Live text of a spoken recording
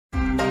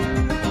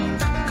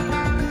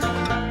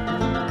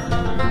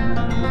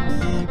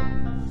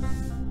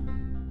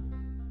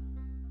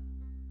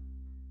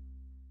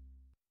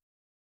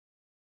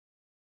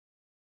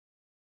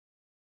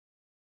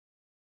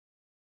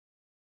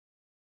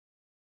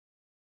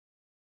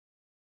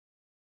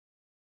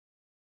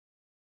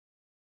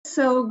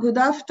So good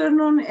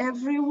afternoon,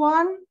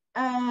 everyone,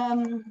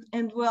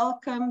 and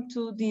welcome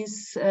to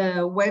this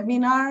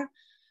webinar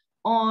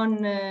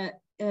on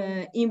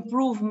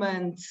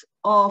improvement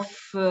of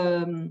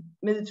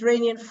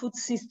Mediterranean food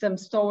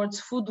systems towards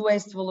food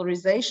waste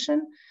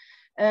valorization.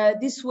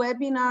 This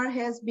webinar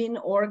has been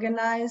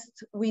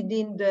organized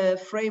within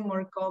the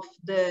framework of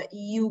the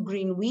EU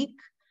Green Week,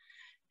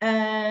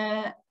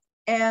 and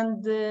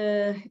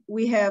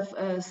we have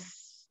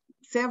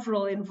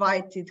several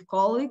invited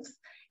colleagues.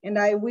 And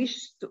I wish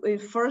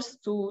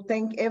first to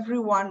thank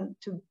everyone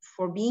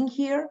for being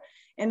here,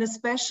 and a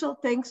special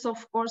thanks,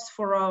 of course,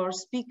 for our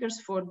speakers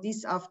for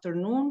this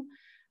afternoon.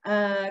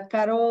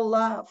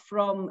 Carola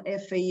from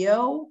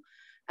FAO,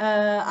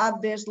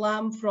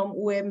 Abdeslam from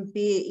UMP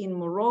in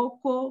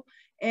Morocco,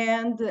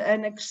 and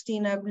Ana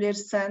Cristina Agulher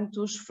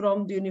Santos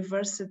from the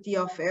University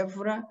of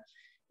Évora.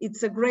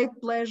 It's a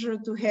great pleasure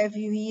to have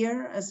you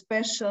here. A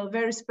special,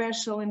 very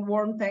special and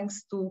warm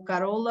thanks to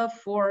Carola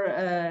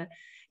for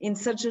in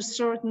such a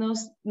short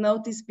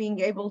notice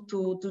being able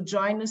to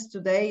join us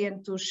today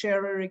and to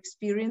share her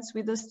experience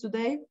with us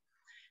today.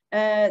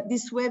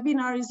 This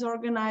webinar is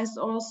organized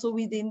also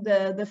within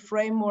the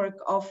framework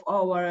of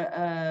our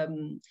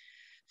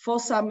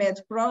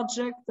FOSAMED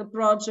project, the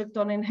project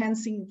on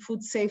enhancing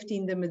food safety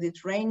in the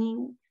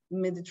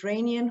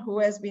Mediterranean, who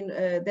has been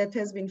that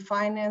has been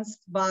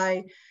financed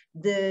by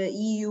the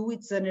EU.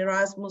 It's an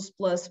Erasmus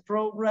Plus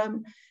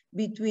program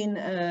between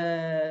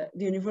the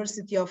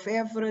University of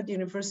Évora, the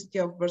University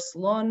of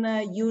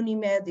Barcelona,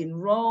 UNIMED in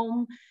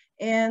Rome,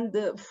 and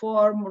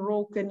 4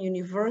 Moroccan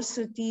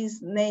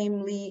universities,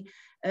 namely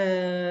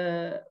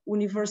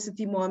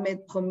University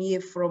Mohamed I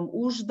from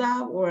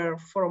Oujda, or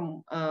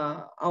from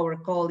our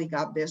colleague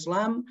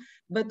Abdeslam,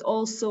 but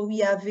also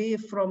IAV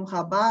from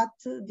Rabat,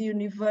 the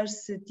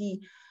University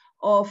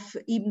of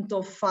Ibn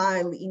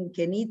Toffail in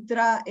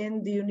Kenitra,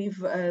 and the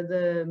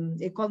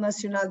École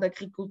Nationale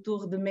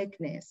d'Agriculture de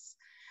Meknes.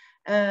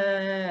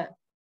 I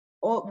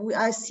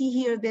see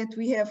here that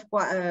we have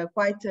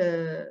quite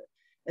a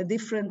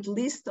different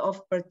list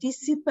of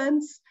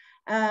participants.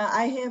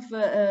 I have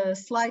a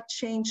slight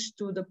change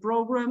to the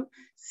program.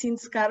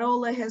 Since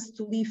Carola has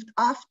to leave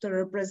after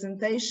a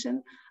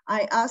presentation,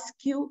 I ask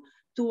you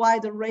to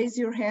either raise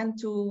your hand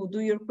to do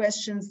your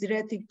questions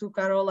directly to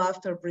Carola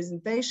after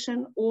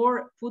presentation,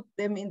 or put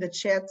them in the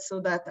chat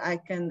so that I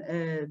can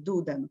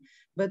do them.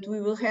 But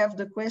we will have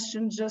the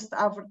question just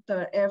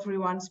after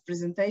everyone's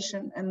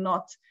presentation and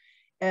not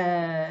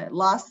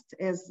last,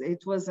 as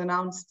it was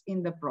announced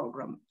in the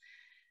program.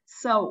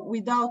 So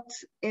without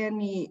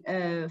any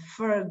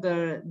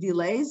further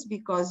delays,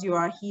 because you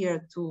are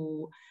here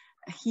to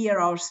hear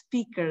our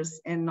speakers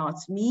and not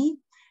me,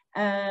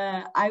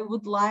 I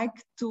would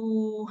like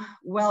to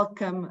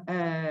welcome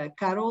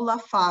Carola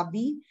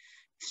Fabi.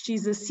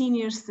 She's a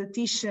senior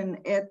statistician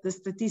at the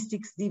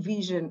Statistics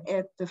Division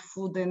at the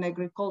Food and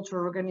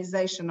Agriculture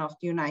Organization of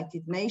the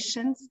United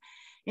Nations.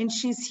 And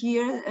she's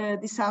here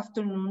this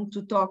afternoon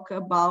to talk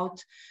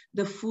about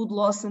the Food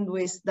Loss and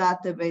Waste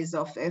Database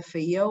of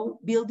FAO,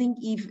 building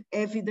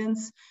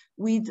evidence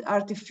with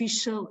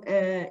artificial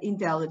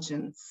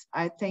intelligence.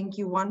 I thank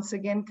you once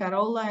again,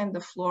 Carola, and the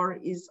floor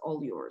is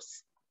all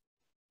yours.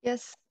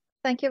 Yes.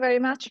 Thank you very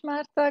much,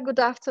 Marta. Good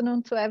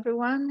afternoon to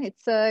everyone.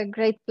 It's a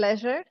great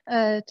pleasure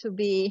to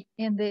be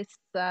in this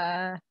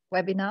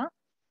webinar.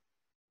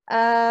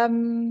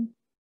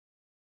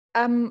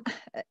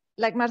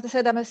 Like Marta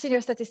said, I'm a senior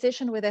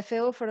statistician with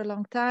FAO for a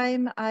long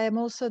time. I am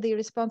also the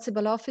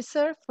responsible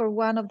officer for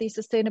one of the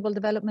Sustainable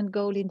Development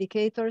Goal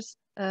indicators,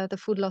 the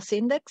Food Loss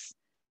Index.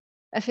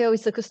 FAO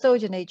is the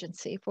custodian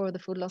agency for the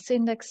Food Loss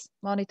Index,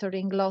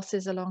 monitoring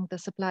losses along the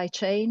supply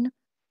chain.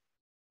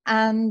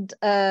 And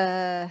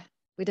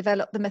we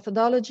developed the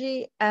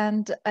methodology,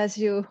 and as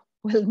you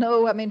will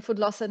know, I mean, food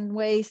loss and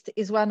waste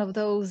is one of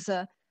those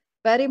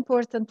very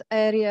important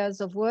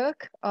areas of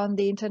work on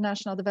the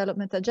international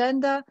development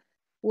agenda,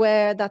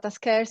 where data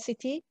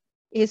scarcity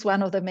is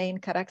one of the main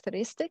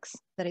characteristics.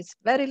 There is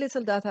very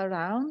little data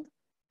around,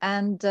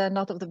 and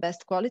not of the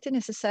best quality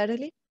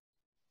necessarily.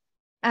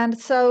 And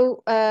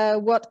so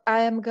what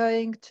I am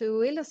going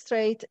to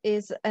illustrate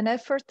is an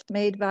effort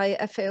made by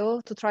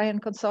FAO to try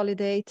and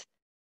consolidate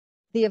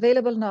the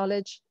available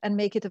knowledge and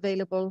make it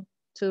available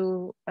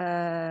to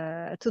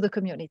the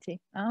community.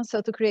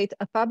 So to create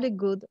a public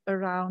good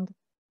around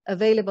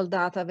available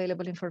data,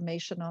 available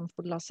information on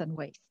food loss and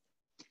waste.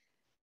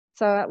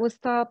 So I will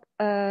start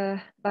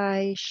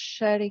by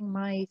sharing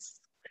my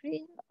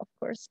screen. Of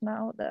course,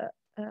 now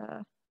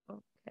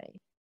okay.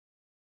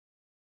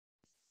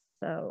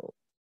 So,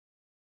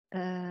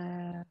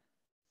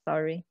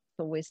 sorry,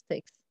 it always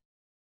takes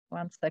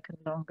 1 second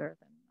longer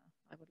than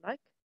I would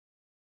like.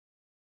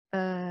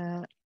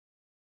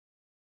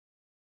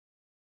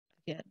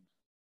 Again.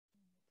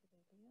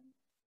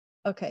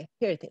 Okay,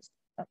 here it is.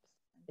 Oops.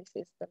 This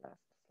is the last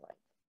slide.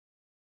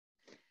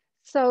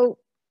 So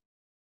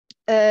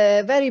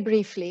very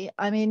briefly,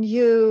 I mean,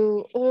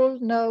 you all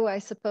know, I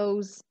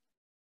suppose,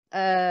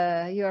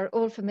 you are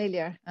all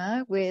familiar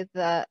with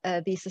the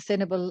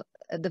Sustainable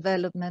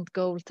Development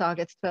Goal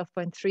target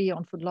 12.3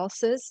 on food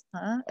losses,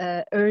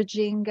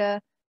 urging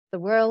the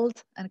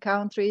world and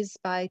countries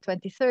by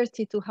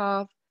 2030 to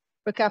halve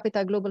per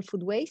capita global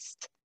food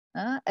waste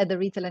at the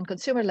retail and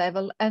consumer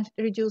level, and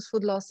reduce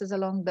food losses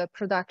along the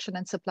production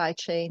and supply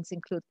chains,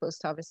 include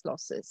post-harvest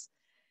losses.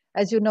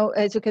 As you know,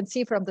 as you can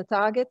see from the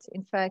target,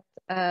 in fact,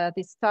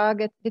 this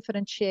target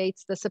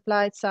differentiates the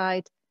supply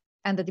side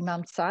and the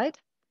demand side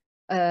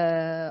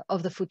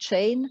of the food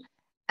chain.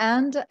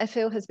 And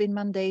FAO has been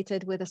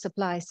mandated with the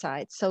supply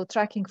side, so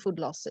tracking food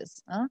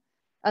losses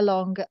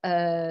along,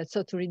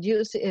 so to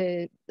reduce,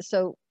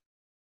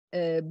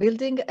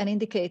 building an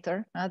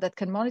indicator that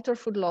can monitor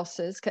food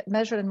losses, can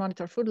measure and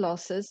monitor food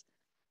losses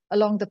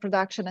along the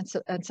production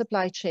and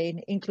supply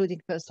chain,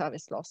 including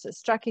post-harvest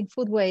losses. Tracking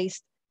food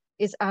waste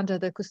is under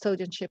the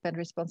custodianship and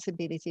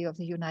responsibility of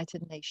the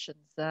United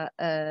Nations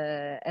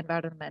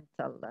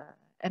environmental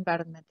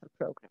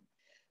program.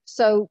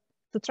 So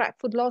to track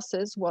food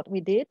losses, what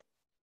we did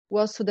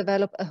was to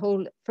develop a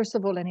whole, first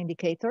of all, an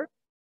indicator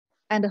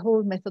and a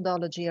whole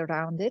methodology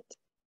around it,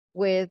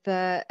 with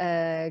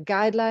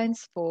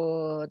guidelines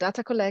for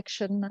data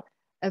collection,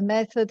 a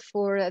method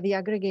for the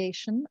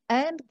aggregation,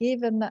 and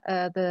given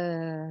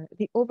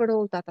the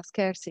overall data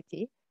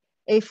scarcity,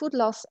 a food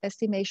loss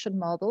estimation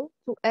model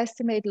to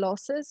estimate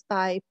losses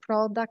by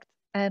product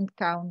and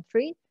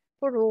country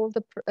for all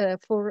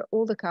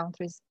the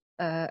countries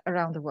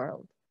around the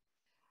world.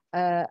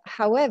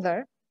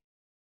 However,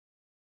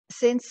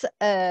 since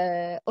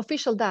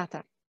official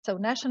data, so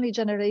nationally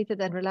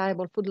generated and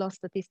reliable food loss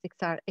statistics,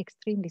 are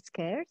extremely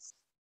scarce,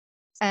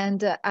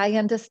 and I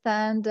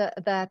understand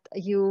that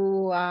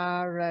you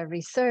are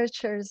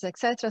researchers,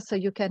 etc., so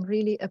you can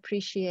really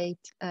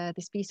appreciate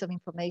this piece of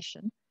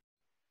information.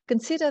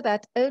 Consider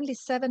that only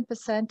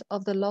 7%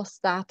 of the loss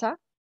data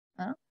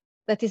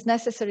that is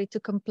necessary to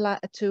compile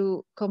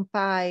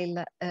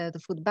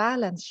the food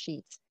balance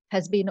sheets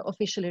has been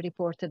officially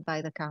reported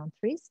by the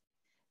countries.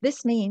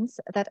 This means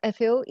that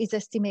FAO is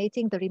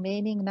estimating the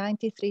remaining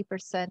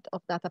 93%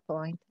 of data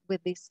point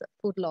with this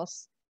food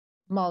loss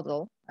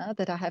model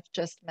that I have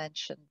just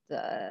mentioned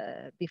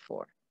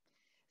before.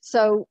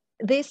 So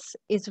this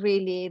is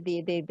really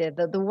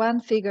the one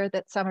figure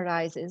that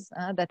summarizes,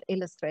 that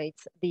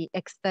illustrates the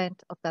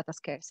extent of data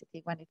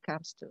scarcity when it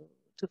comes to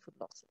food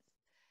losses.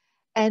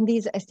 And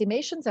these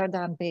estimations are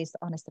done based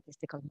on a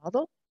statistical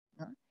model,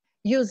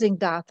 using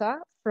data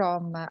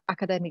from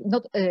academic,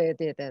 not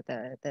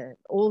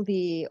all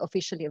the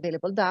officially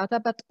available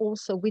data, but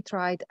also we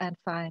tried and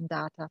find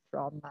data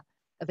from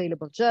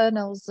available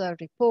journals,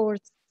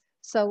 reports,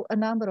 so a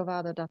number of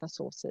other data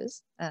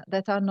sources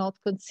that are not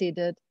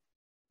considered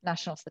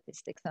national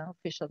statistics,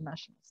 official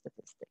national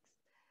statistics.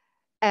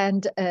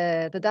 And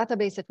the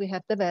database that we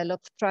have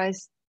developed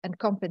tries and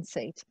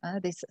compensate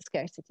this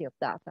scarcity of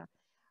data.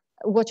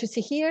 What you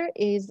see here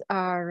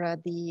are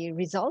the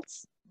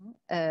results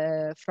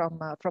from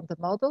the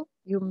model.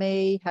 You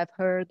may have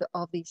heard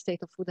of the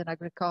State of Food and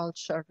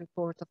Agriculture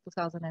report of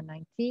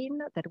 2019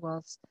 that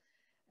was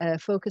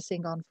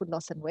focusing on food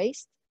loss and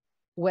waste,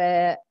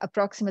 where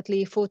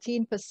approximately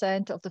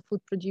 14% of the food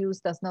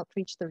produced does not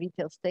reach the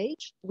retail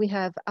stage. We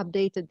have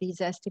updated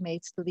these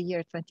estimates to the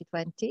year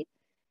 2020,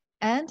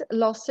 and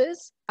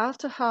losses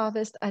after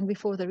harvest and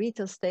before the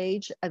retail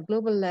stage at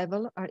global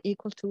level are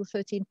equal to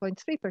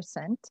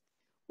 13.3%,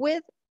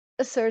 with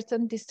a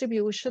certain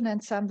distribution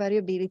and some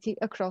variability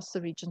across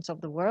the regions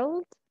of the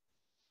world.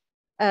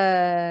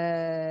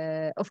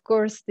 Of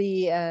course,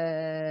 the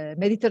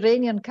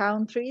Mediterranean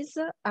countries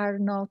are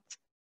not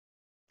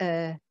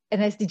an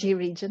SDG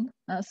region,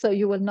 so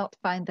you will not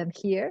find them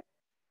here.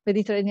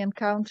 Mediterranean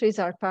countries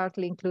are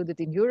partly included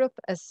in Europe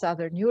as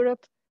Southern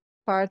Europe,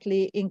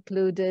 partly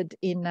included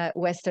in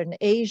Western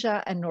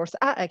Asia and North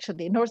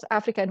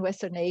Africa and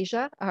Western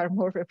Asia are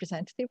more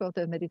representative of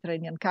the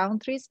Mediterranean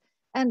countries,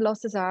 and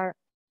losses are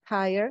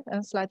higher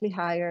and slightly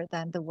higher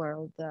than the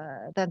world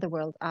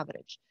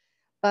average.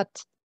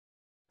 But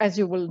as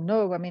you will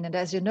know, and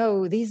as you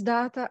know, these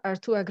data are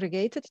too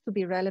aggregated to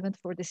be relevant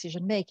for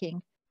decision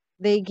making.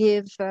 They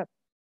give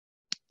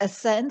a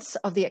sense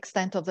of the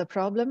extent of the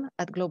problem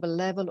at global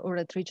level or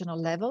at regional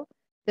level.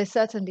 They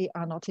certainly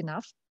are not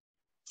enough.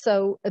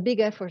 So a big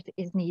effort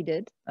is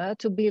needed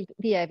to build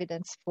the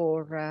evidence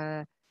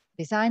for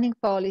designing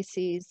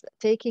policies,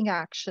 taking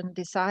action,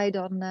 decide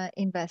on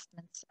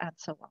investments, and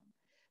so on.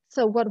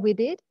 So what we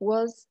did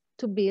was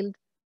to build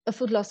a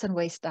food loss and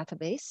waste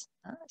database.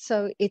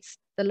 So it's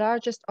the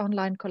largest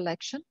online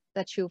collection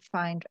that you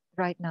find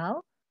right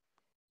now.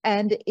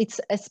 And it's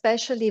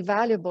especially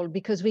valuable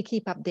because we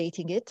keep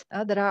updating it.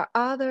 There are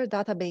other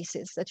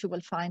databases that you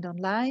will find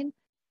online,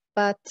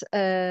 but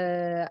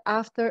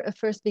after a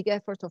first big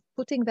effort of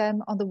putting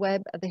them on the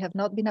web, they have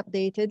not been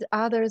updated.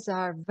 Others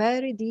are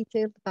very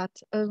detailed, but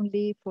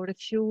only for a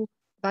few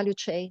value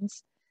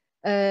chains.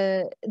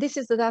 This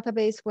is the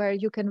database where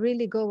you can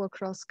really go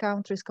across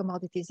countries,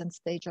 commodities, and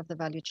stage of the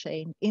value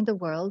chain in the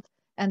world,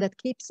 and that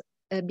keeps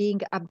being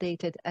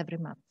updated every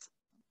month.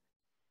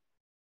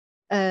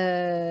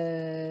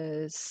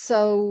 It's,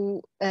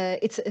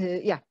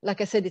 yeah,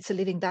 like I said, it's a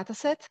living data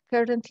set.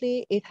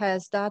 Currently, it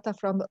has data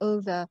from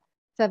over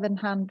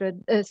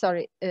 700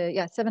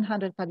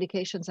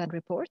 publications and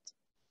reports.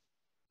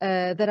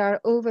 There are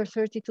over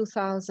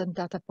 32,000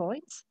 data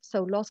points,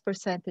 so loss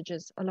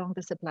percentages along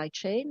the supply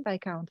chain by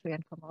country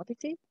and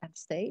commodity and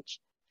stage.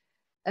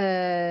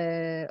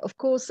 Of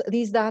course,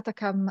 these data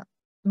come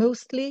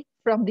mostly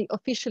from the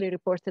officially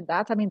reported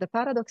data. I mean, the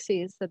paradox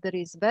is that there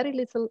is very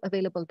little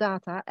available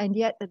data, and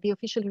yet the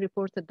officially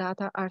reported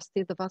data are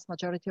still the vast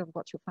majority of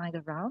what you find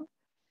around.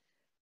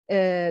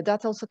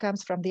 That also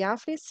comes from the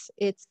AFIS.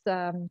 It's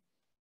a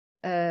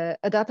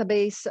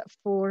database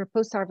for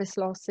post-harvest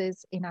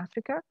losses in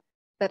Africa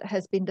that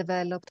has been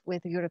developed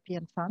with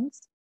European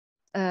funds.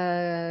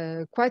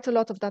 Quite a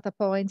lot of data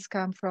points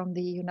come from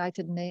the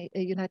United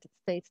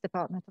States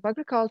Department of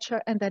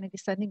Agriculture, and then in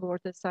descending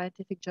order,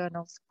 scientific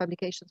journals,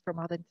 publications from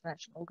other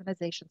international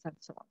organizations, and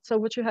so on. So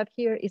what you have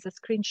here is a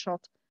screenshot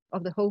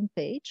of the home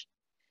page.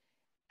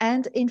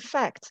 And in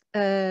fact,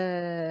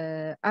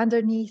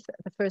 underneath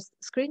the first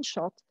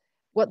screenshot,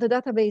 what the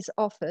database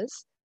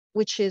offers,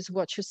 which is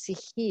what you see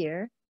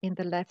here in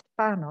the left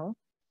panel,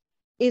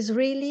 is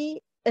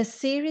really a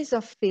series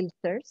of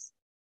filters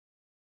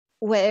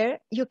where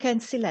you can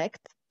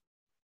select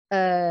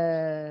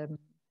the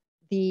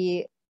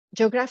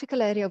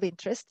geographical area of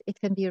interest. It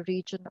can be a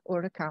region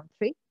or a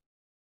country.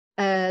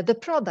 The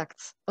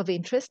products of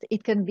interest,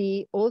 it can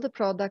be all the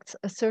products,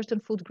 certain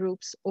food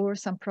groups, or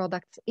some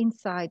products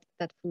inside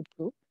that food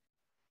group.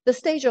 The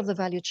stage of the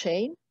value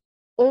chain,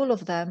 all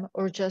of them,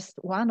 or just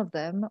one of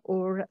them,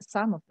 or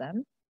some of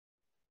them,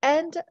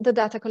 and the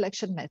data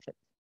collection method.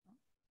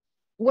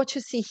 What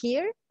you see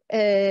here,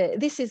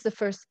 this is the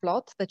first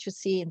plot that you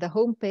see in the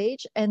home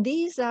page, and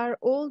these are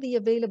all the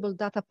available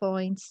data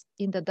points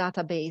in the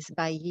database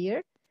by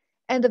year,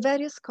 and the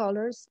various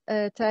colors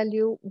tell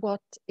you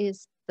what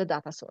is the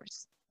data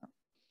source.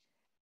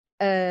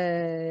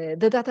 The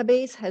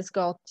database has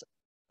got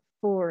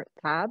 4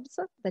 tabs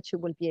that you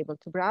will be able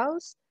to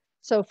browse.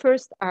 So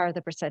first are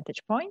the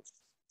percentage points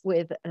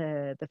with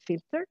the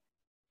filter.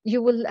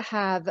 You will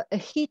have a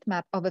heat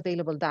map of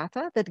available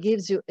data that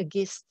gives you a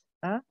gist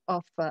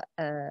of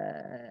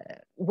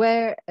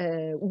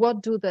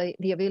what do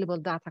the available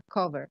data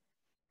cover,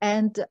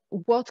 and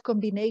what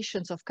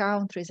combinations of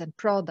countries and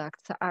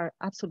products are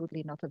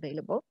absolutely not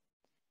available.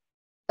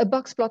 A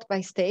box plot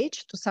by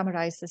stage to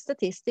summarize the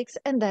statistics,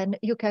 and then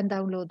you can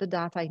download the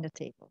data in a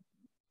table.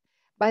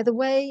 By the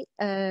way,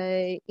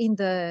 in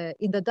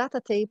the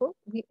data table,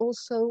 we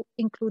also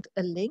include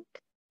a link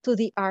to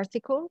the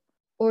article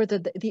or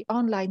the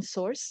online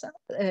source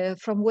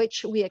from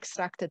which we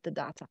extracted the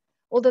data.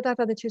 All the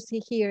data that you see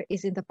here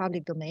is in the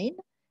public domain,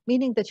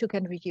 meaning that you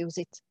can reuse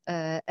it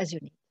as you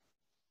need.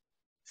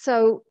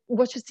 So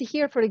what you see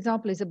here, for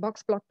example, is a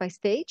box plot by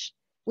stage.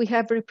 We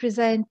have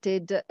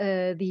represented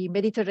the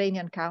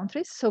Mediterranean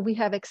countries. So we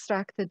have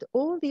extracted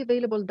all the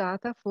available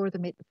data for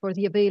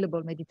the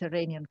available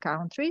Mediterranean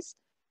countries,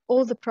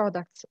 all the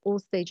products, all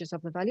stages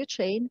of the value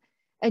chain.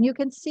 And you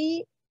can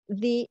see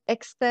the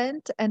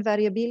extent and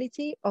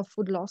variability of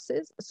food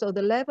losses. So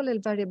the level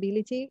and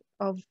variability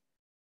of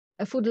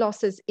food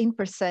losses in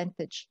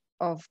percentage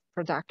of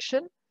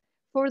production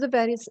for the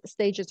various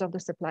stages of the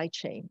supply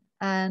chain.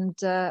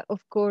 And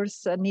of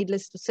course,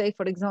 needless to say,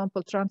 for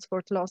example,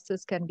 transport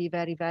losses can be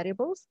very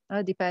variable,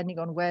 depending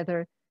on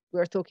whether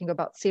we're talking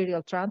about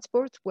cereal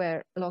transport,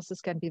 where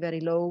losses can be very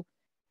low,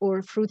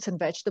 or fruits and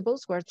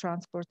vegetables, where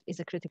transport is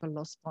a critical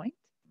loss point,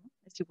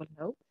 as you will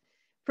know.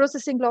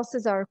 Processing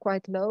losses are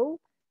quite low.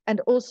 And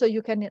also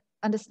you can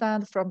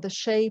understand from the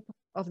shape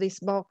of this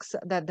box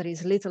that there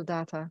is little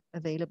data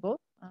available.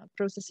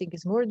 Processing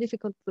is more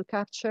difficult to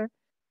capture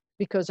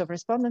because of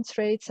respondents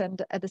rates,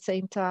 and at the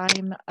same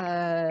time,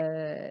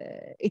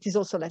 it is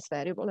also less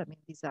variable. I mean,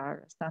 these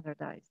are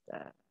standardized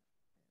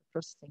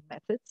processing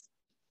methods.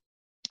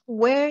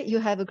 Where you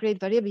have a great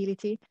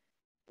variability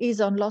is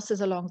on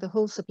losses along the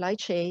whole supply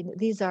chain.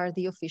 These are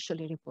the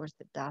officially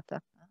reported data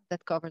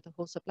that cover the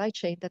whole supply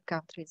chain that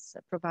countries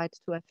provide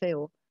to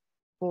FAO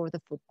for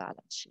the food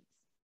balance sheets.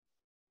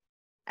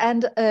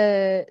 And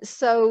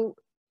so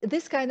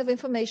this kind of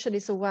information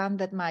is the one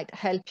that might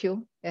help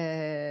you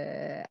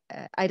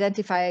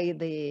identify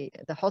the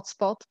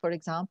hotspot, for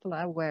example,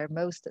 where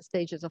most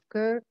stages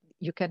occur.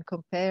 You can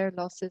compare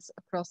losses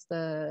across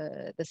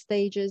the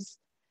stages.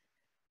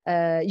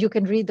 You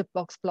can read the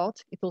box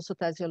plot. It also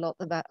tells you a lot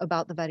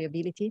about the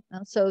variability.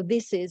 So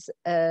this is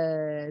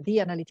the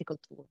analytical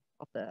tool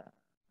of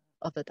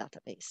the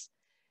database.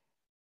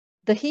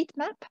 The heat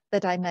map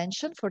that I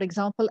mentioned, for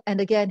example, and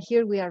again,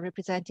 here we are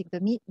representing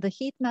the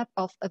heat map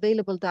of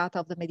available data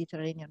of the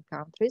Mediterranean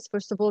countries.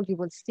 First of all, you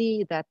will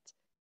see that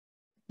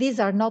these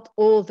are not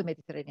all the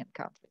Mediterranean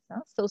countries.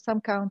 So some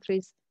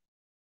countries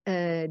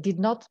did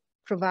not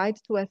provide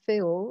to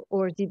FAO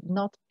or did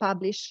not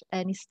publish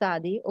any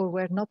study or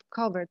were not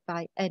covered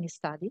by any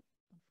study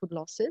on food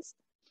losses.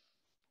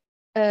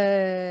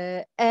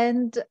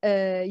 And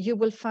you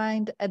will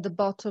find at the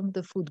bottom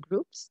the food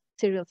groups.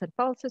 cereals and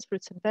pulses,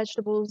 fruits and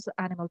vegetables,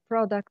 animal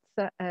products,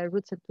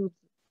 roots,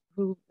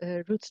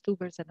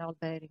 tubers, and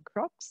all-bearing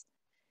crops.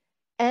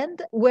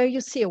 And where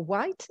you see a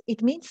white,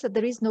 it means that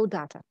there is no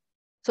data.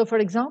 So for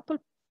example,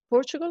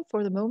 Portugal,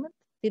 for the moment,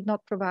 did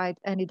not provide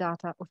any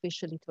data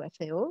officially to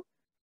FAO.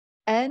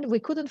 And we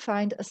couldn't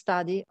find a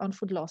study on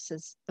food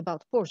losses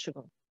about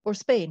Portugal, or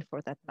Spain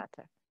for that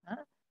matter.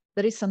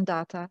 There is some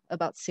data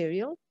about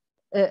Syria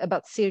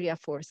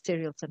for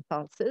cereals and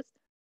pulses.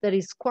 There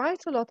is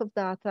quite a lot of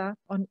data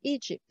on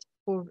Egypt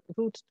for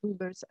root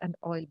tubers and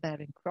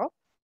oil-bearing crop.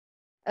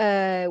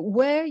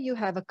 Where you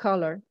have a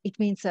color, it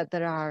means that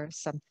there are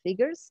some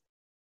figures.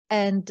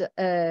 And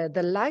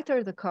the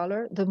lighter the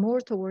color, the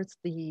more towards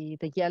the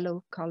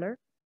yellow color,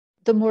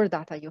 the more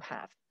data you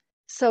have.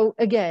 So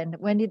again,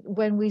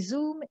 when we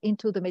zoom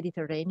into the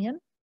Mediterranean,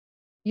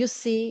 you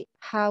see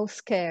how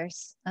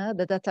scarce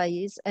the data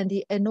is and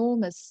the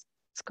enormous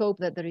scope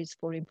that there is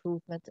for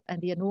improvement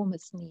and the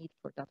enormous need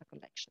for data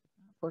collection,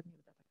 for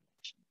new data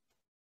collection.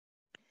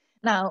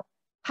 Now,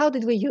 how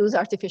did we use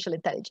artificial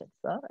intelligence?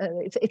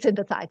 It's in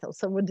the title.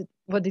 So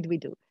what did we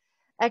do?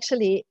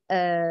 Actually,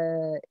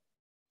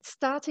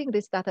 starting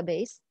this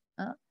database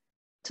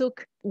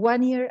took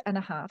 1.5 years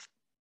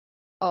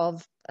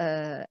of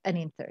an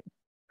intern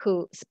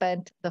who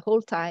spent the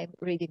whole time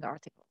reading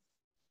articles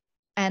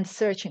and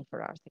searching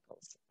for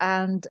articles.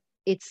 And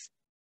it's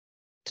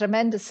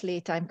tremendously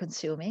time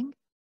consuming.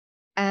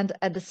 And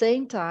at the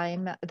same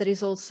time, there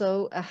is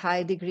also a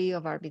high degree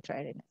of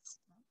arbitrariness.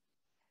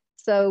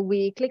 So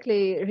we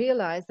quickly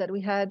realized that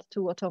we had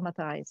to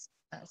automatize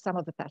some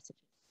of the passages.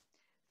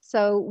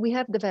 So we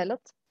have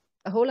developed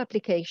a whole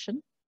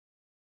application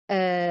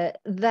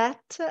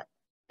that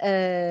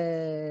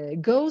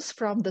goes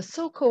from the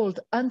so-called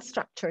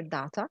unstructured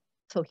data.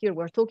 So here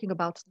we're talking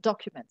about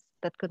documents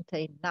that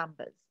contain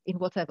numbers in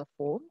whatever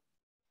form,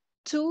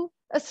 to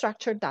a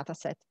structured data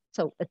set.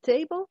 So a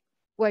table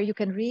where you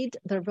can read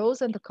the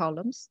rows and the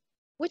columns,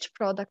 which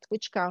product,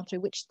 which country,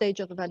 which stage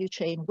of the value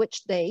chain,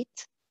 which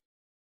date,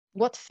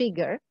 what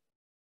figure,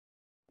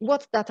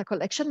 what data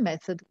collection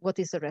method, what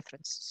is the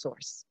reference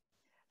source.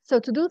 So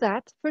to do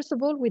that, first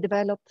of all, we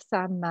developed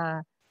some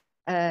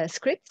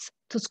scripts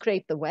to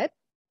scrape the web.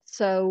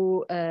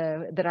 So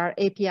there are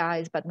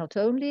APIs, but not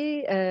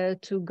only,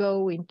 to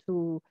go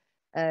into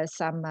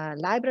some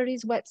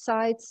libraries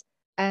websites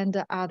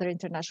and other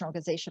international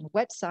organization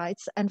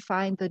websites and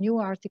find the new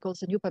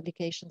articles and new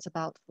publications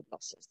about food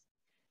losses.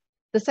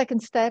 The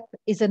second step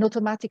is an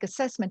automatic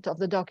assessment of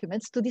the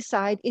documents to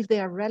decide if they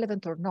are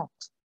relevant or not.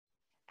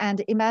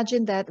 And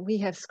imagine that we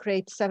have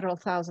scraped several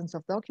thousands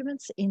of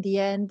documents. In the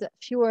end,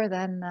 fewer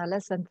than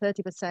less than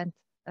 30%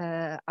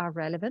 are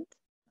relevant.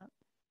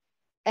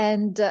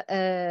 And so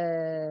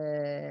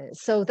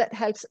that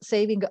helps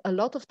saving a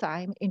lot of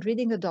time in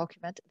reading a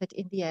document that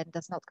in the end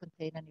does not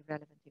contain any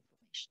relevant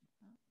information.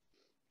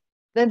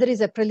 Then there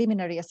is a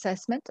preliminary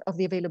assessment of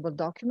the available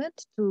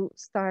document to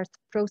start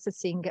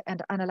processing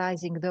and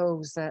analyzing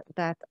those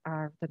that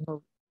are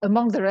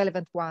among the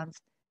relevant ones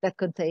that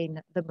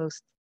contain the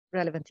most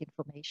relevant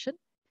information.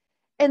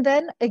 And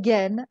then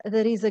again,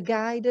 there is a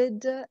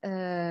guided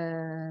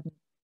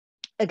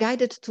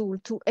tool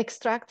to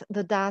extract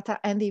the data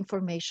and the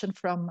information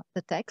from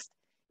the text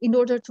in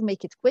order to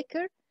make it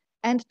quicker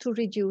and to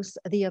reduce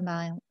the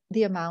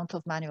amount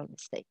of manual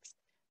mistakes.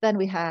 Then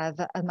we have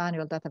a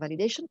manual data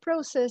validation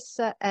process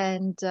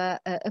and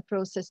a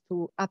process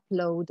to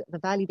upload the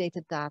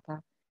validated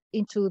data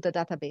into the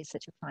database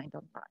that you find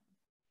online.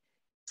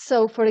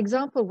 So for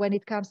example, when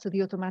it comes to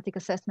the automatic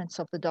assessments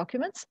of the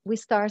documents, we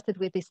started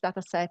with this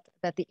data set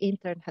that the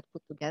intern had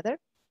put together,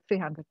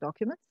 300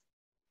 documents.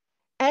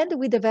 And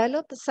we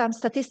developed some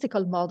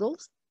statistical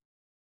models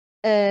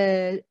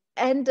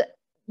and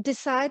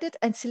decided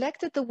and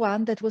selected the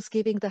one that was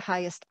giving the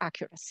highest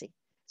accuracy.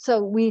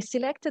 So we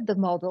selected the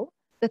model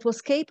that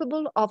was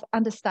capable of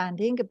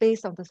understanding,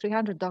 based on the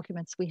 300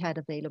 documents we had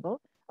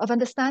available, of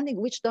understanding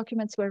which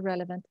documents were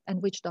relevant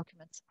and which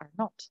documents are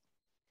not.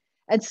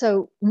 And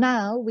so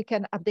now we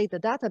can update the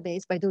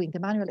database by doing the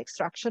manual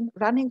extraction,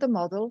 running the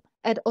model,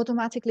 and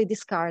automatically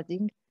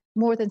discarding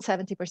more than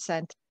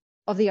 70%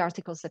 of the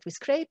articles that we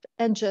scrape,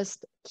 and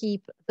just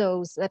keep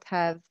those that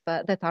have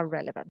that are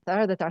relevant,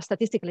 that are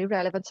statistically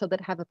relevant, so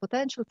that have a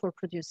potential for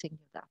producing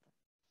new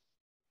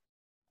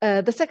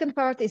data. The second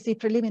part is the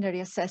preliminary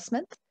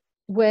assessment,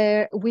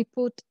 where we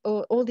put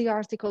all the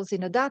articles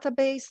in a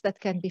database that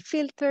can be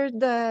filtered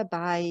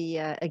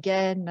by,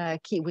 again,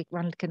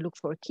 one can look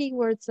for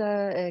keywords,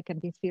 can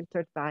be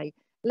filtered by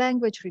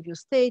language, review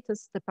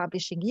status, the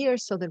publishing year,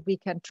 so that we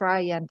can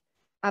try and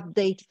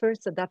update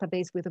first the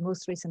database with the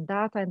most recent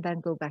data and then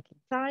go back in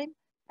time,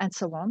 and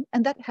so on.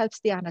 And that helps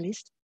the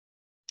analyst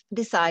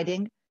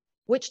deciding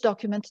which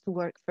documents to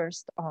work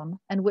first on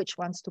and which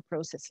ones to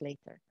process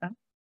later,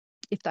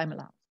 if time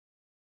allows.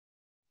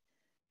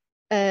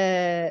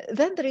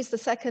 Then there is the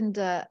second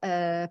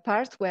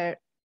part where,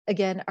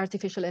 again,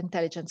 artificial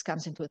intelligence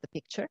comes into the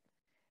picture.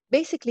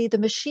 Basically, the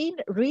machine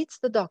reads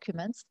the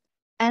documents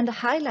and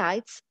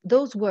highlights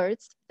those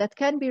words that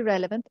can be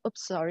relevant,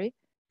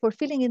 for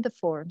filling in the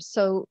form.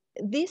 So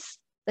this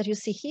that you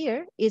see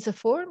here is a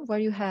form where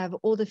you have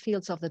all the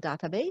fields of the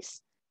database.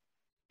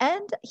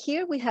 And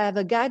here we have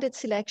a guided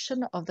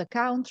selection of the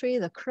country,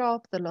 the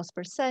crop, the loss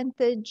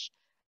percentage.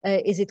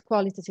 Is it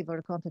qualitative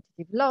or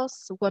quantitative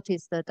loss? What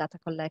is the data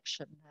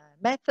collection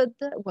method?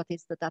 What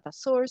is the data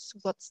source?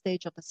 What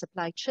stage of the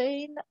supply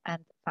chain?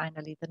 And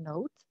finally, the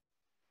node.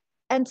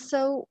 And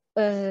so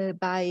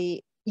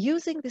by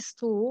using this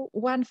tool,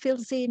 one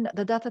fills in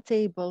the data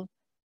table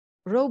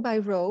row by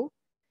row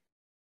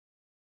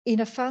in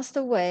a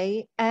faster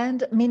way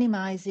and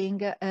minimizing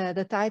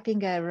the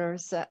typing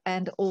errors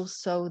and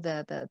also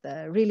the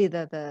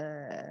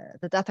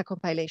data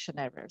compilation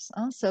errors.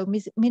 So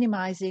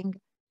minimizing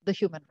the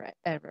human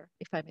error,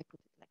 if I may put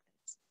it like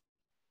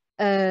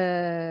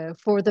this.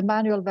 For the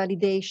manual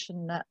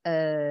validation,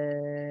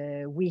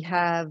 we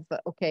have,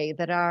 okay,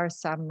 there are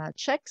some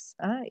checks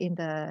in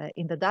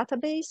the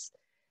database.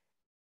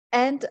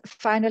 And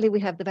finally, we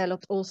have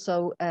developed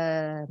also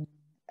a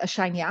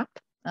Shiny app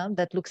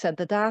that looks at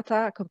the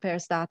data,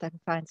 compares data, and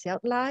finds the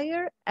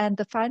outlier. And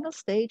the final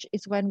stage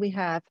is when we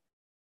have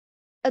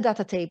a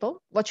data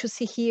table. What you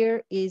see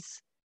here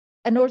is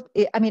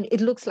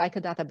it looks like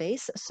a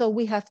database. So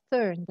we have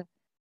turned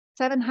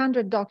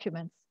 700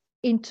 documents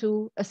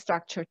into a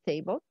structured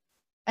table.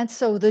 And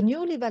so the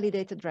newly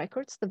validated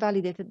records, the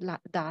validated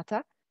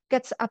data,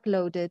 gets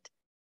uploaded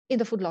in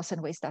the food loss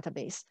and waste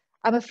database.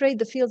 I'm afraid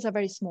the fields are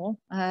very small.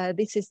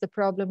 This is the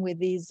problem with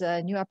these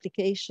new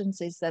applications,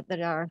 is that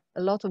there are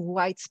a lot of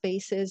white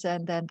spaces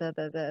and then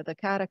the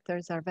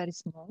characters are very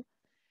small.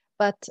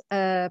 But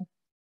I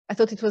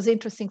thought it was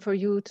interesting for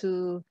you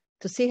to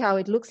see how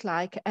it looks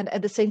like. And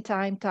at the same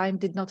time, time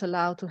did not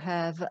allow to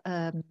have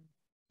a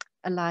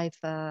live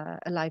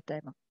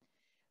demo.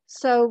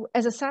 So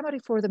as a summary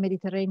for the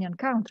Mediterranean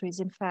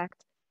countries, in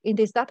fact, in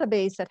this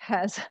database that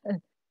has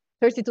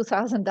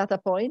 32,000 data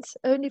points,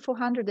 only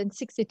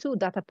 462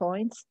 data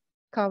points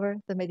cover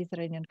the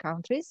Mediterranean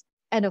countries.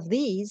 And of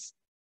these,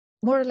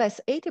 more or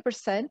less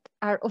 80%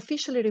 are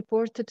officially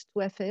reported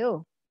to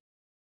FAO.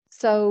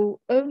 So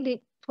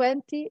only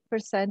 20%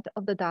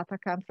 of the data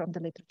come from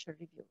the literature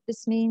review.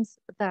 This means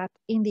that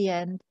in the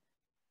end,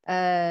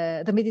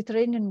 the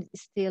Mediterranean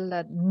is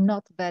still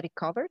not very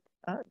covered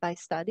by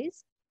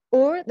studies,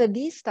 or that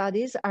these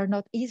studies are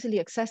not easily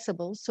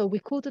accessible, so we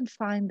couldn't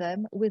find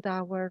them with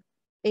our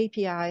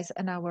APIs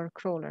and our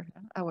crawler,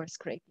 our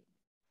scraping.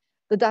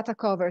 The data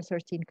cover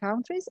 13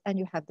 countries, and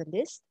you have the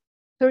list,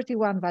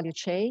 31 value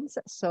chains,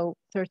 so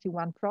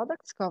 31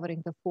 products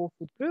covering the 4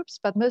 food groups,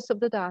 but most of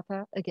the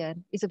data,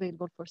 again, is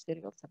available for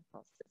cereals and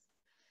pulses.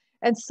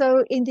 And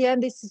so in the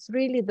end, this is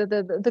really,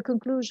 the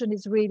conclusion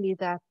is really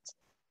that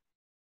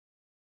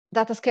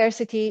data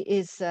scarcity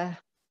is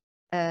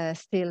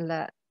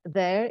still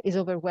there, is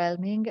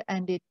overwhelming,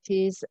 and it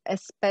is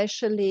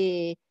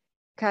especially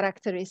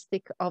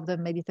characteristic of the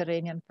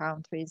Mediterranean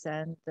countries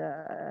and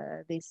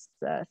this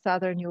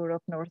Southern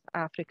Europe, North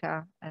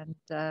Africa, and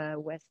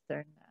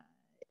Western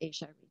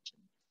Asia region.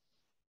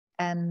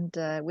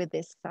 And with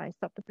this, I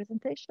stop the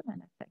presentation,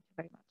 and I thank you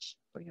very much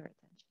for your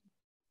attention.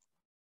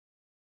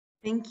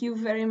 Thank you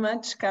very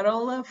much,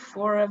 Carola,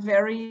 for a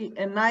very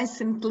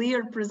nice and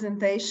clear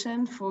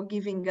presentation, for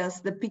giving us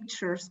the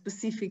picture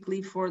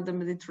specifically for the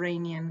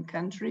Mediterranean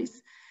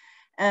countries,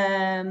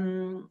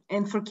 and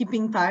for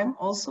keeping time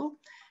also.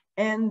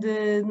 And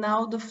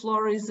now the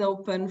floor is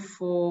open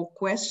for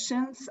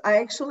questions. I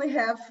actually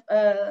have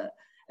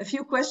a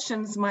few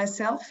questions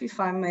myself, if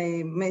I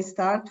may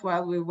start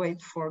while we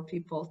wait for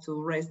people to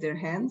raise their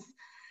hands.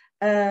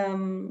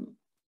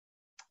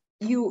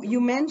 You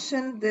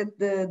mentioned that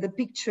the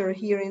picture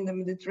here in the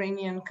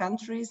Mediterranean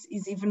countries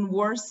is even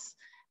worse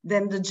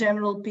than the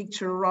general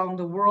picture around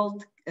the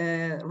world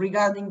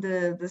regarding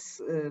the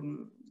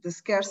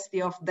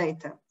scarcity of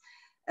data.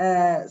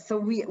 So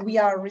we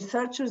are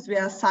researchers, we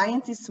are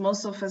scientists,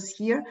 most of us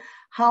here.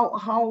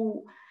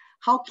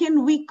 How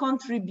can we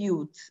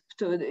contribute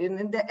to?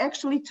 And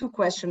actually, 2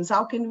 questions: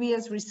 how can we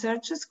as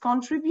researchers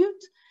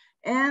contribute?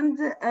 And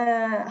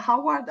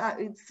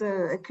it's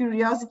a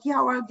curiosity,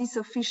 how are these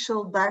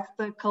official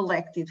data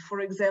collected?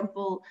 For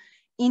example,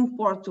 in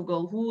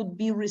Portugal, who would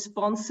be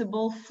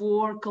responsible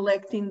for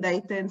collecting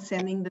data and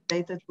sending the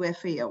data to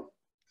FAO?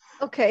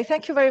 Okay,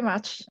 thank you very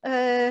much.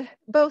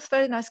 Both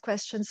very nice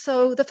questions.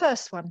 So the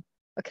first one,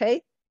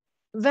 okay,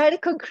 very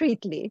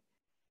concretely,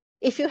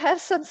 if you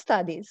have some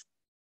studies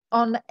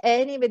on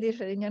any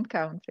Mediterranean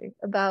country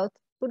about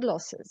food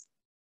losses,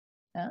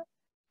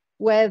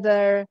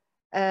 whether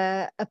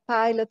a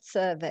pilot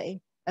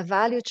survey, a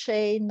value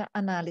chain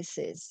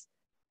analysis,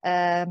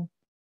 a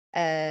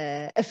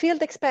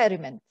field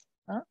experiment,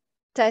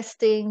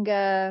 testing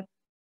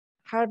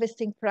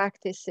harvesting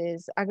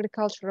practices,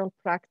 agricultural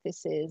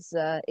practices,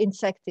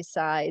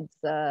 insecticides,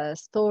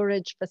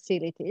 storage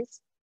facilities,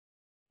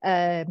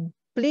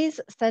 please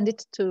send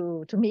it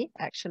to me,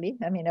 actually.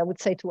 I mean, I would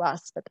say to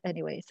us, but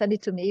anyway, send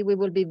it to me. We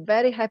will be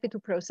very happy to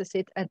process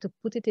it and to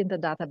put it in the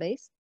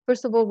database.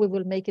 First of all, we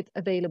will make it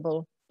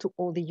available to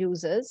all the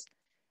users.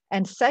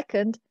 And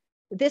second,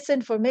 this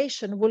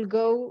information will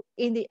go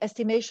in the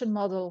estimation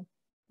model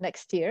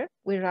next year.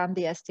 We run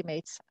the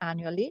estimates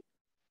annually.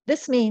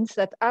 This means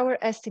that our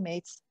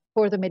estimates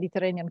for the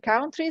Mediterranean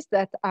countries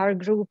that are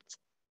grouped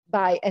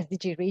by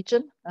SDG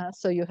region,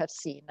 so you have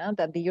seen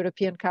that the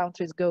European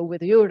countries go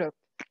with Europe,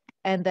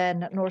 and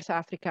then North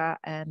Africa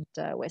and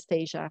West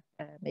Asia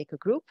make a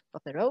group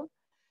of their own.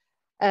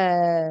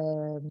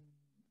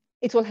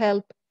 It will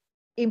help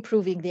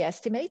improving the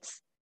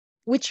estimates,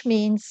 which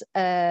means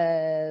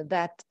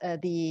that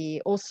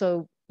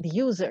also the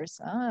users,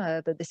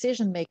 the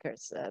decision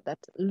makers that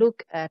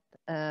look at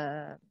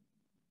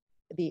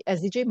the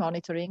SDG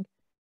monitoring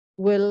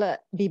will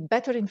be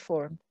better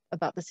informed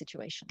about the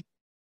situation.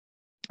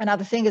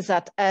 Another thing is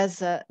that as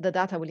the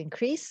data will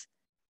increase,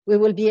 we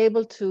will be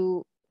able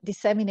to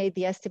disseminate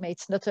the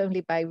estimates not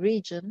only by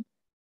region,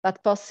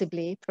 but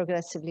possibly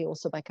progressively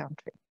also by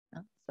country.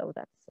 So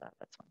that's one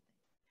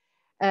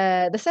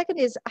thing. The second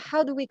is,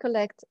 how do we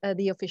collect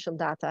the official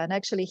data? And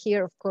actually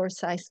here, of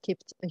course, I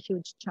skipped a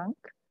huge chunk.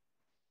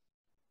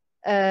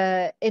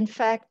 In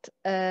fact,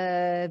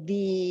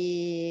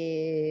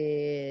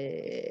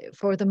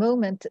 for the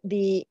moment,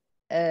 the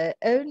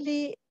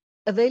only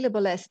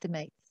available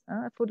estimates,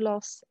 food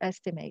loss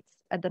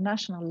estimates at the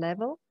national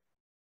level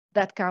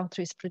that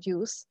countries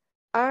produce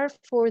are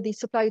for the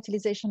supply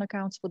utilization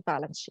accounts food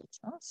balance sheets.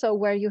 So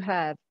where you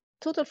have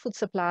total food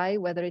supply,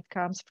 whether it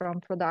comes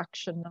from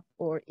production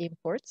or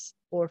imports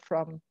or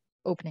from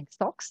opening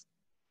stocks,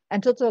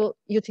 and total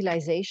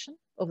utilization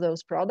of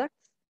those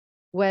products,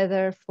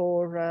 whether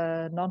for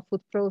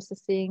non-food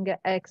processing,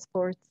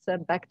 exports,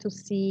 back to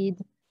seed,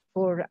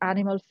 for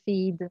animal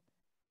feed,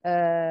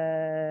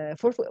 or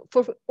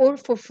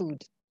for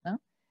food.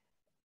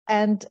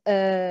 And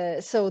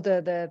so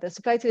the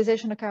supply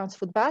utilization accounts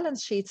food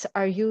balance sheets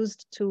are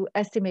used to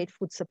estimate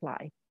food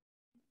supply.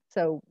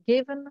 So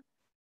given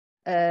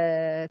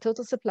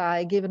total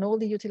supply, given all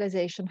the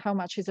utilization, how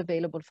much is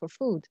available for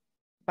food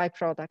by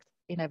product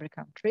in every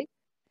country.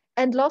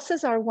 And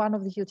losses are one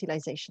of the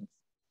utilizations.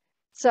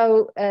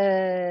 So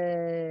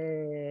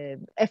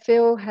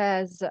FAO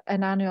has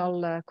an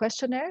annual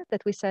questionnaire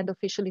that we send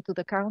officially to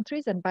the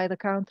countries. And by the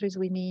countries,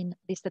 we mean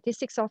the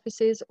statistics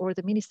offices or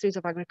the ministries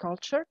of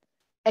agriculture,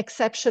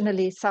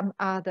 exceptionally some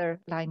other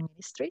line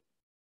ministry.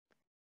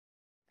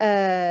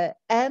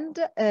 And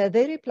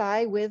they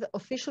reply with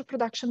official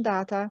production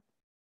data,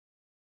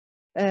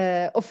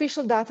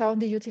 official data on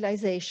the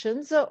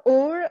utilizations,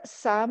 or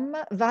some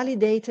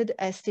validated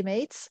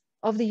estimates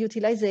of the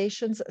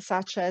utilizations,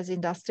 such as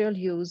industrial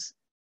use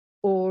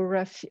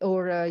or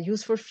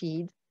use for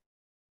feed,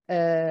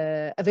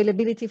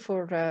 availability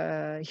for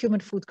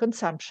human food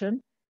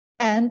consumption,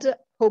 and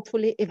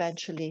hopefully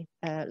eventually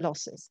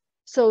losses.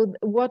 So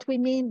what we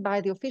mean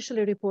by the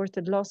officially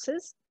reported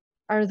losses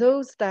are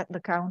those that the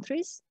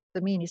countries,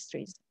 the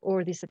ministries,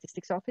 or the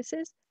statistics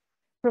offices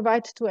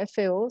provide to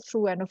FAO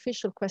through an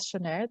official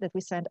questionnaire that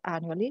we send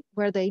annually,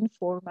 where they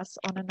inform us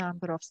on a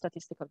number of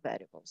statistical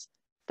variables,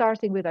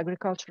 starting with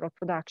agricultural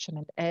production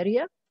and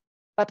area,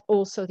 but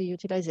also the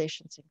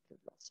utilizations in food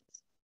losses.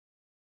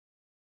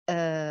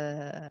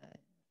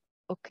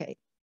 Okay,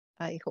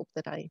 I hope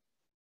that I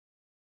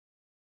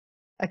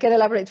can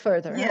elaborate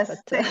further.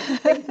 Yes, but,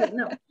 thank you.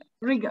 No,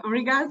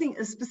 regarding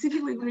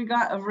specifically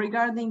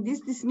regarding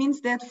this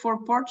means that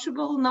for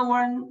Portugal, no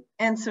one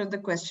answered the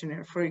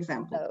questionnaire, for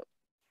example.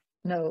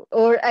 No.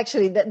 Or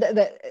actually,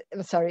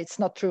 sorry, it's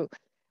not true.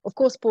 Of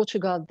course,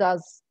 Portugal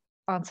does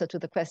answer to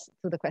the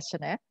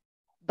questionnaire,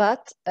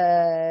 but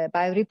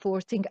by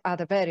reporting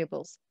other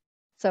variables.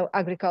 So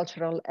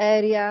agricultural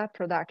area,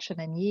 production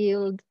and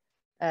yield,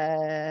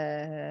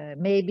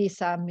 maybe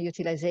some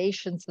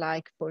utilizations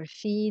like for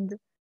feed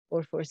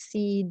or for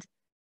seed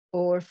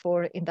or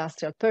for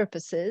industrial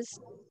purposes,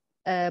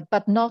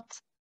 but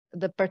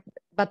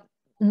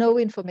no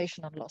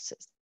information on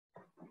losses.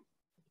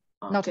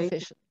 Okay. Not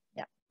official.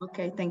 Yeah.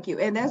 Okay, thank you.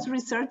 And as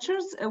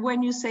researchers,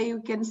 when you say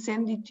you can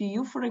send it to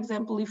you, for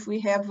example, if we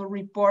have a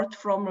report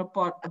from a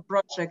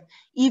project,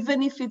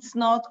 even if it's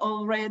not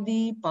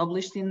already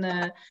published in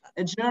a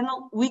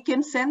journal, we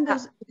can send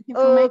us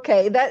information.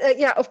 Okay, that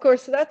yeah, of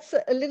course, that's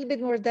a little bit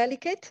more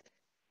delicate.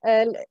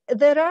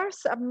 There are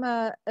some.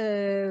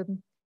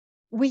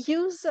 We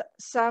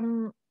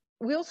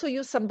also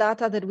use some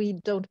data that we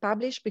don't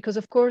publish because,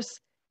 of course,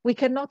 we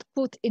cannot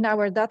put in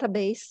our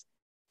database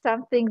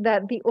something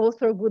that the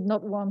author would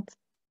not want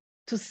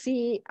to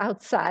see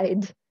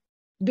outside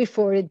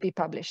before it be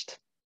published.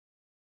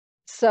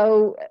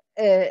 So,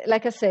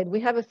 like I said, we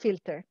have a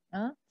filter.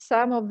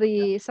 Some of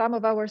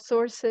our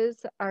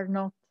sources are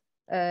not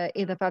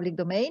in the public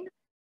domain.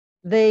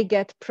 They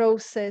get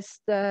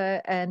processed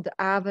and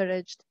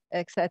averaged,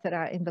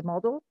 etc., in the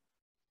model.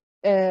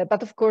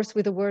 But of course,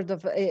 with a word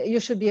of, you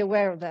should be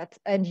aware of that.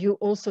 And you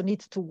also need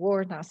to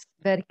warn us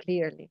very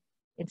clearly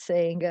in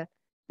saying,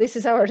 this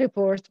is our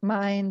report,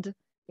 mind,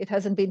 it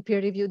hasn't been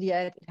peer reviewed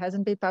yet, it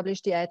hasn't been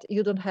published yet,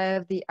 you don't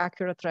have the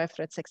accurate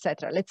reference,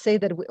 etc. Let's say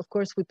that, of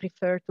course, we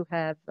prefer to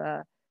have,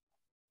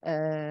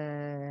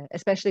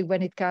 especially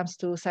when it comes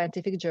to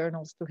scientific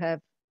journals, to have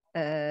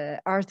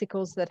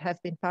articles that have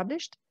been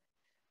published.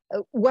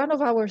 One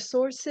of our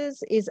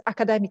sources is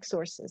academic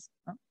sources.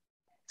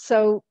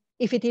 So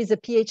if it is a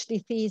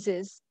PhD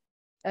thesis,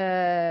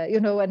 you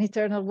know, an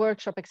internal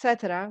workshop,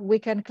 etc., we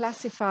can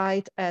classify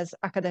it as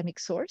academic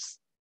source.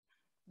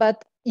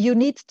 But you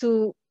need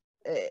to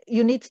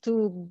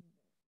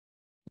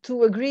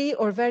agree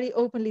or very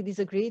openly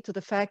disagree to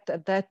the fact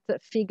that that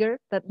figure,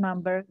 that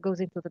number, goes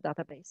into the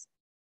database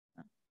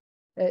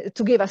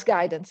to give us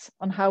guidance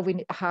on how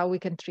we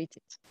can treat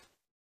it.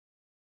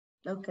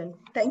 Okay,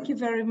 thank you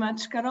very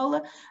much,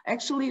 Carola.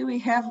 Actually, we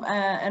have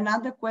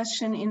another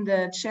question in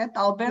the chat.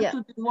 Alberto,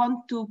 do you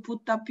want to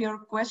put up your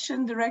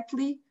question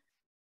directly?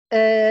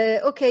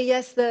 Okay,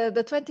 yes, the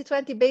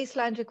 2020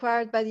 baseline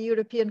required by the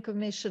European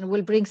Commission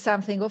will bring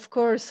something. Of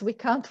course, we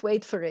can't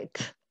wait for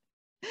it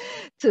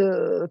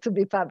to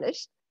be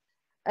published.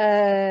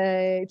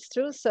 It's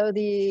true. So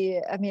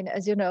I mean,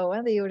 as you know,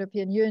 the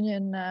European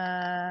Union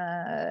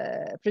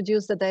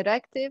produced a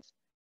directive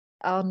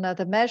on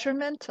the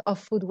measurement of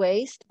food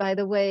waste. By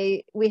the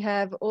way, we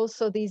have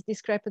also these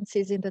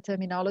discrepancies in the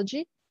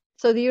terminology.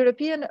 So the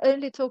European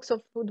only talks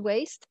of food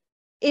waste,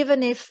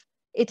 even if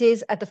it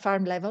is at the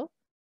farm level,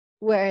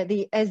 where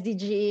the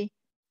SDG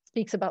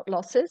speaks about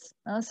losses.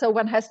 So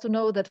one has to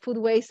know that food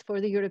waste for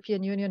the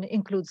European Union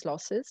includes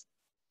losses.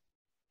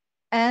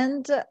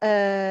 And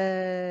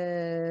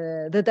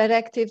the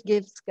directive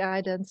gives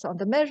guidance on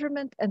the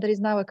measurement, and there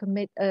is now a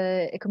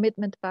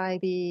commitment by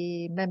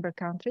the member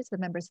countries, the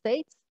member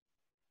states,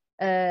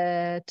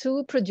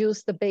 to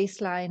produce the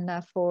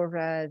baseline for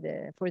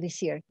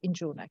this year in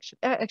June.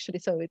 Actually,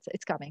 so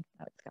it's coming.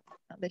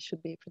 They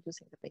should be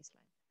producing the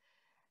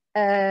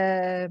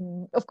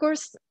baseline. Of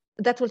course,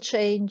 that will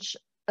change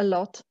a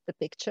lot the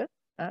picture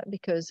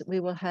because we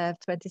will have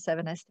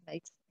 27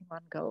 estimates in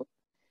one go.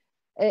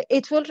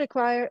 It will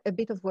require a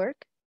bit of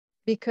work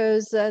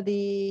because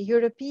the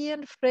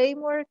European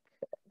framework,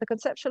 the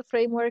conceptual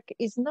framework,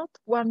 is not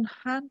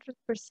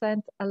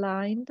 100%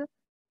 aligned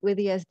with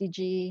the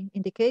SDG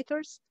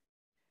indicators.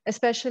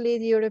 Especially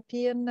the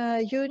European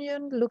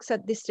Union looks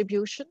at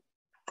distribution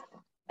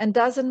and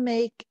doesn't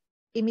make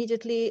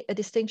immediately a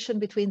distinction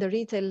between the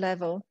retail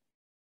level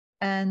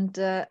and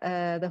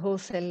the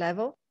wholesale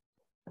level.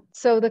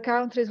 So the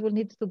countries will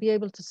need to be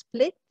able to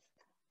split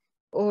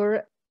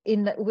or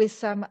with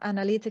some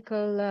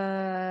analytical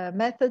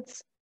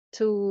methods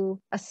to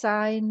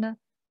assign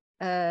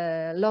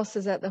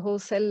losses at the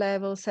wholesale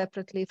level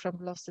separately from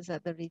losses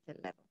at the retail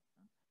level.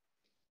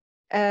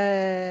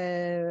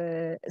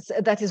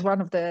 So that is one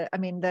of the, I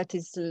mean, that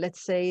is,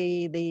 let's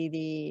say,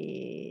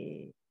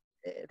 the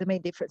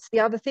main difference.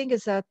 The other thing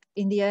is that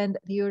in the end,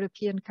 the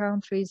European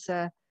countries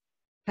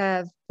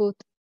have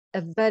put a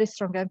very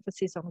strong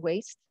emphasis on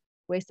waste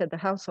at the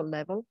household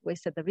level,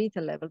 waste at the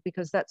retail level,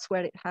 because that's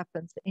where it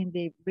happens in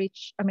the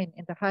rich, I mean,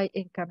 in the high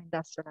income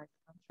industrialized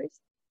countries.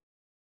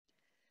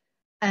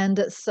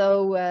 And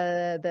so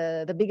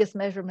the biggest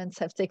measurements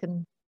have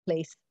taken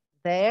place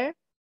there,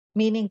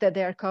 meaning that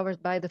they are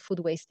covered by the food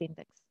waste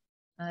index,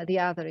 the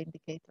other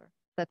indicator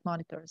that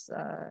monitors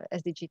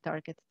SDG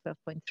target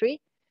 12.3.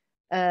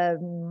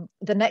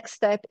 The next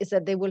step is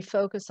that they will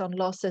focus on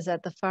losses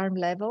at the farm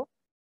level,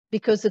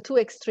 because the two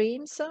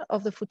extremes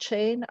of the food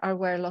chain are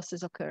where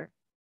losses occur.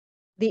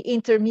 The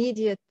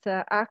intermediate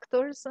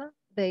actors,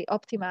 they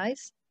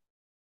optimize,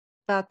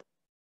 but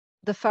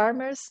the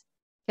farmers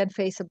can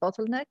face a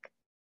bottleneck.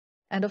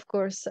 And of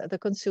course, the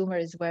consumer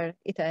is where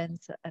it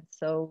ends. And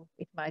so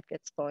it might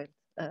get spoiled.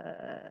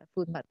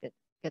 Food might get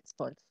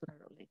spoiled sooner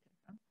or later.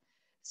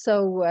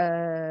 So,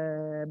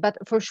 but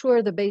for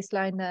sure, the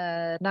baseline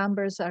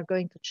numbers are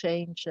going to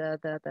change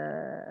the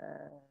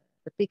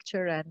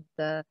picture, and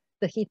the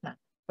heat map,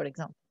 for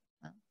example.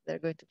 They're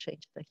going to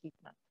change the heat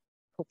map,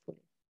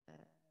 hopefully.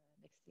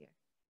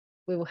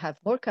 We will have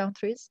more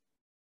countries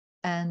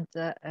and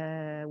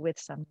with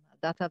some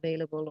data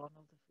available on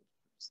all the food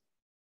groups.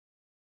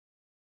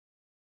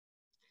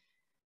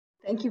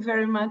 Thank you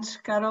very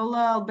much,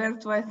 Carola.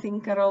 Alberto, I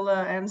think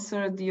Carola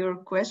answered your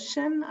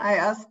question. I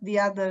asked the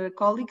other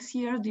colleagues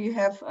here, do you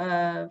have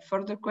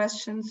further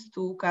questions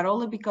to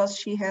Carola, because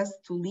she has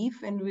to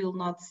leave and will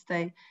not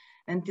stay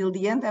until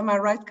the end. Am I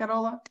right,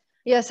 Carola?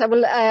 Yes, I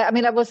will. I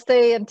mean, I will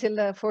stay until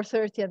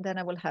 4:30, and then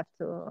I will have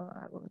to.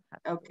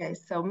 Okay,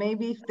 so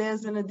maybe if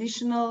there's an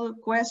additional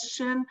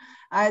question,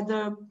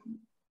 either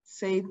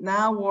say it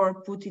now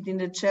or put it in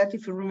the chat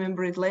if you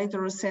remember it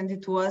later, or send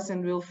it to us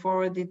and we'll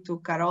forward it to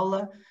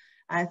Carola.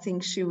 I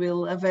think she'll be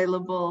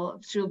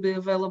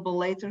available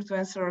later to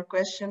answer our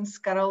questions.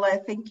 Carola, I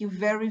thank you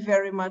very,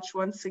 very much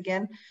once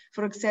again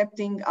for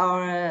accepting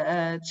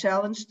our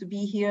challenge to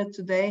be here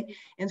today,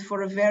 and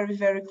for a very,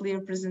 very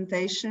clear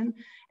presentation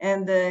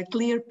and a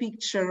clear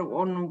picture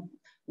on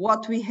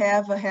what we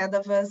have ahead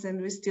of us,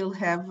 and we still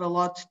have a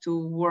lot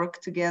to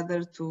work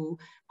together to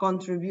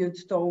contribute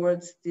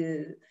towards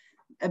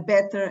a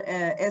better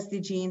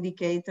SDG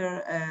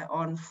indicator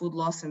on food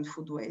loss and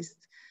food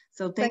waste.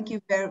 So thank you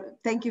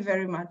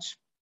very much.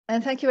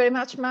 And thank you very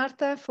much,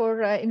 Marta,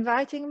 for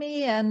inviting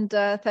me, and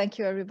thank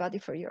you everybody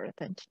for your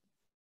attention.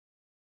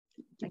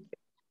 Thank you.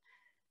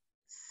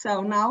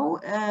 So now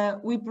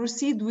we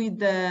proceed with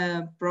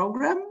the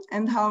program,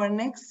 and our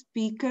next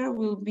speaker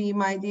will be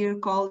my dear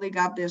colleague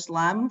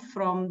Abdeslam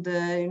from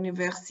the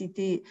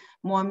University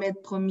Mohamed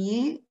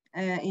I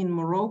in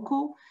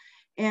Morocco.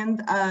 And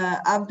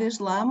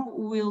Abdeslam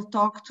will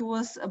talk to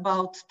us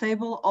about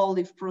table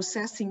olive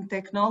processing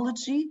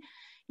technology,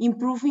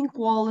 improving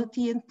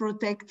quality and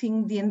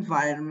protecting the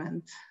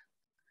environment.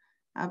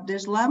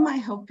 Abdeslam, I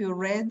hope you're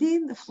ready.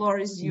 The floor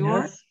is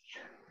yours.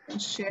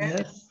 Yes,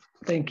 yes.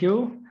 Thank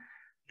you.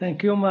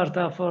 Thank you,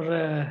 Marta, for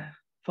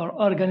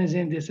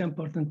organizing this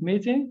important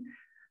meeting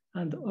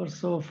and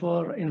also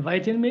for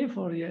inviting me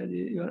for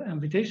your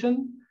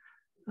invitation,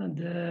 and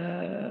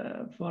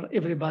for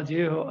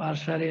everybody who are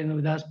sharing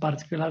with us,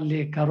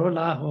 particularly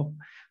Carola,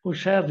 who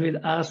shared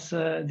with us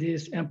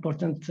this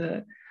important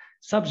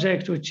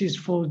subject, which is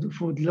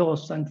food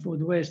loss and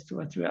food waste,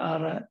 what we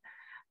are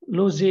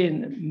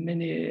losing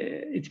many.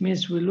 It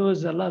means we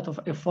lose a lot of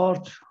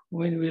effort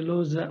when we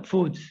lose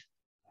food.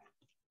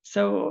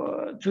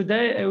 So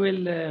today I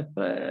will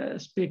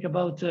speak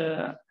about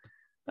a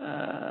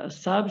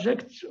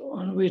subject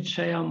on which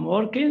I am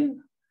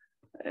working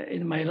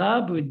in my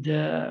lab with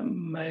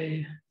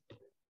my,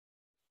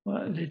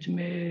 well, let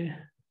me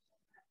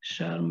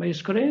share my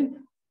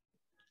screen.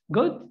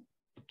 Good,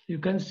 you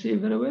can see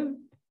very well.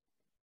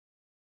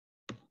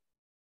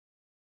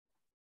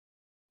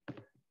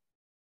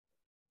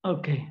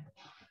 Okay.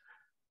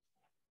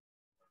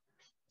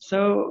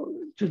 So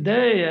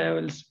today I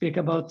will speak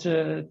about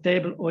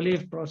table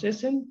olive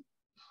processing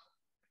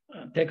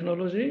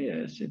technology.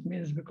 Yes, it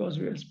means because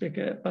we will speak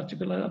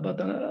particularly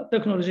about a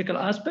technological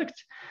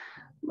aspect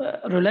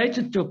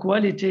related to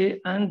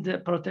quality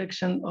and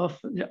protection of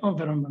the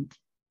environment.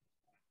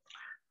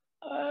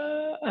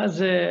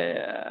 As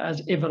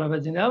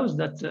everybody knows,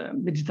 that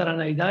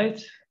Mediterranean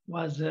diet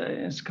was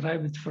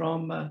inscribed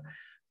from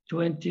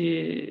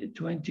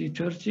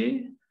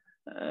 2030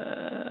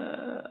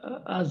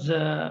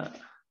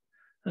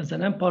 as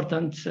an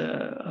important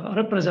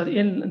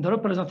in the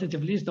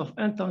representative list of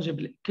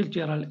intangible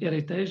cultural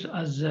heritage,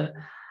 as a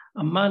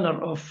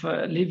manner of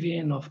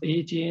living, of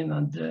eating,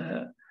 and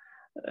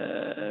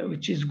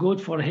which is good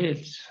for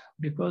health,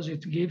 because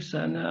it gives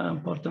an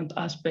important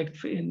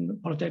aspect in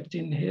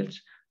protecting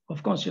health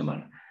of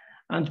consumer,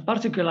 and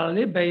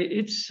particularly by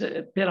its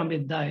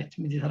pyramid diet,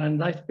 Mediterranean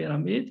diet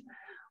pyramid,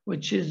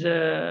 which is,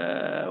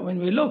 when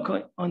we look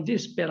on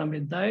this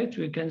pyramid diet,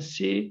 we can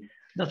see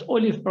that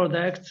olive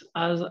products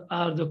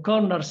are the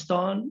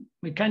cornerstone.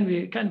 We can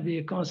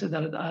be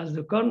considered as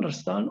the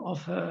cornerstone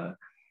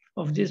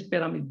of this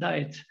pyramid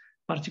diet,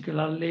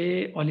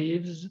 particularly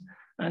olives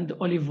and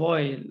olive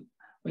oil,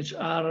 which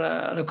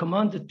are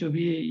recommended to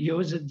be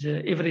used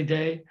every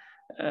day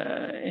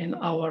in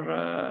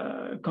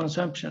our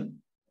consumption.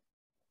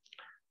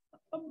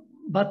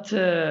 But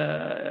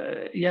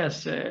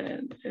yes,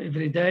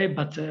 every day,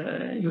 but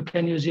you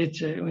can use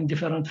it in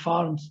different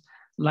forms,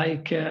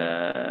 like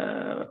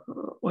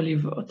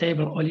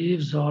table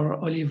olives or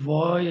olive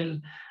oil,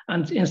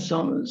 and in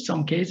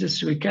some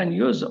cases we can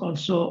use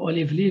also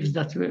olive leaves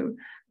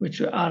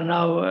which are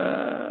now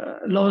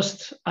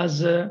lost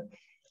as a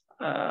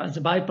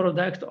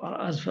byproduct,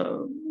 or as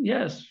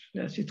yes,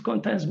 it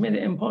contains many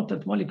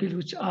important molecules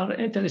which are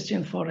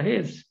interesting for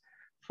health,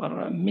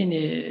 for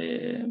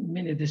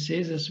many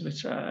diseases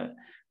which are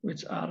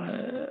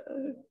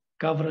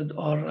covered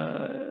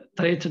or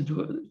treated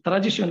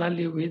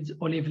traditionally with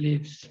olive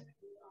leaves.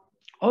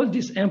 All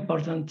these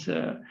important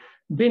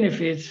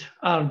benefits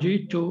are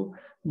due to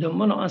the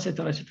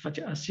monounsaturated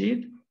fatty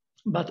acid,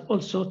 but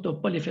also to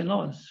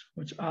polyphenols,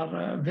 which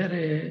are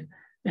very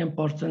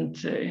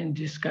important in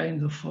this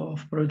kind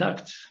of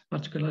products,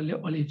 particularly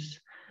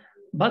olives.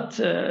 But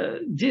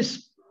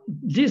these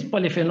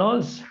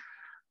polyphenols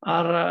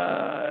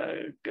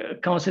are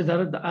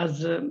considered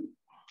as a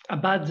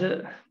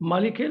bad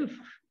molecule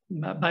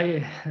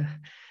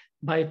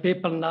by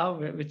people now,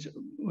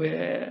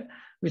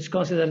 which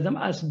consider them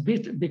as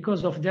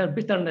because of their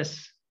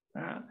bitterness.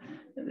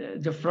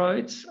 The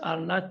fruits are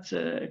not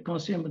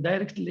consumed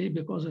directly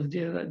because of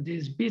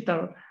these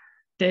bitter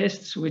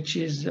tastes, which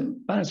is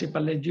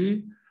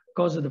principally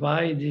caused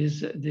by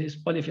this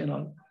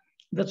polyphenol.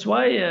 That's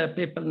why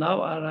people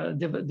now are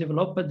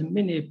developed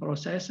many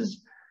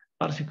processes.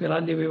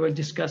 Particularly, we will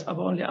discuss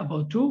only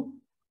about two: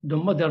 the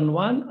modern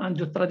one and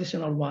the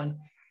traditional one.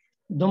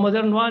 The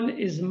modern one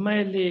is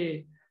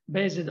mainly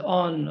based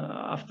on,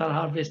 after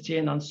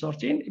harvesting and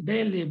sorting,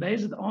 mainly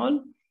based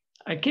on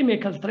a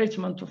chemical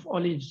treatment of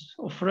olives,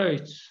 of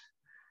fruits.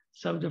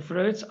 So the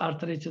fruits are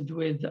treated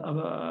with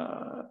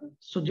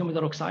sodium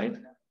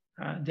hydroxide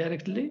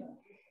directly,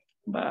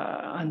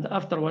 and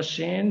after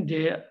washing,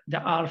 they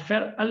are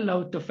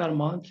allowed to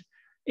ferment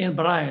in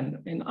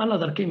brine, in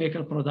another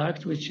chemical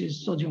product, which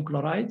is sodium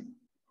chloride.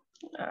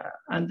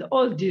 And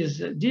all these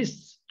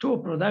two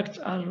products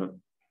are,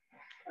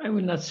 I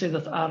will not say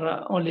that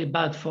are only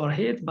bad for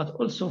health, but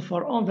also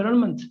for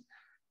environment,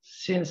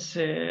 since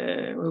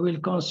we will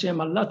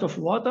consume a lot of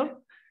water.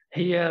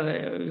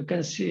 Here you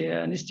can see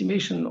an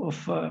estimation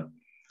of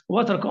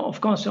water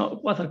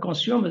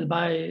consumed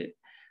by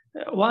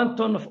 1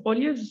 ton of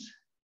olives,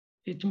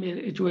 it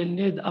will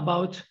need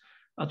about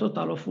a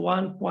total of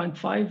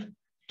 1.5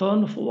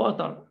 ton of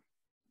water.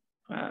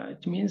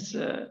 It means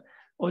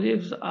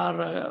olives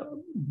are a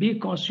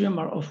big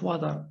consumer of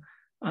water.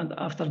 And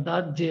after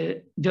that,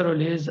 they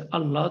release a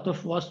lot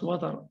of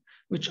wastewater,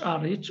 which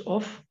are rich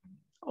of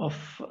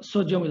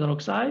sodium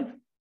hydroxide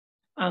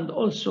and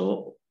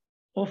also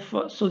of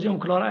sodium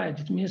chloride.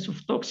 It means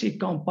of toxic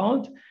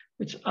compounds,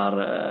 which are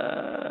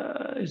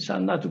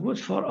not good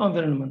for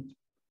environment.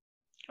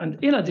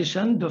 And in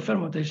addition, the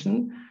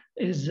fermentation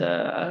is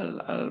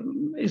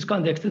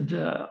conducted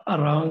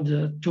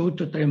around 2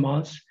 to 3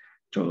 months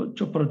to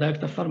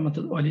produce a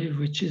fermented olive,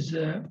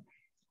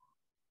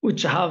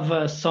 which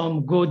have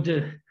some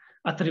good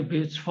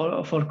attributes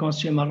for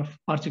consumer,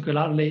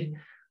 particularly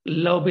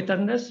low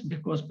bitterness,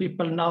 because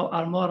people now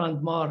are more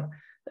and more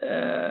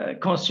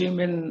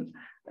consuming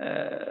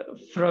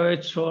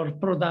fruits or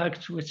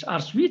products which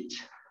are sweet.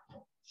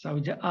 So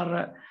they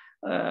are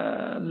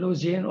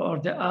losing, or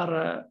they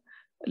are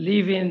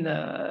leaving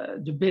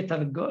the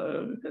bitter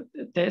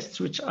tastes,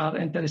 which are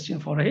interesting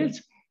for health,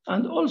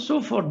 and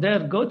also for their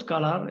good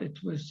color. It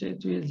was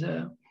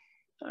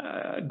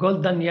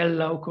golden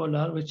yellow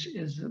color, which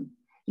is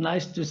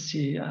nice to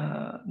see,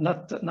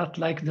 not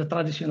like the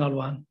traditional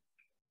one.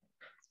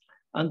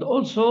 And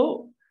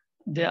also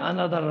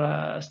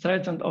another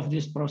strength of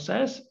this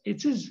process,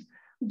 it is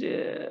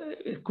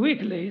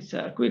it's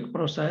a quick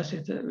process.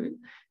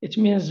 It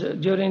means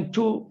during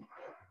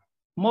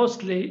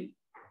mostly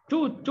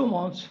two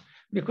months,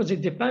 because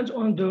it depends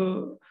on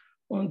the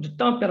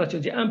temperature,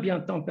 the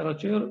ambient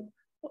temperature.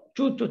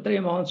 2 to 3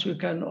 months, we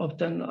can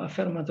obtain a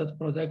fermented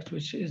product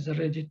which is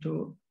ready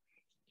to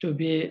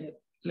be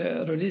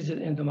released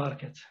in the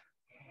market.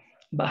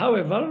 But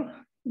however,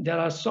 there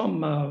are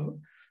some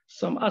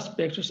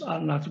aspects which are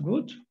not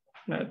good,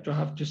 to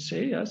have to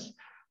say, yes.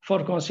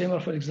 For consumer,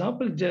 for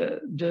example,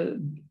 the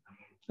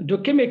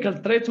chemical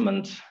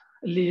treatment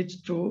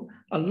leads to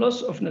a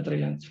loss of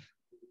nutrients.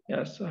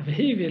 Yes, a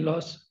heavy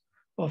loss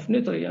of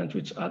nutrients,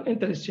 which are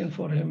interesting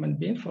for human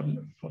being, for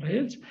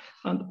health,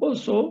 and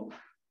also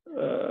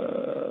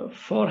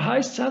for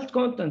high salt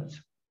content.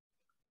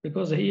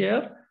 Because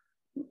here,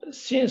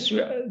 since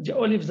the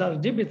olives are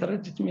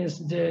debitterated, it means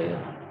the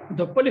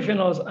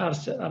polyphenols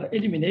are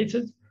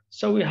eliminated.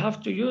 So we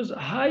have to use a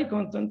high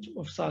content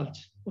of salt,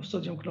 of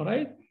sodium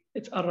chloride.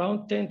 It's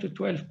around 10 to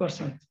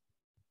 12%.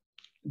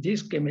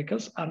 These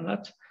chemicals are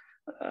not,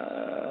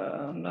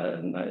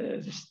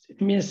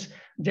 it means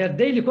their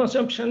daily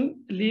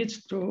consumption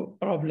leads to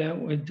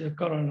problem with the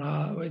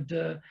corona, with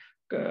the,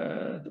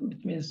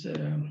 it means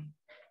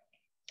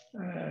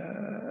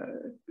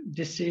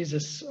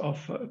diseases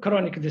of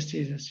chronic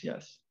diseases,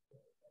 yes.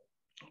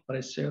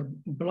 Pressure,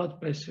 blood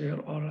pressure,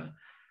 or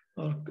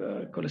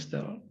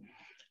cholesterol.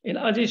 In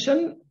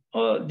addition,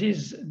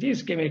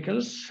 these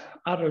chemicals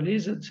are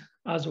released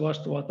as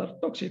wastewater,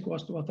 toxic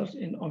wastewater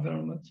in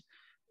environment.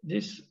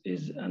 This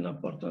is an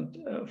important,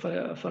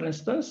 for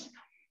instance,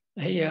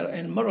 here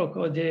in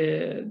Morocco,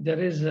 there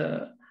is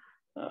a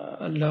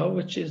law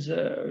which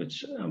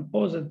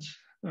imposed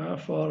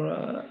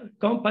for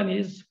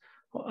companies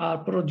who are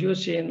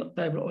producing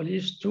table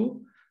olives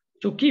to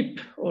keep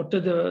or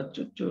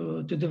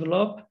to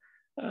develop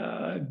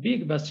a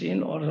big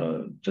basin, or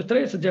to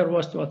trace their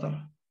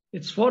wastewater.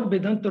 It's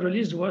forbidden to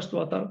release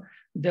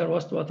their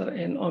wastewater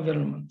in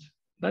environment.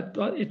 But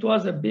it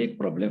was a big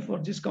problem for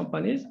these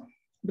companies,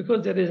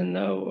 because there is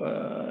no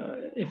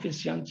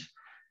efficient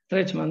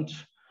treatment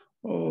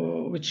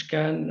which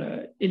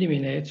can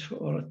eliminate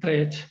or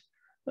treat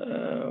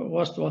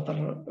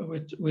wastewater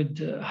with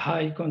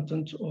high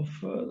content of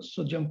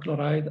sodium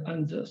chloride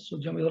and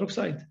sodium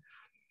hydroxide.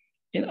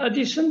 In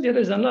addition, there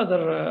is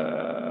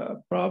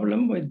another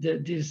problem with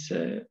this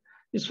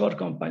for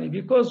company,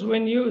 because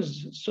when you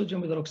use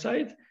sodium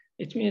hydroxide,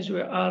 it means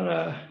we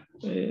are,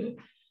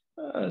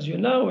 as you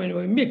know, when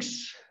we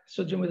mix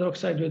sodium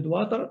hydroxide with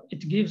water,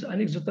 it gives an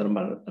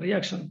exothermal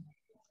reaction.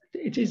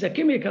 It is a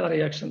chemical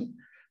reaction.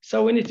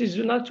 So when it is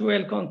not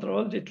well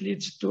controlled, it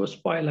leads to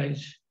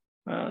spoilage,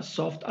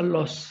 soft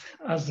loss.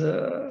 As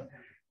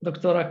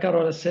Dr.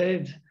 Carol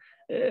said,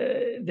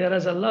 there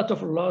is a lot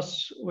of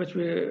loss,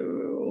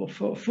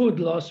 food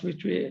loss,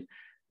 which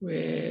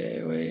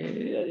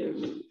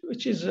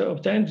is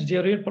obtained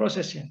during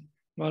processing.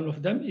 One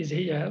of them is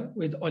here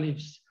with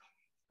olives,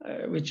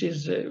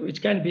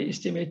 which can be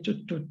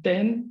estimated to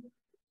 10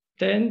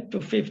 to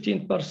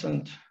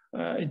 15%.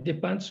 It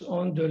depends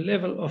on the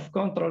level of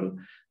control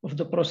of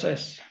the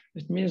process.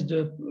 It means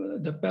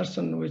the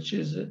person who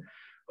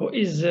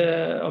is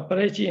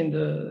operating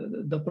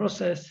the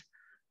process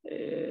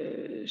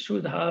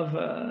should have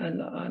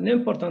an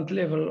important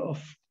level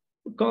of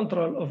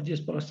control of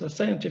this process,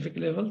 scientific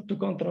level, to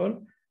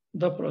control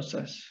the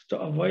process, to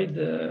avoid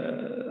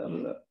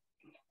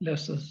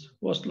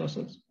waste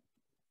losses.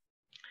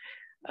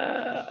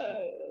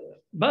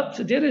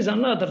 But there is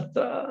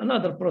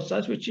another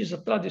process, which is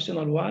a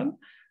traditional one,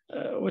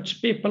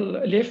 which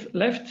people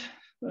left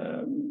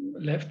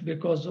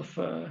because of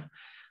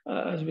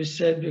as we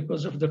said,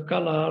 because of the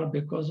color,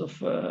 because of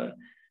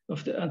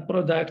the end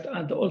product,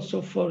 and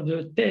also for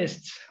the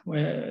taste,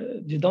 where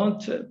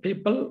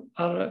people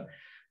are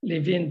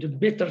leaving the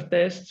bitter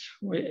taste,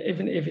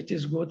 even if it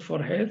is good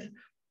for health,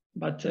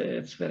 but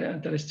it's very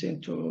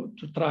interesting to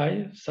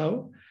try.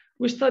 So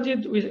we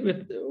studied,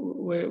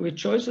 we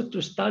chose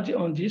to study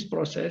on this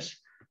process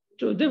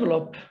to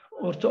develop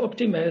or to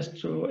optimize,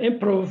 to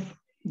improve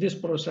this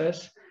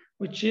process,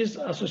 which is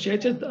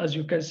associated, as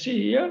you can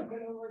see here,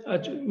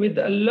 with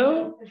a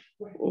low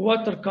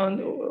water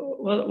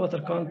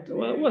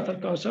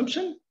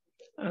consumption,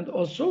 and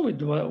also with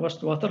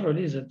wastewater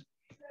released.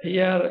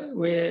 Here,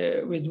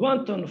 with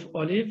 1 ton of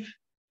olive,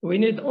 we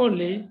need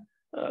only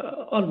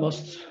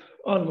almost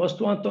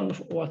 1 ton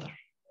of water.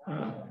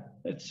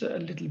 It's a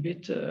little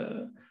bit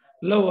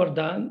lower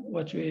than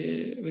what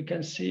we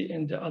can see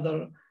in the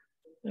other,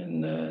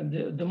 in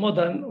the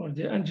modern or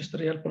the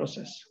industrial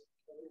process.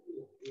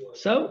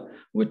 So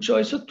we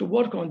chose to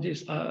work on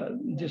this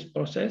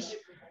process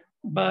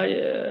by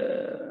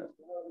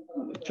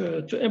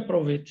to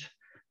improve it,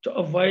 to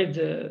avoid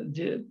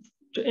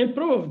to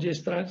improve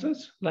these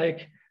transients,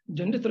 like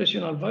the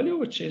nutritional value,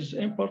 which is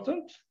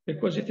important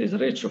because it is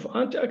rich of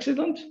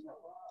antioxidant,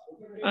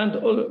 and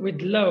all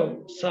with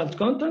low salt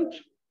content,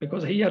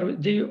 because here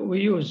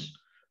we use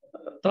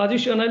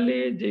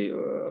traditionally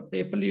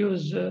people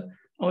use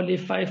only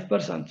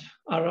 5%,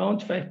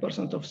 around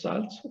 5% of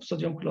salt, of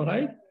sodium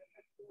chloride,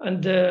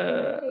 and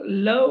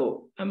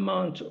low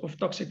amount of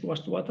toxic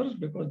wastewaters,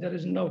 because there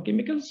is no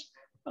chemicals,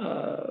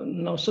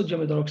 no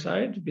sodium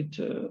hydroxide with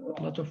a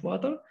lot of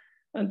water,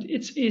 and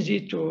it's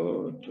easy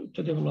to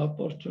develop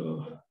or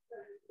to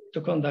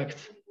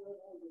conduct.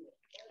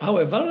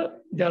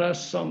 However, there are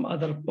some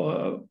other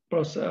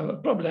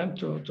problems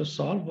to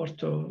solve or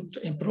to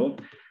improve,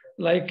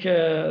 like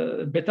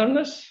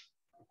bitterness,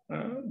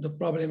 the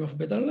problem of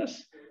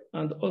bitterness,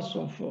 and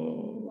also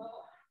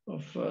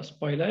of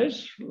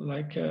spoilage,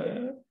 like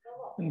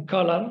in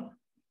color,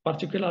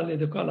 particularly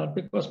the color,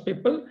 because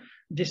people,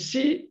 they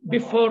see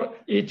before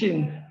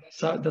eating.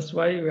 So that's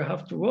why we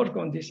have to work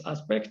on this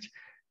aspect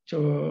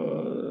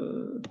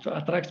to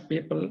attract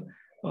people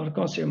or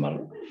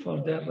consumer for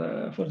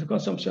the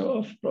consumption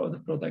of the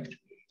product.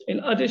 In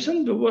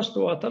addition, the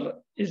wastewater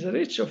is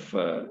rich of,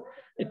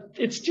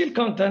 it still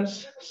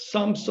contains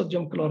some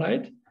sodium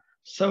chloride.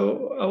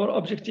 So our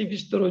objective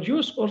is to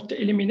reduce or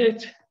to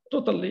eliminate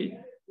totally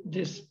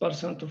this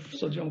percent of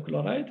sodium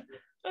chloride,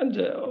 and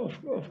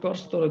of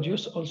course to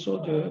reduce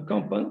also the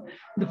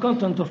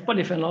content of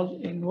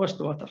polyphenol in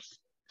wastewaters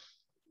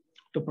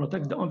to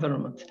protect the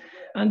environment.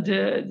 And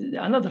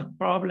another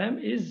problem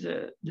is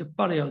the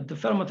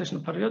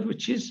fermentation period,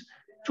 which is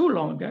too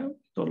long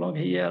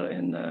here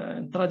in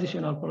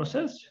traditional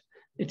process.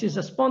 It is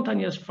a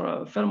spontaneous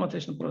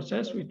fermentation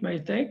process, which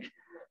may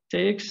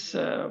takes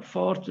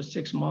 4 to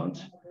 6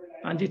 months,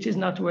 and it is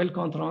not well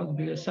controlled,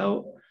 because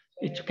so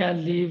it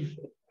can leave,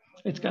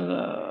 it can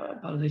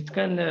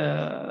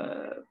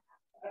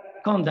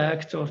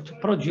conduct or to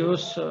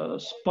produce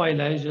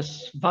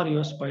spoilages,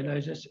 various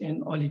spoilages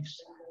in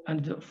olives,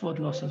 and food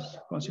losses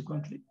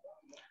consequently.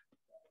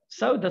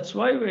 So that's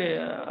why we,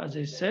 as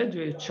I said,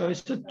 we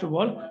chose to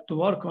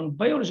work on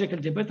biological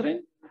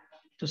debattering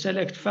to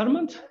select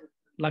ferment,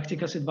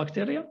 lactic acid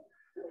bacteria,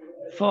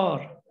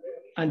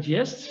 and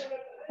yeast,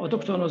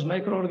 autochthonous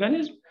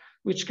microorganisms,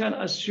 which can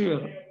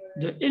assure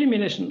the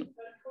elimination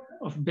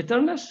of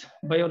bitterness,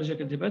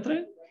 biological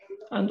debattering,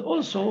 and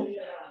also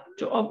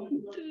to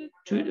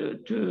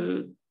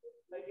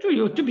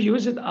be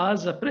used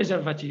as a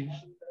preservative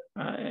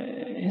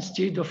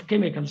instead of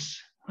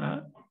chemicals,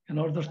 in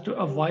order to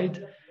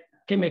avoid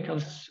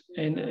chemicals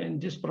in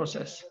this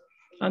process.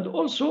 And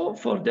also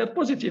for their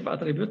positive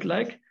attribute,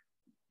 like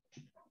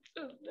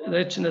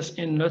richness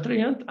in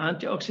nutrient,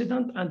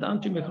 antioxidant, and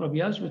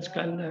antimicrobials, which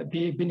can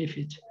be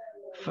benefit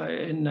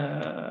in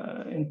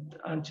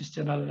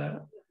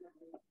intestinal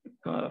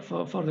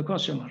for the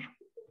consumer.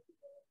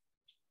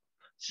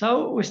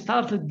 So we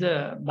started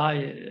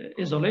by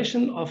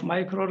isolation of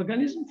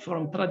microorganisms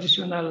from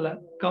traditional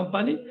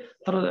company,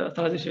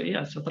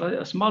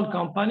 a small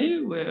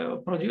company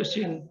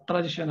producing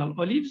traditional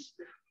olives,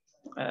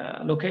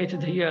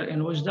 located here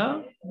in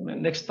Oujda.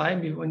 Next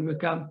time when we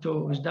come to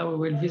Oujda, we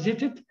will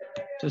visit it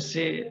to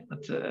see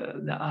what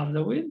they are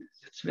doing.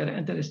 It's very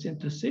interesting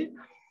to see.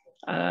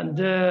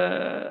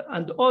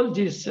 And all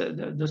these,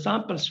 the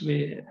samples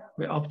we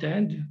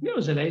obtained, we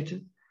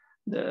isolated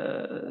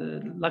the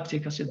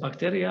lactic acid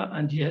bacteria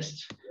and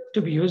yeast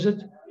to be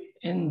used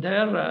in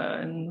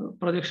their in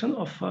production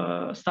of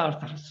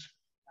starters.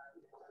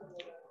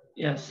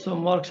 Yes,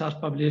 some works are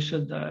published.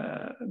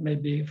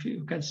 Maybe if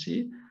you can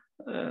see,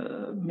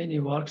 many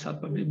works are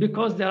published,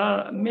 because there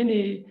are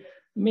many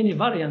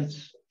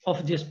variants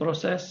of this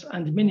process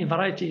and many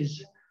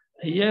varieties.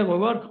 Here we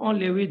work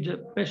only with the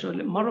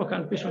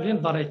Moroccan Pécholine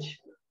variety,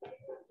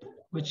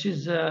 which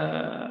is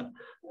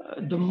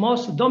the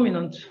most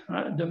dominant,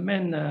 the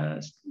main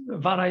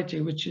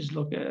variety which is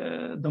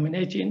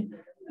dominating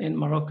in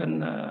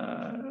Moroccan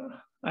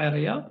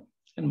area,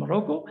 in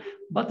Morocco,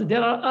 but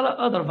there are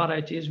other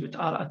varieties which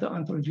are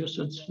introduced,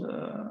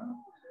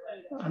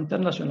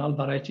 international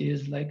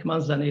varieties like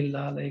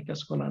Manzanilla, like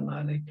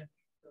Escolana,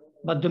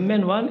 but the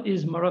main one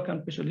is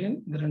Moroccan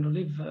Picholine green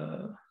olive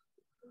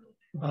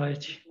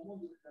variety.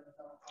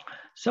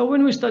 So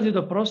when we study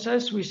the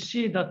process, we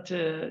see that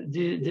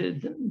the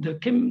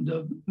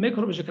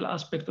microbiological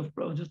aspect of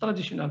the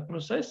traditional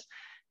process,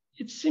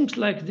 it seems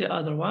like the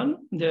other one,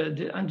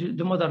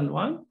 the modern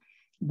one,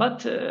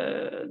 but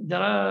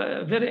there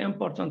are very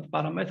important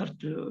parameters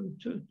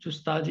to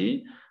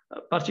study,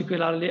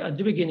 particularly at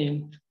the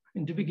beginning,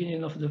 in the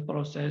beginning of the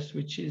process,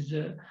 which is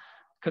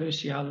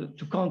crucial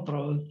to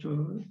control,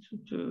 to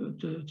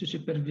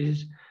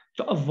supervise,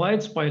 to avoid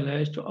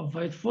spoilage, to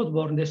avoid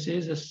foodborne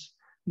diseases.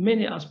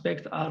 Many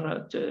aspects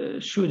are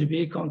should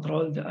be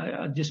controlled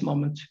at this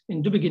moment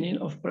in the beginning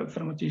of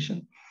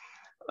fermentation.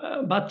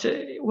 But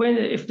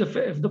if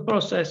the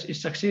process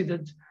is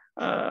succeeded,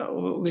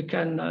 we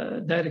can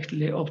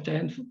directly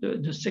obtain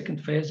the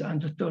second phase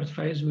and the third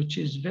phase, which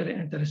is very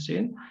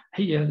interesting.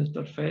 Here, the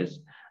third phase,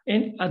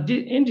 and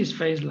in this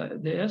phase,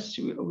 like this,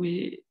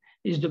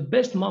 is the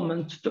best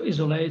moment to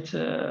isolate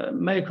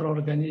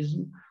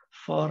microorganisms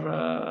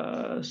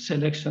for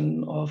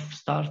selection of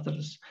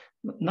starters.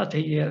 Not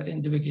here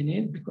in the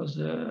beginning, because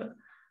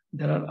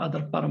there are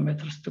other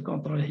parameters to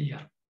control here.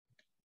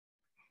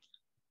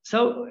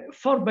 So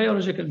for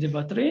biological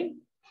debattery,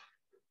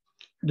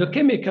 the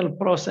chemical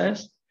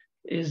process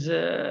is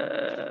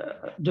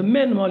the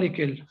main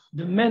molecule,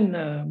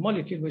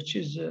 which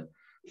is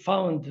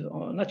found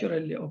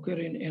naturally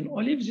occurring in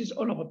olives is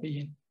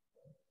oleuropein.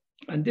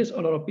 And this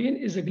oleuropein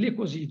is a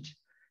glycoside.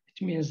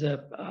 It means a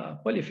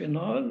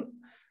polyphenol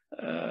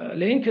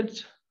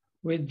linked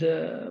with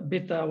the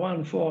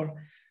beta-1,4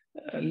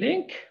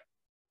 link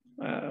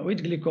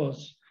with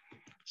glucose.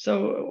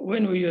 So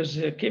when we use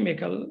a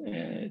chemical,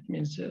 it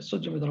means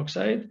sodium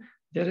hydroxide,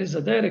 there is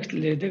a direct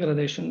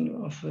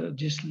degradation of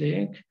this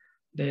link,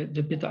 the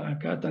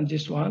beta-ANCAT and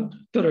this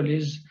one, to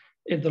release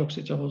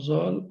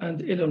hydroxytyrosol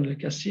and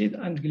linoleic acid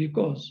and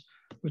glucose,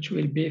 which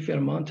will be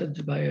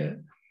fermented by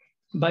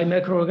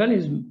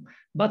microorganisms.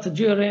 But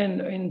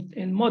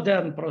in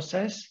modern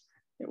process,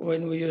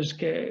 when we use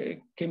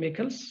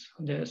chemicals,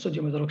 the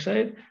sodium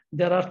hydroxide,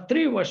 there are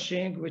 3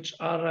 washing which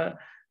are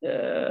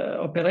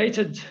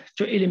operated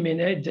to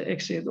eliminate the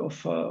excess of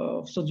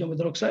sodium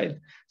hydroxide.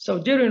 So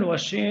during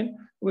washing,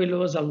 we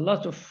lose a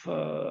lot of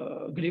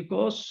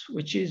glucose,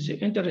 which is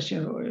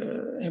interesting,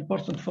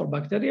 important for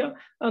bacteria,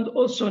 and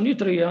also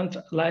nutrients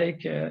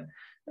like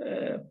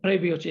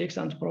prebiotics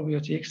and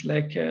probiotics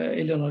like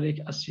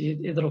linoleic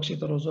acid,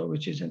 hydroxytyrosol,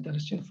 which is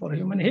interesting for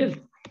human health.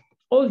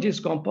 All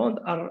these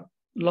compounds are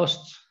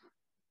lost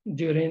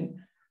during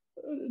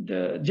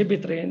the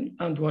debattering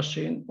and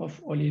washing of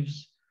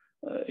olives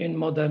in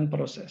modern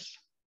process.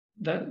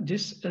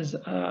 This is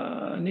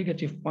a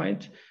negative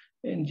point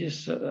in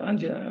this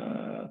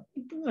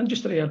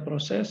industrial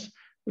process,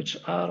 which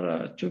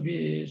are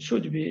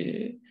should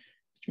be,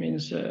 it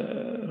means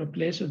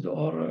replaced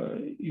or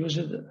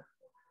used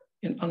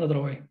in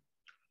another way.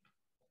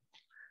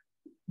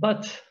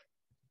 But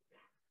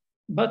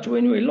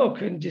when we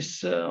look in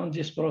this on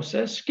this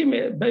process,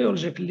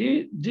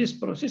 biologically, this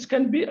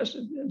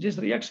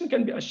reaction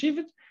can be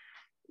achieved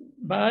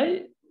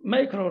by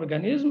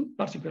microorganisms,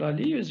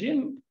 particularly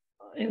using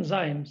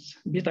enzymes,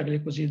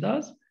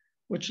 beta-glucosidase,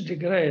 which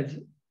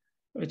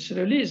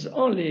release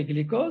only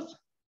glucose,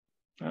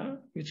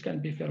 which can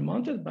be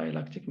fermented by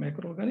lactic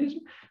microorganism,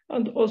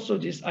 and also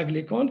this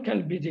aglycone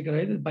can be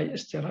degraded by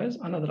esterase,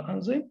 another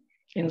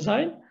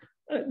enzyme,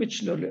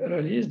 which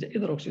release the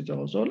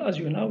hydroxytyrosol, as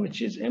you know,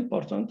 which is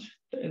important.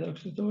 The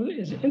hydroxytyrosol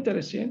is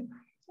interesting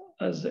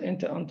as an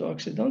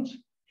antioxidant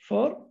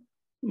for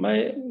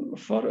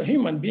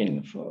human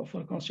being,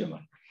 for consumer.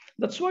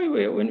 That's why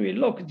when we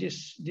look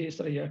this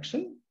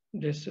reaction,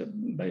 this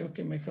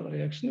biochemical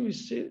reaction, we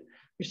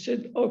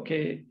said,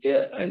 okay,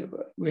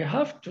 we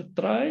have to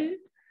try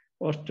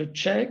or to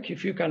check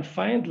if you can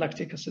find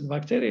lactic acid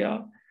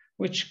bacteria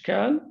which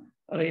can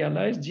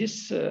realize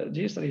this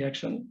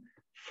reaction.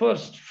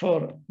 First,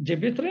 for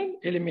debattering,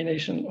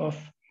 elimination of,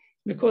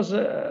 because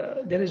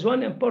there is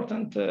one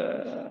important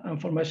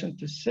information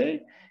to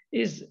say,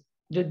 is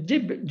the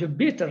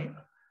bitter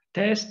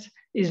test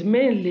is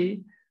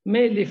mainly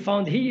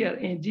found here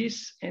in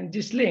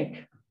this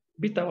link,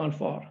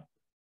 beta-1,4.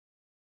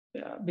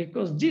 Yeah,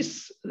 because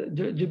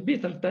the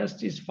bitter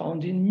test is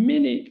found in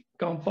many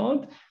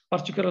compounds,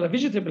 particularly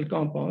vegetable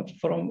compounds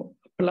from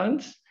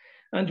plants,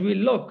 and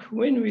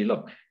when we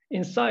look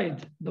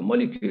inside the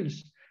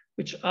molecules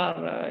which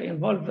are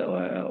involved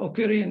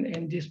occurring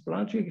in this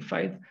plant, we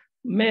find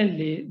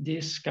mainly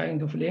this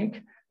kind of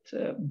link,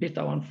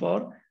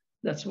 beta-1,4.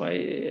 That's why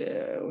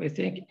we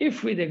think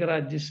if we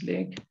degrade this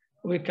link,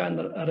 we can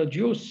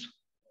reduce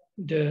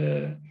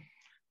the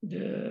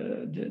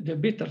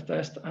bitter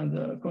test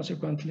and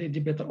consequently the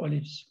bitter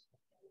olives.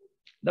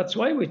 That's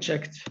why we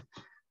checked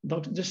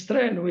the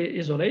strain we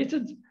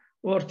isolated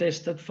or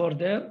tested for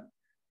their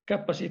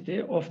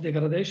capacity of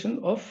degradation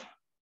of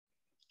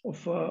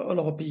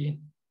oleuropein.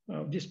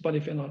 this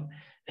polyphenol.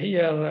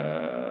 Here,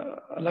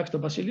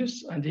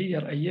 lactobacillus, and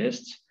here a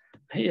yeast.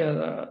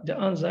 Here, the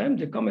enzyme,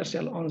 the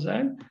commercial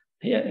enzyme,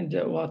 here in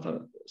the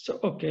water. So,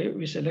 okay,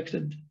 we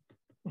selected,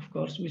 of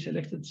course, we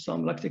selected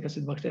some lactic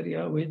acid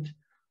bacteria with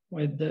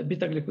the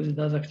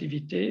beta-glucosidase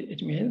activity.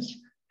 It means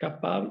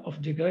capable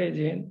of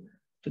degrade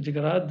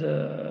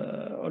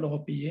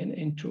oleuropein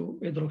into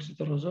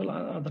hydroxytyrosol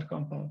and other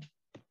compounds.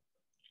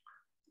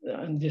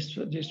 And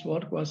this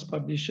work was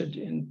published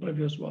in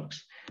previous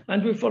works.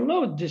 And we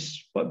followed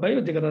this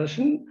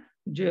biodegradation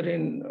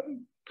during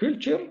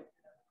culture,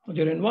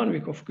 during 1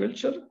 week of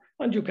culture.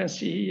 And you can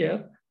see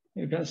here,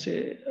 you can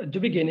see at the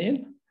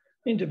beginning,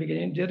 in the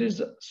beginning, there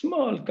is a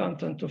small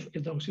content of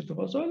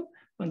hydroxytyrosol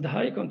and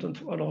high content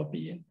of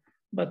oleuropein.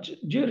 But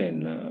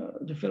during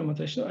the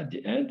fermentation at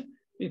the end,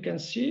 you can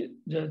see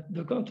that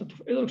the content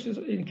of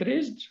hydroxytyrosol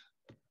increased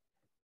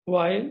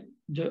while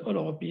the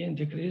oleuropein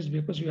decreased,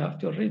 because you have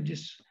to read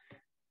this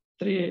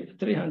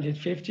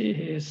 350,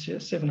 here is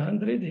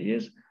 700, here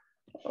is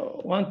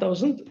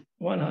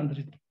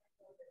 1100.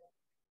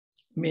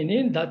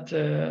 Meaning that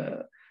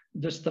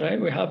the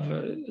strain, we have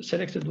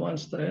selected one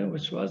strain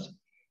which was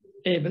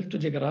able to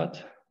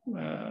degrade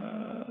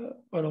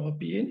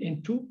oleuropein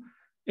into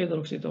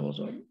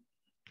hydroxytyrosol.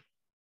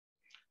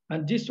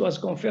 And this was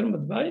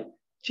confirmed by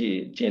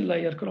thin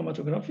layer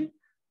chromatography.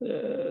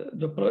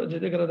 The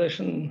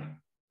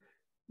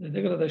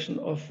degradation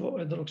of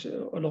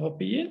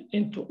oleuropein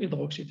into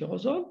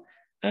hydroxytyrosol,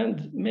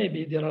 and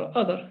maybe there are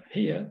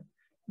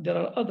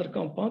other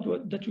compounds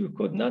that we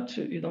could not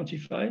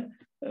identify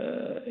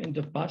in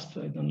the past.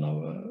 I don't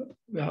know.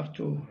 We have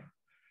to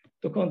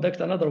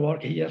conduct another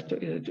work here to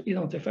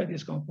identify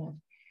this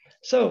compound.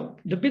 So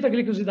the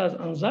beta-glucosidase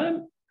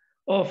enzyme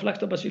of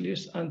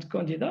lactobacillus and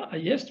candida, a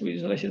yeast we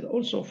isolated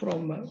also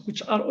from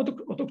which are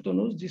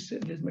autochthonous, these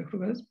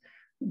microorganisms.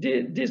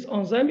 This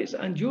enzyme is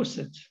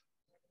induced.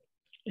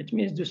 It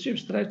means the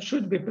substrate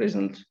should be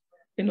present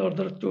in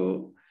order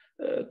to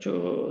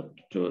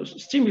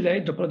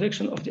stimulate the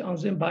production of the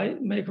enzyme by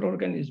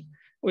microorganism,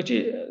 which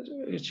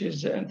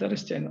is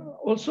interesting.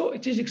 Also,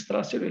 it is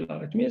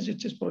extracellular. It means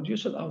it is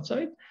produced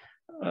outside,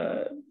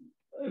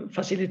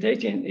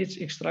 facilitating its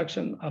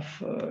extraction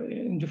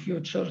in the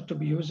future to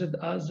be used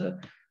as a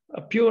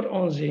pure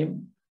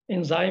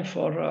enzyme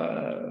for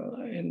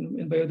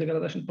in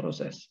biodegradation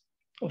process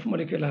of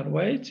molecular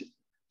weight,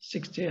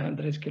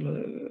 100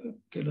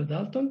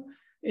 kilodalton.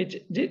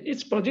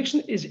 Its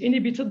production is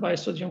inhibited by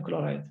sodium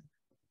chloride.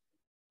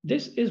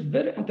 This is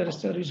very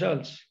interesting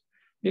results,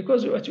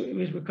 because what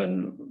we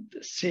can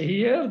see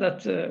here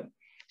that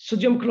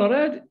sodium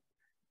chloride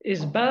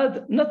is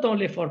bad not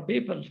only for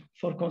people,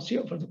 for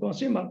the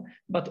consumer,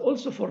 but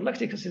also for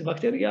lactic acid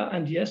bacteria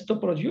and yeast to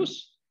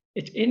produce.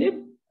 It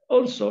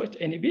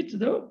inhibits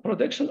the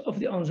production of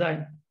the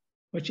enzyme,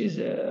 which is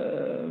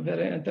a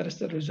very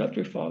interesting result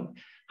we found.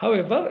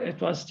 However,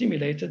 it was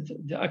stimulated,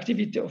 the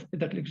activity of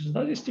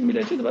beta-glucosidase is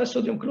stimulated by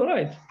sodium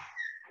chloride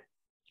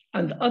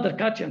and other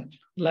cations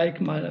like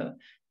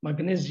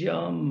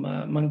magnesium,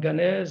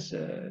 manganese,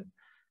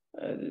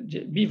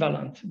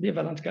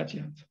 bivalent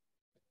cations.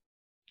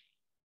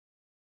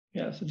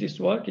 Yeah, so this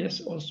work,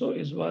 yes, also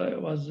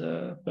was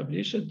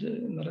published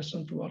in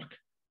recent work.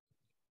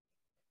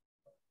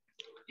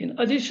 In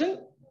addition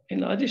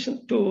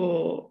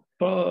to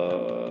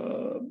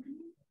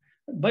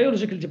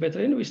biological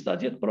debate, we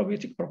studied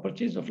probiotic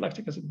properties of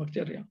lactic acid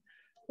bacteria,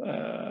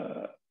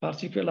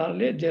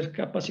 particularly their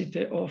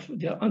capacity of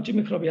their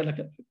antimicrobial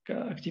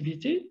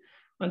activity.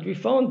 And we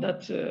found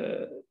that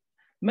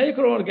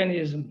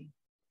microorganisms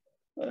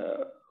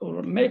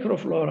or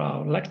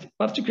microflora,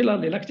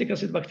 particularly lactic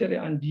acid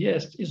bacteria and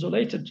yeast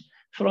isolated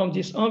from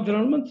this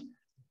environment,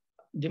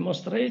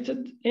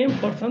 demonstrated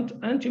important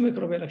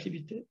antimicrobial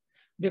activity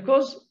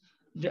because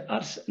they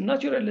are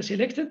naturally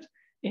selected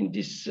in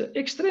this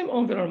extreme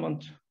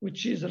environment,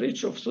 which is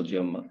rich of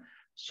sodium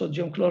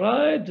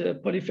chloride,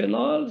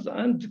 polyphenols,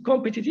 and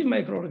competitive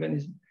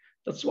microorganisms.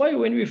 That's why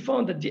when we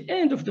found at the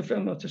end of the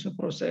fermentation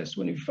process,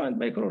 when we find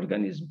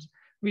microorganisms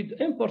with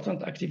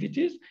important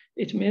activities,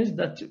 it means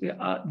that they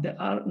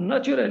are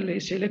naturally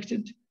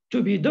selected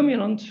to be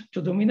dominant,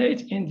 to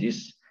dominate in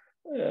this,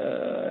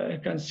 I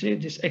can say,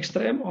 this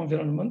extreme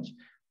environment.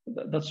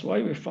 That's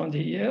why we found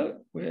here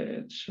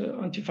with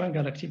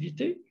antifungal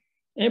activity,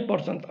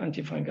 important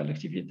antifungal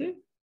activity,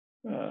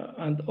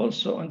 and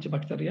also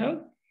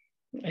antibacterial.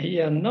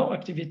 Here, no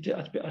activity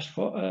at pH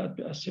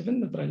 7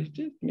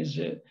 neutrality. It means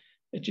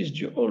it is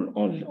due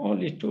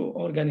only to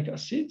organic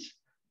acids,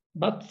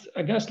 but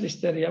against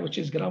Listeria, which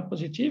is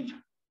gram-positive,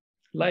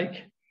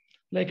 like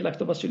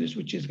lactobacillus,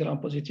 which is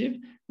gram-positive,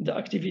 the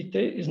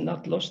activity is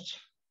not lost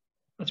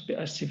at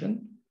pH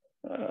 7.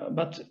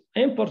 But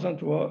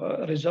important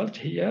result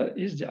here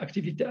is the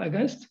activity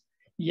against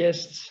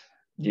yeast.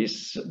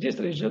 This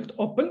result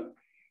open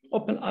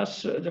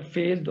us the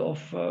field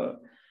of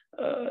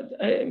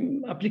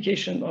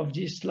application of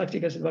this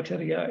lactic acid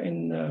bacteria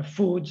in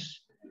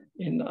foods,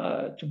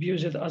 to be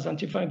used as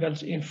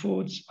antifungals in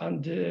foods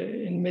and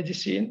in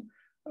medicine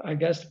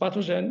against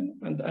pathogen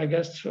and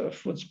against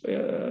foods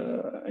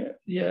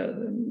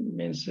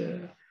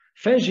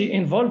fungi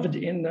involved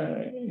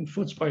in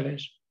food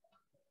spoilage.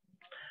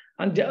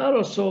 And they are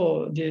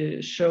also,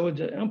 they showed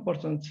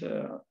important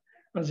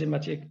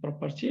enzymatic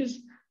properties,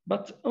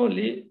 but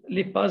only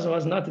lipase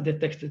was not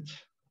detected.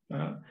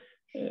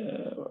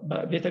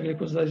 But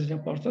beta-glucose is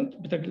important.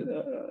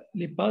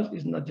 Lipase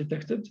is not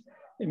detected,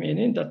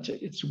 meaning that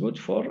it's good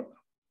for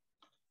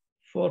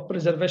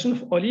preservation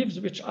of olives,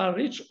 which are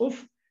rich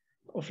of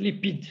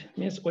lipid,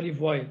 means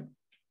olive oil.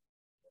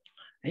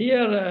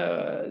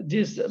 Here,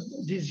 these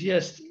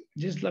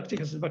lactic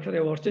acid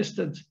bacteria were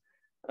tested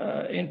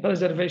in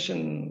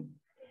preservation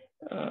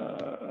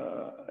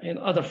in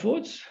other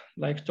foods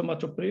like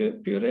tomato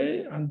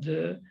puree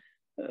and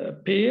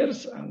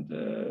pears and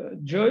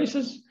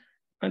juices,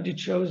 and it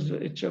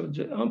showed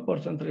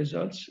important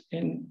results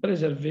in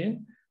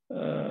preserving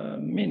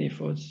many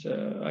foods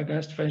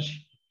against fungi.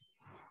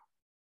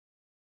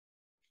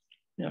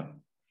 Yeah.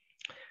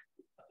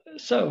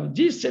 So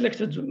these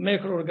selected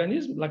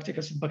microorganisms, lactic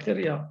acid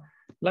bacteria,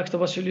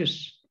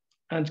 Lactobacillus,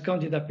 and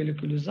Candida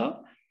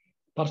pelliculosa,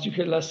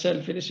 particularly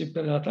cell-free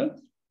supernatant.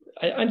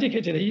 I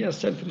indicated here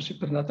cell-free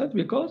supernatant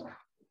because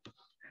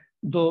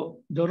the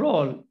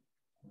role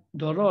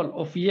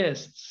of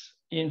yeasts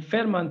in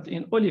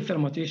olive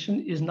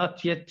fermentation is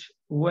not yet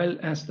well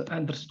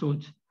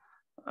understood.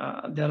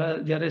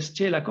 There is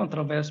still a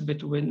controversy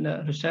between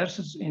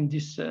researchers in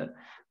this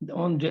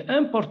on the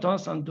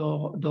importance and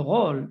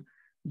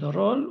the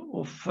role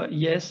of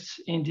yeasts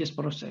in this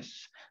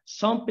process.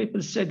 Some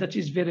people say that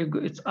it's very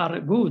good, it's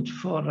good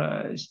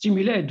for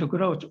stimulate the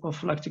growth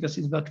of lactic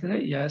acid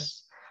bacteria,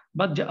 yes,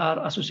 but they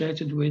are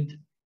associated with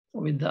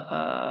the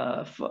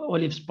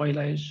olive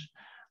spoilage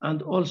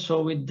and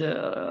also with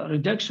the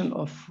reduction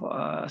of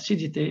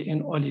acidity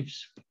in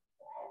olives.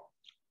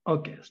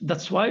 Okay,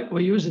 that's why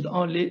we used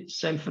only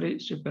cell-free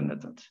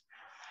supernatant.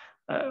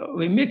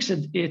 We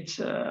mixed it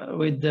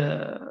with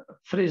the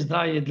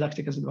freeze-dried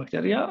lactic acid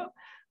bacteria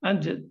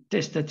and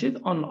tested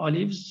it on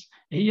olives.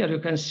 Here you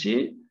can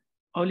see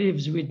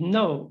olives with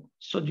no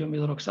sodium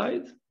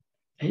hydroxide.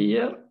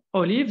 Here,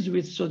 olives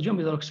with sodium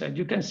hydroxide.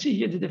 You can see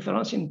here the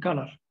difference in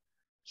color.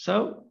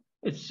 So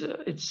it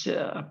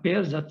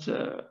appears that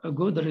a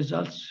good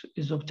result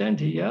is obtained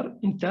here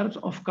in terms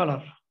of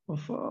color,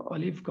 of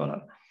olive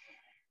color.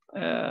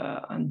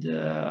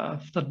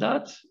 After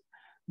that,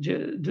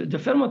 the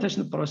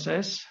fermentation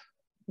process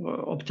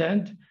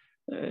obtained,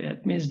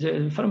 it means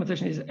the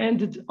fermentation is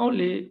ended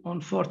only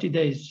on 40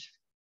 days.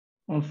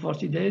 On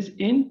 40 days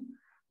in,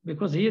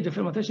 because here the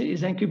fermentation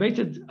is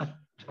incubated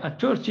at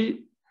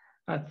 30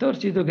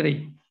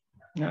 degrees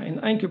in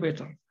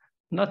incubator,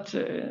 not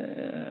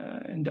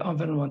in the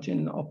environment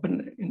in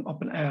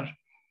open air.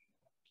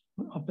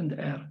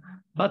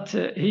 But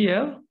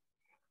here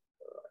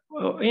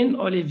in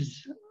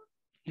olives,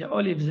 the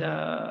olives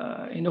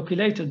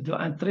inoculated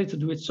and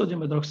treated with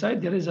sodium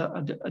hydroxide, there is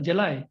a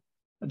delay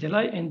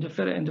in the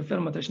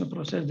fermentation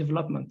process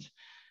development,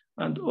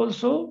 and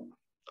also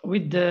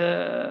with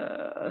the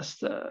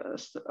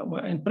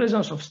in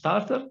presence of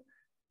starter,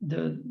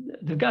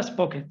 the gas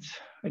pocket.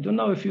 I don't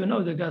know if you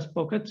know the gas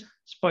pocket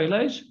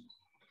spoilage.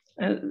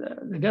 And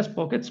the gas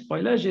pocket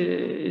spoilage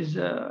is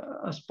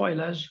a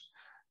spoilage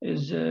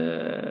is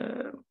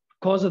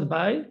caused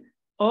by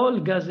all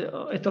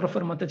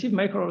heterofermentative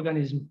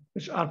microorganisms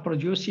which are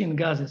producing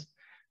gas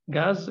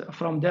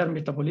from their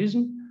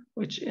metabolism,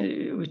 which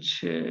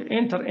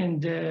enter in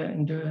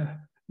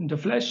the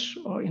flesh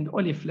or in the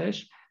olive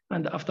flesh,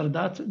 and after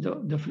that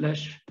the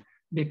flesh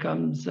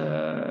becomes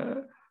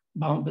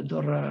bound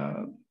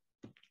or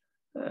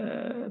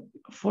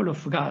full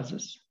of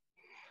gases.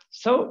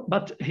 So,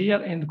 but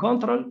here in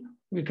control,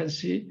 we can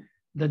see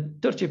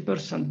that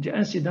 30%, the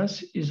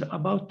incidence is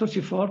about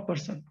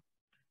 34%.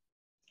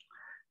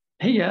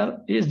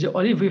 Here is the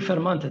olive we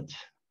fermented.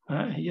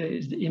 Here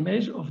is the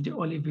image of the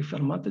olive we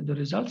fermented, the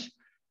results.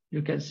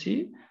 You can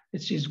see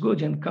it is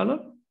good in color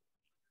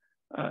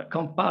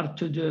compared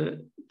to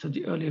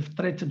the olive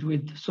treated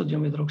with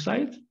sodium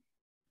hydroxide.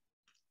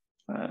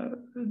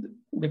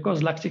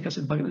 Because lactic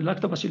acid,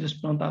 Lactobacillus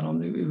plantarum,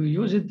 we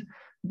use it,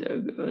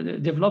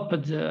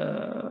 developed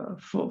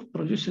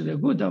produced a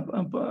good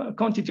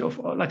quantity of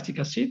lactic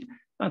acid,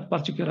 and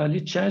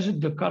particularly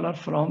changed the color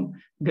from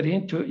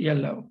green to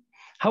yellow.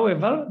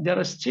 However, there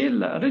is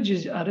still a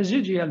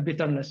residual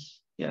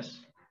bitterness. Yes,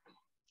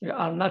 we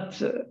are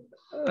not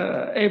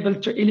able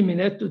to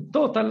eliminate the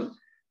total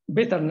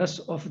bitterness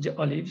of the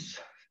olives.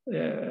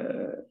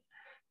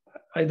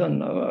 I don't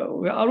know.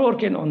 We are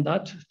working on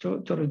that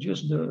to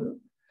reduce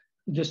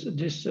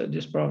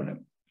this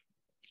problem.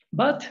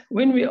 But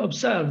when we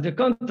observe the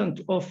content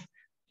of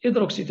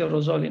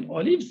hydroxytyrosol in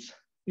olives,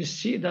 we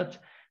see that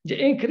the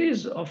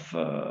increase of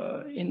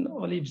in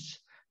olives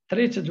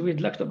treated with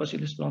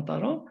Lactobacillus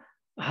plantarum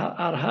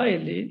are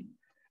highly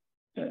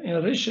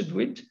enriched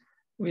with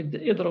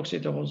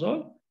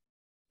hydroxytyrosol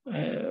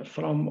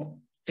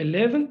from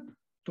 11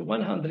 to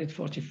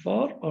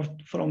 144 or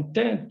from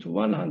 10 to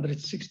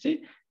 160.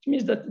 It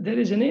means that there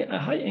is a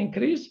high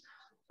increase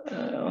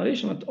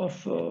enrichment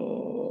of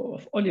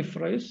olive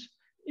fruits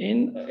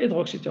in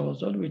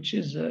hydroxytyrosol, which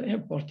is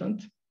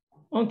important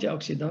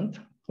antioxidant,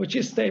 which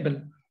is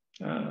stable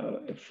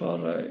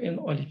in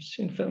olives,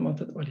 in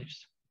fermented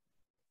olives.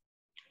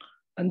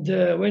 And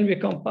when we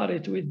compare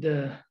it with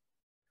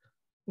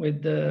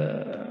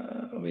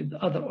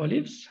other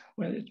olives,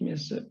 when it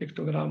means a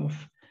pictogram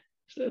of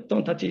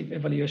tentative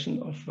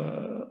evaluation of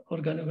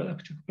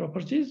organogalactic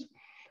properties,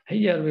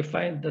 here we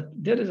find that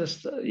there is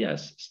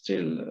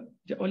still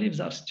the olives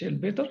are still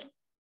better,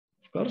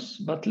 of course,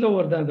 but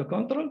lower than the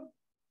control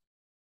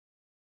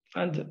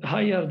and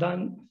higher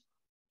than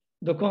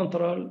the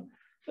control.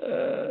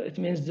 It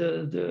means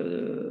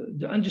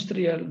the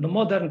industrial, the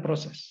modern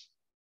process.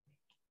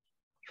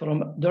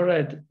 From the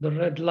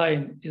red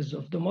line is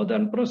of the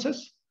modern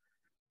process.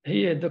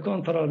 Here the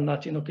control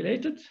not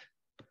inoculated,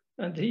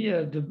 and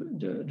here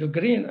the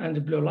green and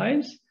the blue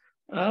lines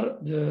are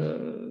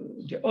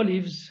the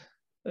olives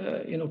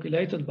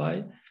inoculated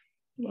by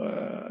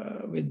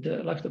with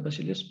the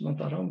Lactobacillus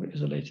plantarum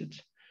isolated.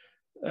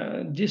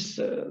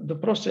 The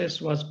process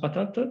was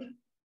patented.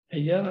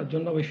 Here, I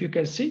don't know if you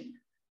can see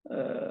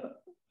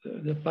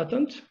the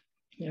patent.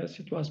 Yes,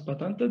 it was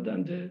patented,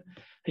 and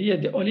here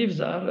the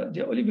olives are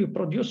the olive we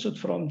produced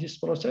from this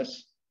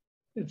process.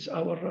 It's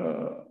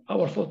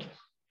our photo.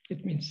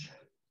 It means,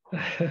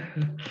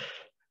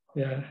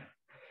 yeah.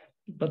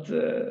 But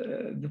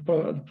the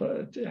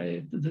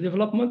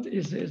development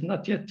is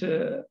not yet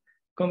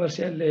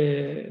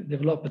commercially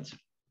developed.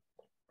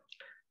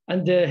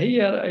 And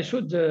here I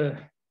should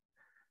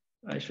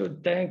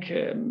thank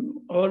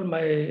all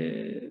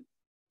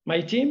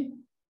my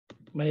team,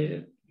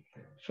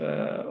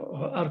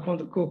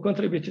 who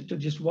contributed to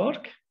this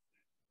work.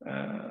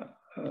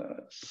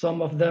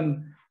 Some of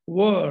them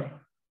were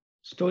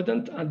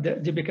students and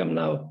they become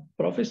now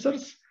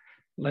professors,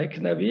 like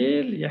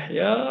Nabil,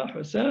 Yahya,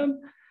 Hussam,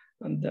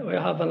 and we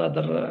have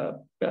another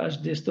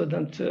PhD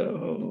student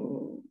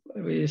who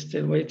we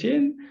still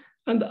waiting,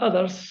 and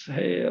others.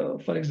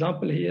 For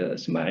example, here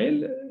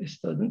Ismail,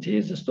 student. He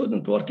is a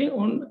student working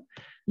on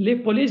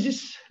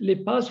lipolysis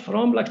lipase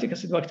from lactic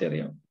acid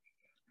bacteria.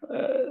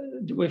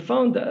 We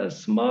found a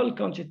small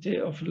quantity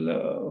of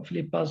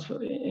lipase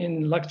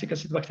in lactic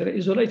acid bacteria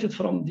isolated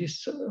from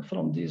these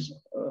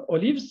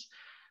olives.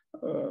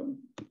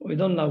 We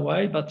don't know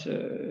why, but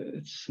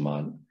it's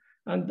small.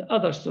 And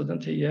other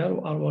students here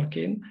who are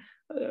working.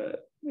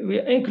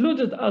 We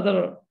included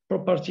other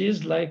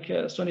properties like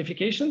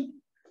sonification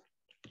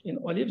in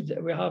olives.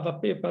 We have a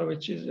paper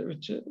which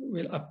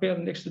will appear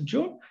next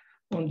June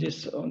on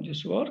this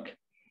work.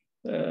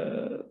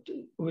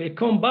 We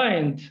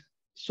combined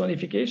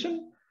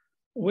sonification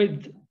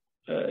with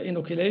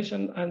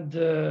inoculation and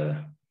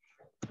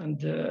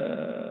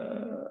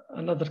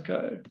another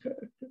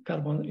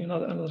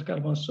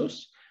carbon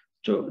source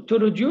to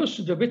reduce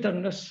the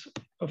bitterness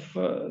of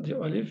the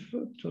olive,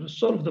 to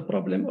solve the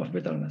problem of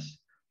bitterness.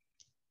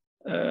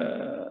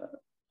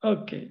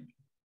 Okay,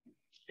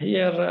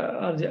 here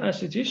are the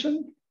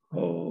institutions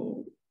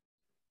who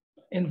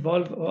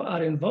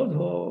are involved,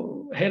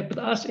 who helped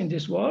us in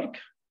this work.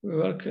 We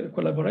work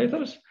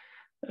collaborators.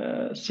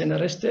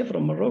 Senareste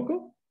from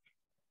Morocco,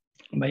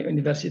 my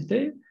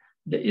university,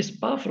 the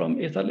ISPA from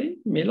Italy,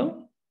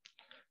 Milan,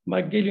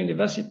 McGill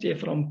University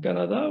from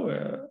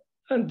Canada,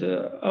 and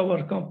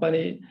our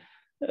company,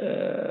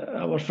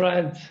 our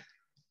friend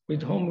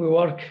with whom we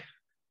work.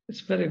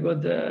 It's very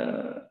good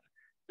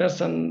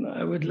person.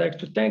 I would like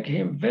to thank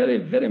him very,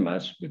 very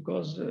much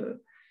because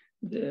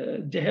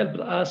they helped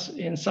us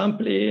in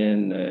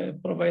sampling,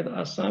 provide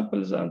us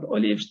samples and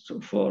olives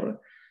for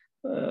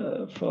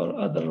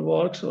other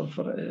works or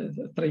for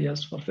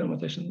trials for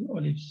fermentation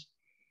olives.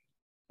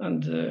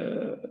 And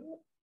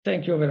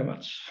thank you very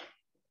much.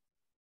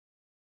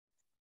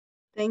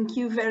 Thank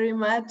you very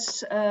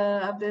much,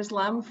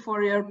 Abdeslam,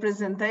 for your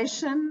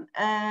presentation.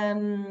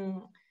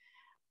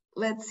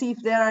 Let's see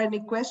if there are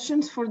any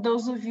questions. For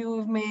those of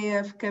you who may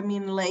have come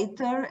in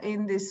later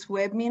in this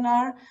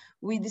webinar,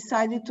 we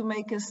decided to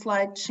make a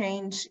slight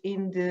change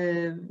in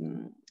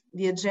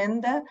the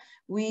agenda.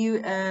 We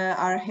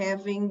are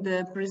having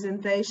the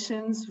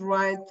presentations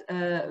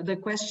the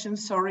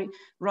questions,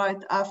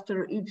 right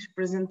after each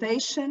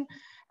presentation,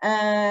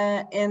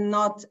 and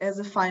not as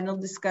a final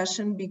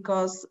discussion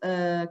because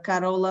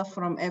Carola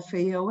from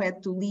FAO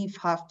had to leave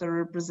after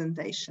her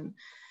presentation.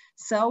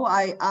 So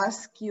I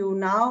ask you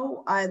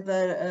now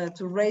either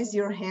to raise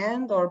your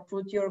hand or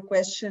put your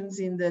questions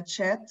in the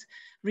chat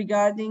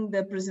regarding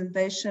the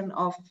presentation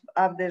of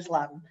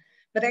Abdeslam.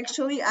 But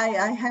actually,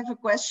 I have a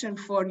question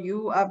for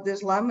you,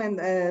 Abdeslam,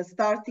 and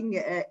starting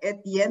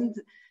at the end,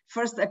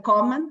 first a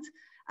comment.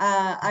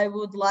 I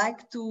would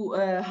like to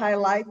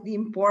highlight the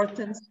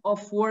importance of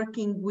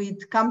working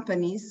with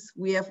companies.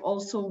 We have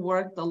also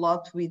worked a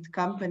lot with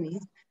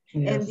companies.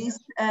 Yes.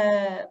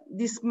 And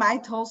this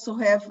might also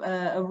have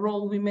a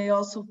role, we may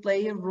also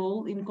play a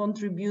role in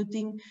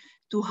contributing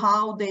to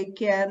how they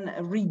can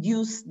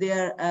reduce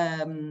their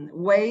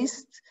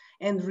waste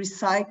and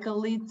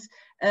recycle it.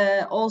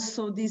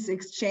 Also, this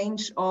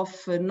exchange of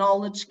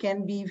knowledge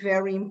can be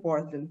very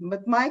important.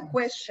 But my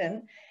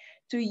question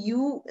to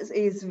you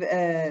is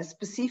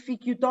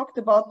specific. You talked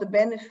about the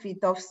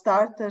benefit of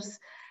starters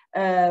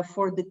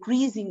for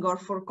decreasing or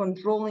for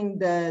controlling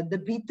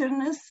the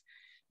bitterness.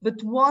 But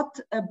what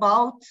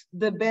about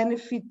the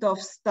benefit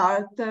of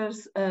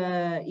starters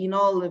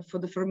for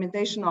the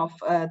fermentation of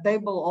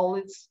table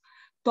olives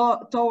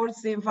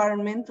towards the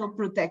environmental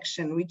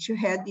protection, which you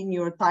had in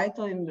your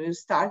title and you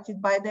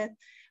started by that?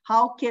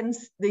 How can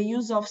the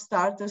use of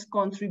starters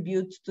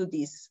contribute to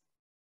this?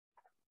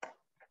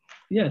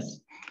 Yes,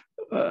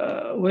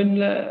 when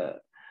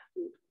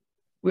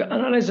we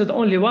analyzed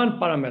only one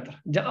parameter,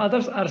 the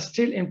others are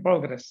still in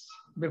progress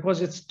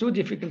because it's too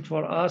difficult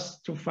for us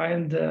to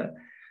find,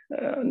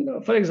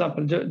 for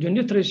example, the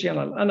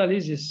nutritional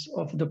analysis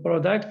of the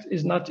product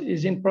is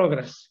in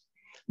progress,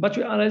 but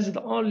we analyzed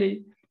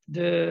only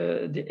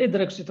the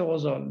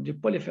hydroxytyrosol, the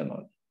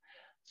polyphenol.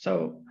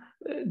 So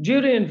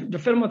during the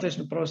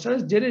fermentation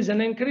process, there is an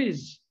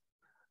increase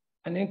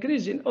in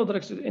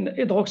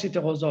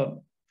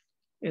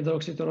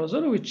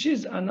hydroxytyrosol, which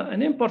is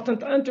an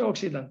important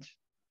antioxidant,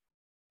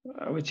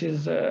 which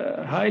is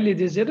highly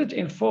desired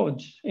in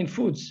foods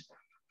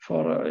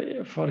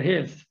for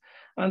health.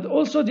 And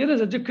also there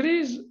is a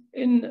decrease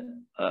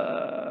in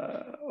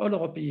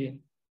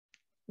oleuropein,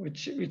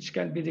 which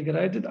can be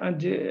degraded,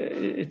 and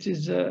it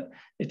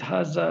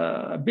has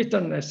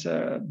bitterness,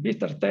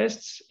 bitter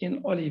tastes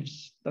in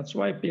olives. That's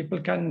why people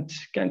can't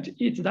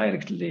eat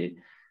directly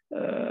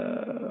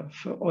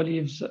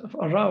olives,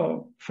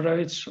 raw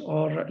fruits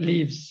or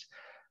leaves.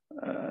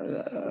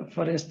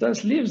 For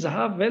instance, leaves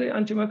have very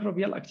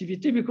antimicrobial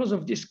activity because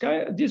of these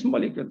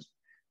molecules,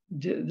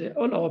 the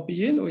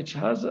oleuropein, which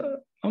has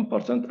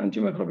important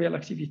antimicrobial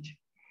activity.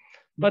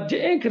 But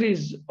the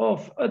increase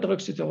of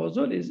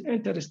hydroxytyrosol is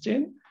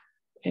interesting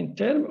in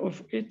terms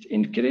of it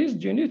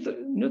increased the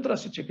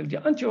nutraceutical, the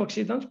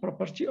antioxidant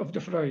property of the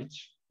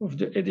fruits, of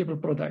the edible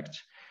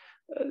products.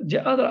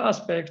 The other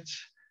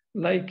aspects,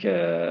 like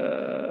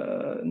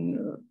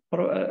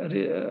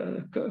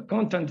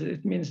content,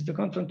 it means the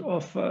content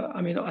of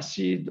amino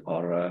acid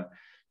or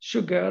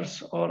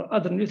sugars or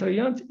other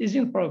nutrients is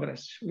in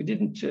progress. We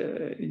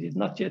did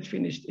not yet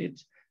finish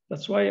it.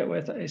 That's why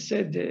what I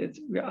said, that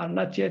we are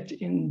not yet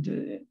in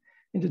the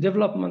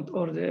development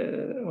or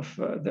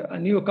a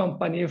new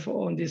company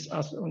on this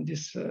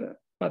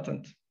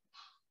patent.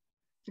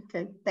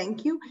 Okay,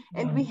 thank you.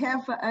 And we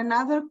have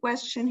another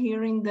question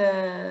here in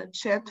the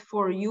chat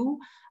for you.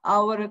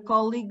 Our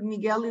colleague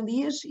Miguel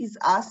Elias is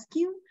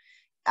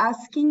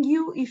asking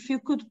you if you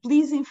could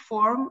please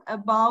inform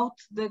about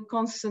the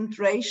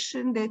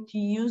concentration that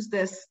you used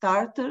as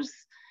starters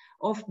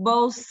of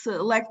both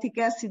lactic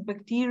acid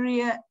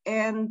bacteria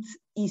and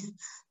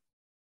yeasts.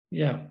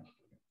 Yeah.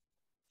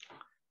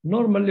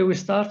 Normally we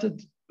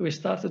started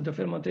the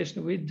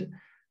fermentation with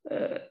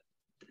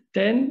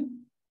 10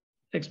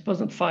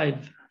 exponent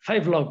 5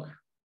 log,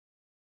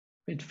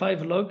 with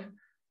 5 log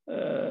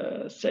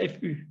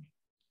CFU,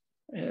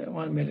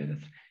 1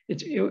 milliliter.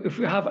 If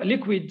we have a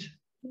liquid,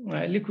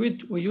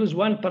 we use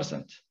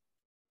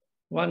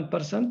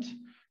 1%,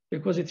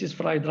 because it is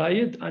fry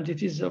dried and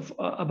it is of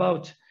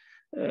about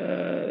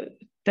 10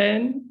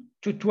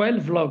 to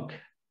 12 log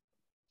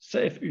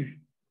CFU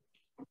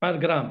per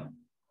gram.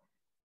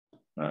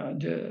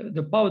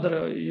 The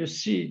powder you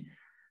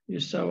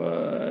saw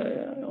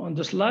on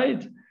the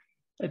slide,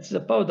 it's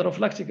the powder of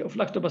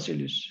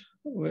lactobacillus,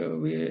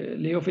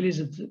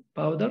 lyophilized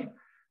powder,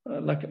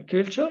 like a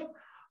culture,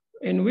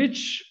 in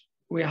which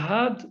we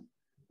had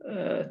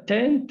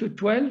 10 to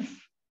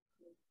 12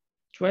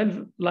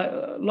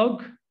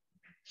 log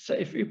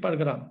CFU per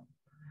gram.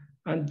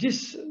 And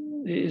this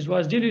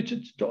was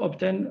diluted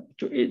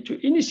to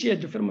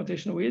initiate the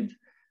fermentation with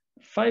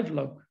 5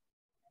 log.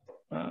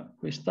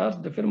 We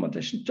start the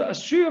fermentation to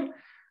assure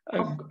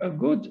a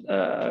good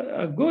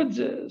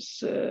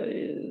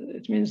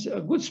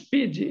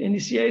speed,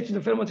 initiate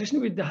the fermentation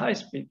with the high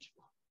speed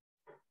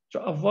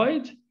to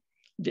avoid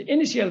the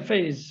initial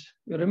phase.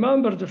 You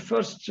remember the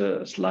first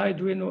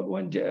slide when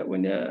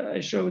I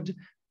showed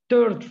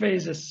 3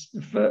 phases,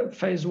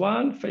 phase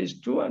 1, phase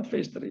 2, and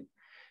phase 3.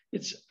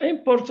 It's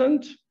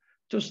important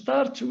to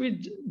start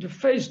with the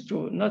phase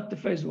 2, not the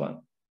phase 1.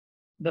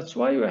 That's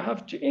why we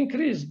have to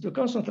increase the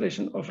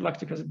concentration of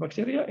lactic acid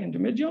bacteria in the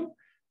medium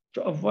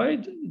to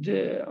avoid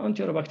the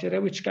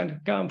enterobacteria, which can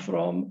come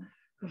from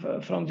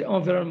the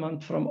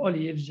environment, from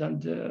olives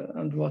and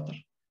water.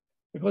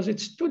 Because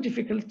it's too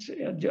difficult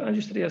at the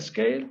industrial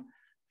scale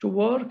to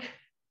work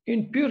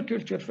in pure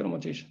culture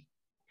fermentation.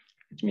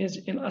 It means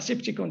in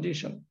aseptic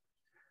condition.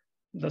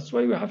 That's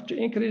why we have to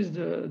increase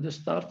the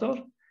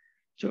starter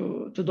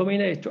to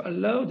dominate, to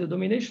allow the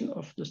domination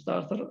of the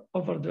starter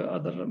over the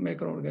other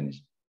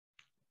microorganisms.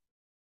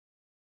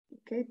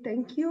 Okay,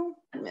 thank you.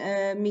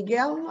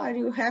 Miguel, are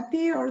you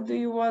happy, or do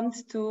you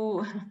want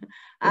to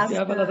ask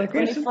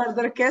any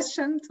further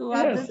question to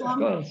add? Yes, of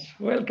course.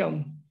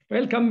 Welcome.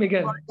 Welcome,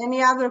 Miguel. Or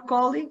any other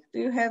colleague, do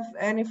you have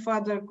any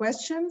further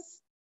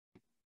questions?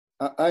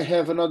 I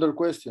have another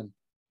question.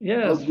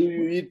 Yes. How do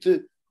you eat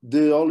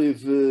the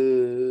olive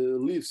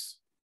leaves,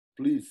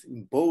 please,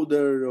 in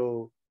powder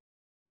or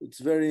it's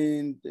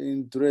very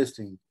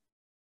interesting.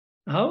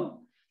 How?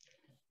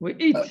 We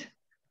eat.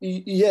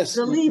 Yes,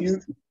 The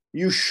leaves.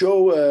 you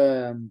show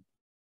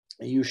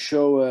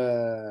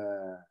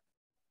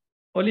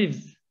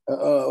Olives.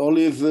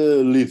 olive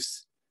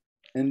leaves,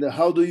 and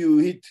how do you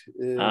eat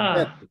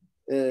that?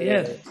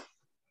 Yes.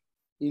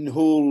 In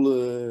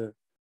whole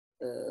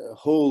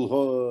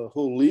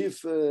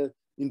leaf,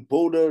 in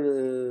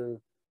powder.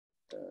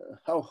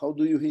 How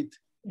do you eat?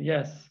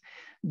 Yes.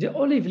 The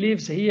olive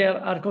leaves here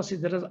are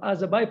considered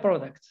as a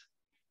byproduct.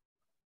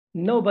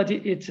 Nobody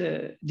eats.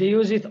 They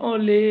use it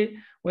only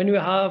when you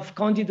have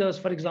candidas,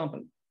 for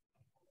example,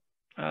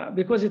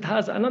 because it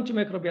has an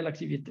antimicrobial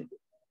activity.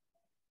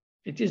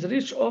 It is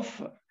rich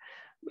of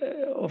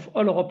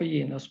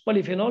oleuropein,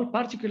 polyphenol,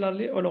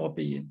 particularly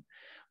oleuropein.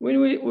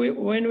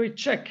 When we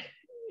check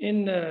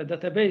in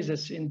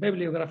databases, in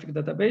bibliographic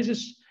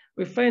databases,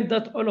 we find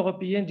that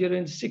oleuropein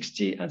during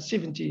 60 and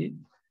 70,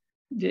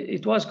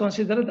 it was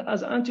considered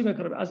as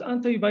antimicrobial, as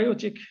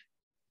antibiotic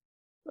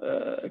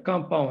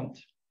compound.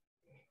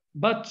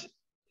 But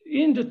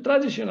in the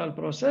traditional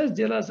process,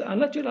 there is a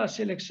natural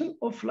selection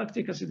of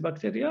lactic acid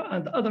bacteria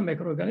and other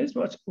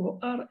microorganisms who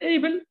are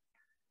able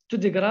to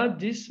degrade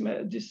this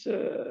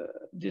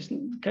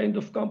kind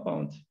of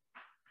compound.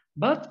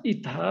 But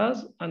it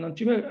has an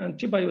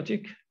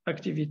antibiotic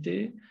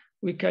activity.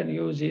 We can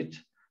use it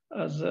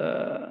as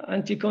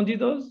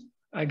anti-candidas,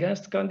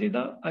 against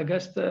candida,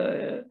 against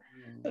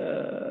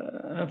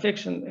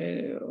infection,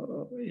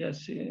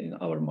 yes, in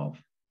our mouth.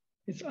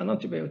 It's an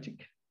antibiotic.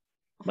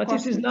 But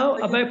it is now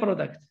a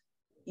byproduct.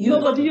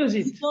 Nobody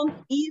uses it. You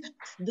don't eat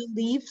the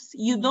leaves.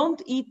 You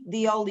don't eat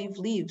the olive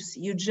leaves.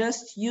 You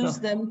just use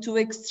them to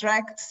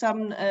extract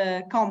some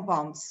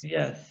compounds.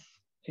 Yes,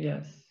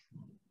 yes.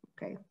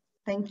 Okay,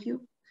 thank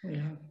you.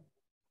 Yeah.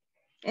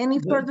 Any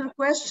further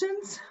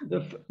questions?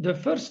 The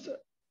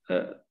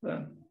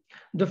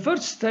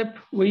first step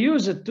we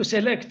use it to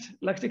select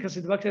lactic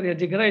acid bacteria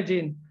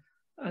degrading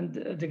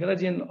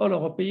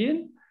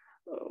oleuropein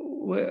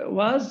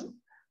was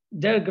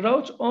their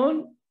growth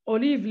on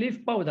olive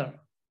leaf powder.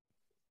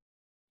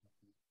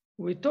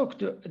 We took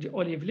the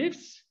olive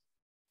leaves,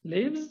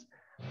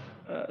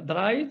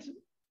 dried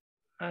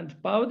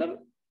and powder,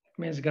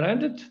 means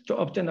grounded to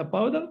obtain a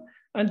powder,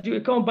 and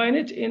you combine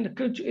it in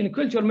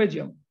culture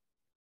medium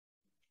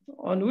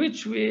on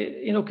which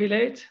we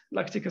inoculate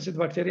lactic acid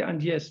bacteria.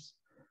 And yes,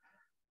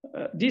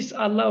 this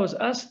allows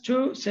us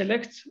to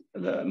select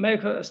the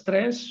micro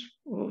strains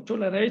who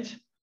tolerate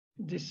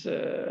this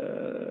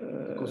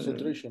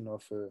concentration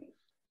of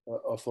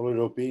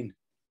oleuropein.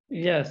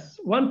 Yes,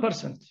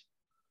 1%.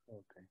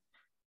 Okay.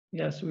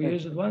 Yes, we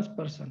use it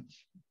 1%.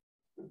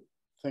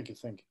 Thank you.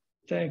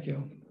 Thank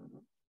you.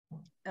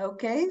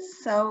 Okay,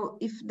 so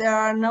if there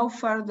are no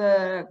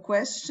further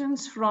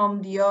questions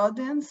from the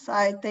audience,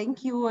 I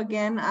thank you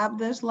again,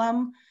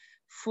 Abdeslam,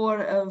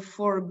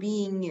 for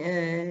being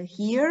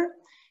here.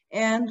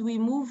 And we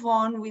move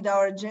on with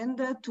our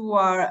agenda to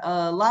our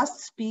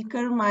last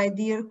speaker, my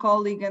dear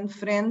colleague and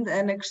friend,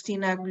 Ana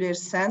Cristina Agulher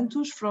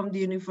Santos from the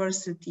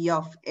University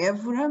of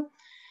Évora.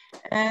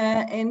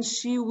 And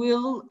she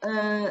will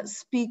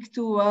speak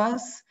to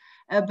us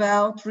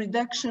about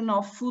reduction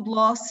of food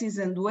losses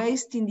and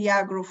waste in the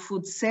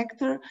agro-food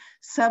sector,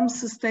 some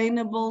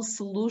sustainable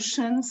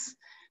solutions.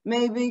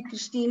 Maybe,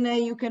 Cristina,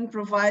 you can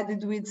provide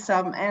it with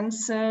some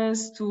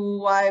answers to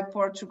why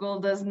Portugal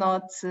does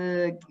not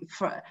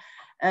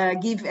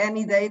give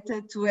any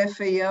data to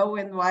FAO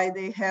and why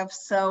they have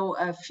so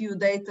few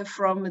data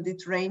from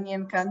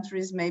Mediterranean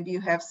countries. Maybe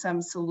you have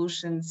some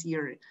solutions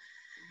here.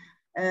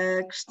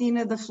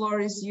 Cristina, the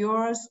floor is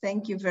yours.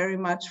 Thank you very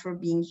much for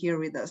being here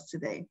with us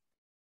today.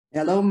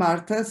 Hello,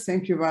 Marta.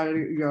 Thank you for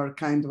your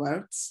kind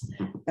words.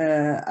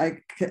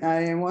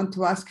 I want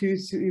to ask you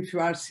if you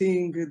are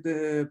seeing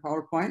the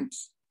PowerPoint.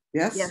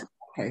 Yes? Yes.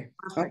 Okay.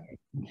 Okay.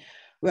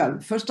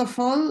 Well, first of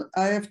all,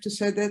 I have to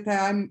say that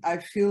I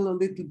feel a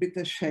little bit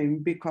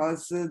ashamed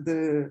because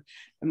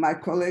my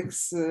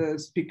colleagues,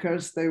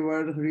 speakers, they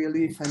were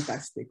really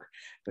fantastic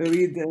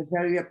with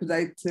very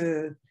up-to-date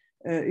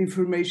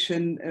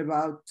information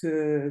about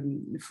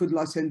food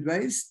loss and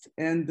waste.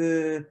 And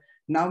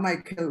now my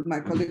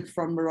colleague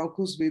from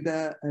Morocco with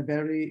a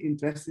very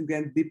interesting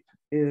and deep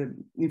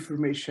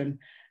information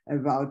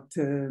about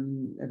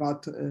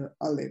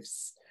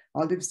olives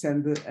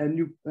and a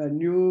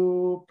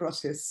new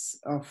process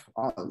of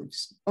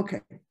olives.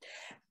 Okay,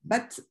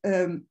 but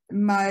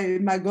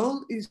my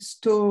goal is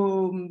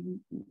to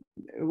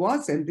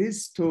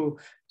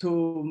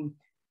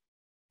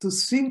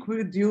think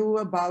with you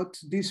about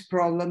this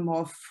problem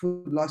of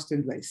food loss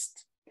and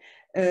waste.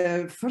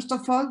 First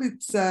of all,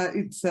 it's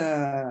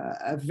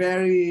a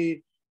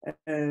very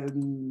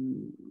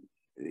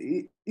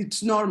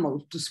it's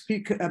normal to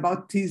speak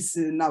about this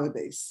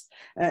nowadays.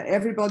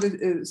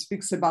 Everybody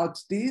speaks about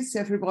this.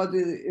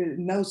 Everybody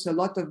knows a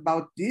lot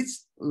about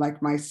this,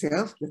 like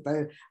myself,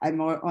 that I'm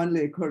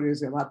only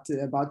curious about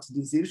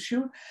this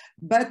issue.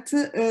 But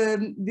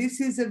this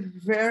is a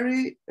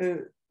very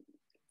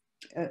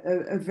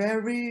a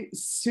very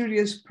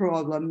serious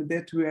problem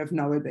that we have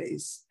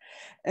nowadays.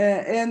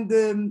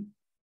 One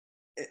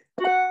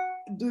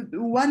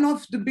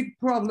of the big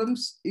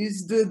problems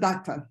is the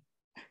data.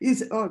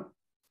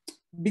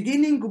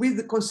 Beginning with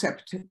the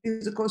concept,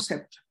 is the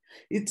concept.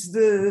 It's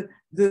the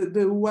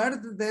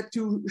word that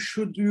you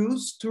should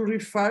use to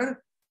refer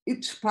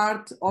each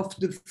part of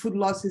the food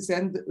losses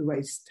and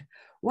waste.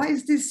 Why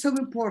is this so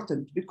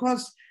important?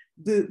 Because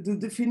the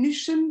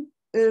definition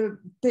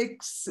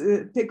takes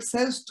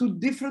us to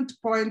different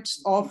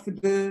points of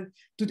the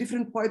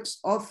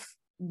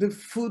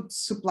food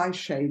supply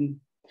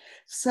chain.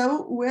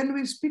 So when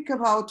we speak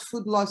about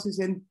food losses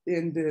and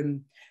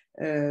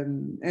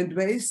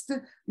waste,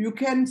 you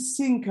can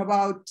think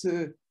about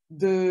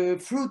the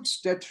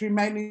fruits that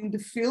remain in the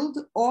field,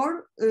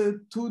 or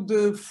to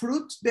the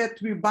fruit that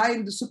we buy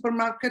in the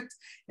supermarket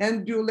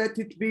and you let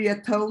it be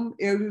at home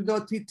and you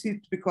don't eat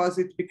it because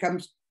it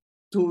becomes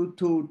too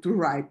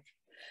ripe.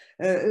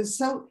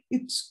 So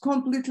it's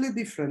completely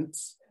different.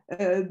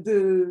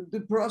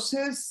 The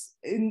process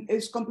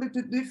is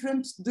completely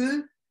different.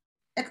 The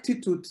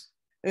attitude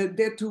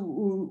that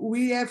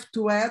we have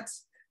to add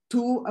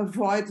to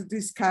avoid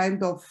this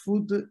kind of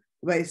food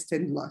waste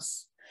and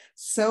loss.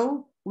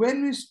 So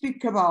when we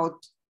speak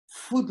about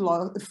food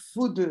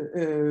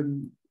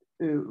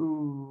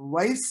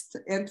waste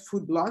and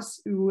food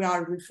loss, we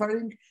are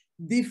referring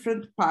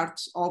different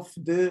parts of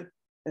the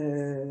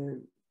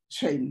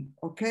chain,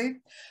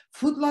 okay?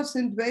 Food loss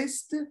and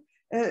waste,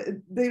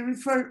 they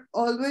refer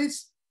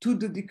always to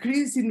the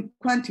decrease in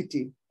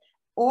quantity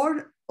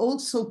or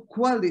also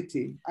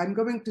quality. I'm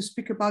going to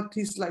speak about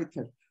this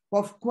later,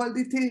 of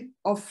quality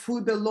of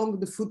food along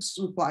the food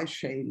supply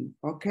chain,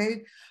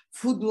 okay?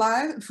 Food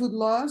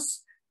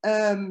loss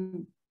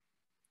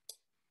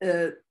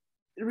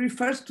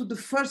refers to the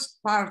first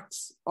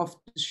parts of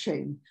the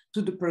chain,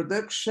 to the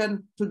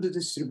production, to the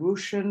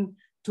distribution,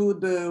 to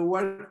the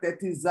work that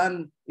is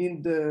done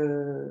in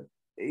the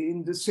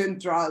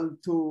central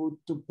to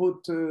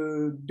put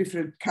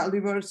different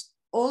calibers.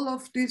 All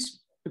of this,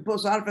 the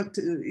post-harvest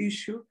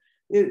issue,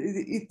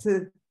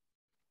 it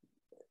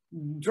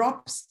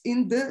drops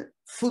in the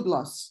food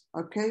loss,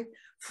 okay?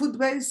 Food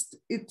waste,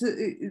 it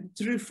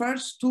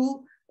refers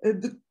to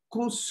the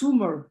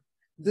consumer,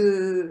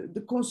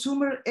 the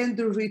consumer and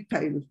the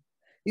retail.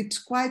 It's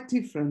quite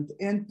different,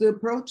 and the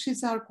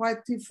approaches are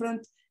quite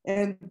different,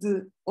 and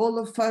all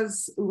of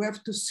us, we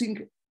have to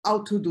think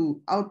how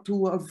to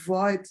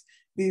avoid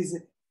these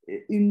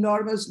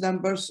enormous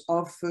numbers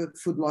of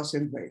food loss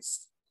and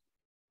waste.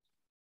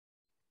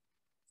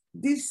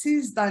 This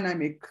is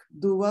dynamic.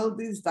 The world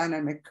is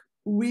dynamic.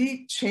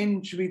 We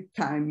change with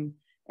time,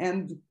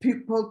 and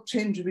people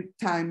change with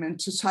time,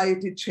 and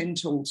society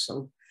change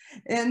also.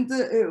 And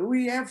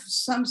we have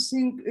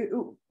something,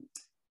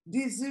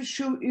 this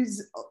issue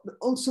is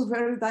also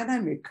very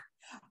dynamic.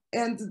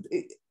 And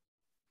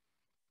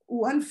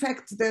one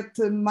fact that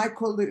my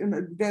colleague,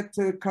 that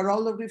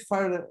Carola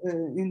referred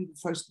in the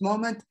first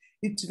moment,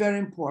 it's very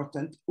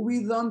important.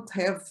 We don't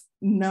have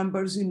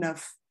numbers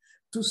enough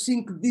to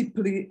think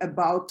deeply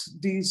about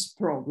this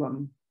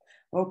problem,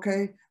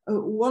 okay?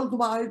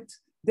 Worldwide,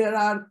 there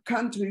are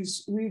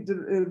countries with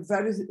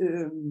very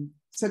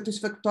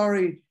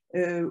satisfactory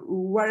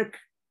work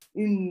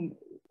in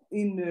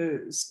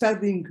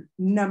studying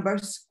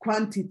numbers,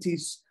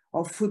 quantities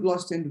of food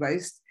loss and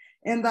waste,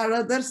 and there are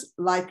others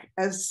like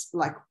us,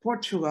 like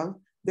Portugal,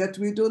 that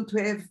we don't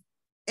have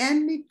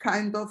any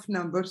kind of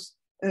numbers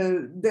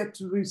that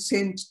we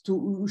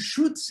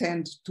should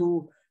send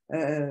to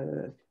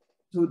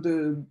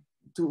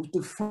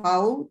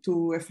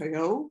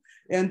FAO,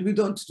 and we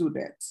don't do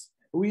that.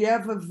 We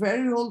have a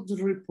very old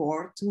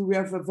report. We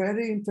have a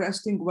very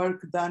interesting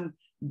work done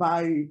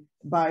by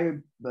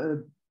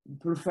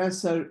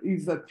Professor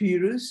Eva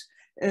Pires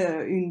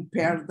in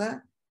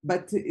Perda,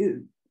 but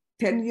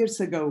 10 years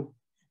ago,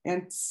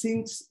 and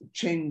things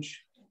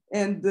change.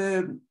 And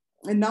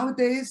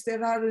nowadays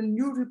there are a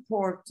new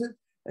report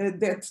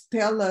that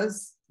tell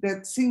us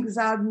that things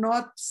are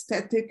not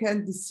static,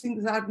 and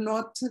things are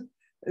not,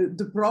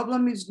 the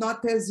problem is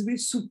not as we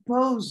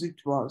suppose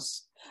it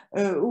was.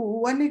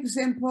 One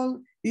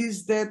example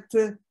is that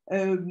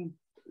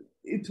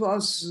it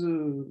was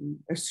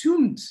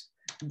assumed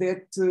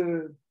that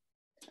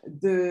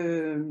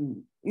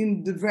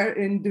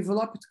in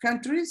developed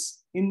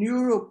countries, in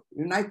Europe,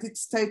 United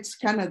States,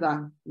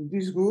 Canada,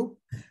 this group,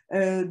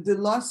 the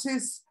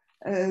losses,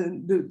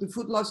 the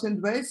food loss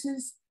and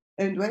waste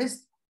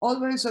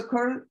always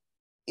occur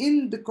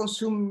in the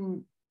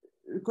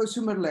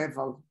consumer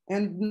level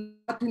and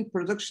not in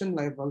production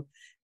level.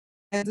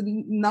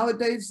 And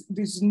nowadays,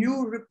 this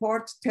new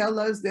report tells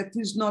us that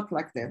it's not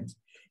like that.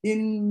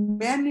 In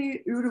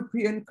many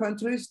European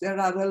countries, there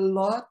are a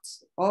lot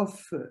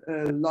of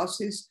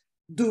losses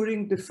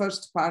during the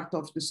first part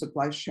of the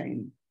supply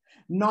chain.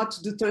 Not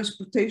the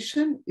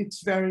transportation,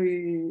 it's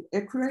very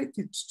accurate,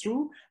 it's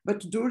true,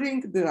 but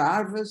during the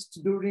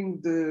harvest,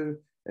 during the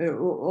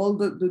all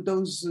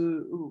those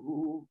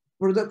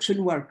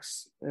production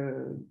works,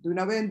 you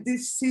know, and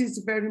this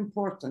is very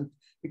important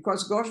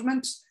because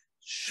governments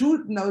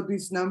should know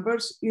these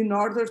numbers in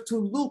order to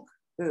look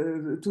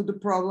to the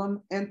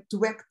problem and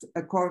to act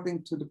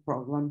according to the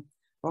problem.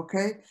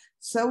 Okay,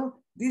 so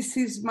this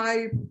is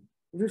my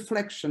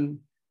reflection.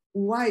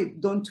 Why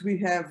don't we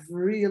have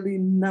really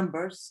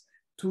numbers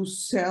to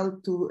sell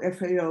to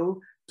FAO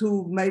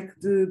to make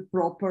the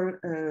proper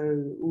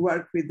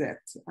work with that?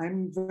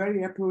 I'm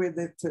very happy with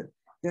that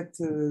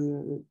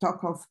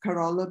talk of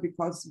Carola,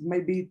 because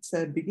maybe it's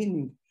a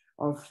beginning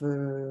of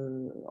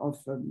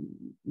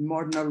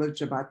more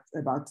knowledge about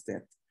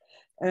that.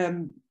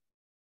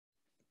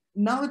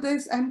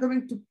 Nowadays, I'm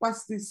going to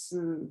pass this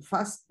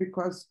fast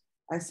because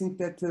I think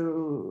that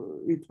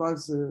it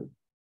was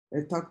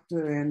talked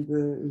and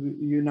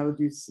you know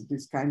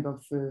this kind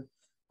of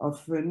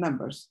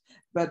numbers.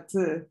 But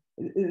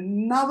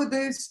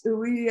nowadays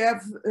we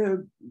have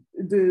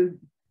the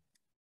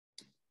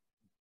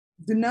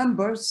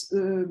numbers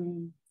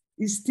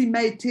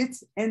estimated,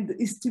 and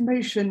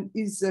estimation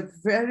is a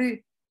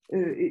very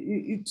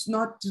it's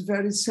not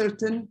very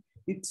certain.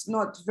 It's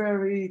not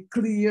very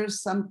clear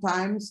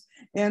sometimes,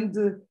 and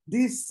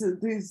these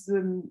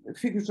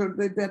figures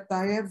that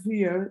I have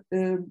here,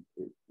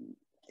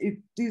 it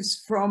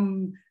is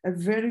from a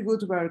very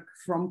good work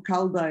from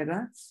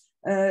Caldeira.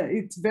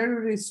 It's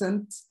very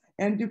recent,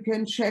 and you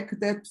can check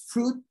that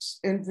fruits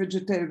and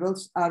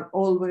vegetables are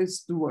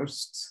always the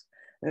worst,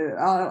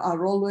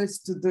 are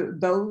always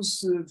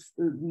those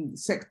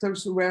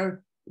sectors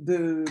where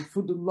the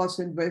food loss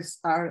and waste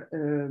are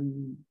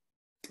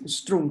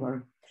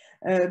stronger.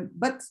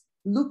 But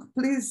look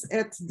please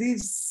at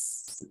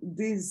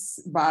these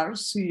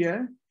bars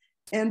here,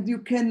 and you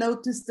can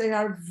notice they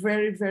are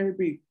very, very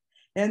big.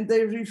 And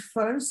they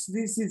refers,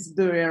 this is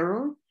the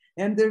error,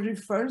 and they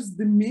refers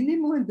the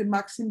minimum and the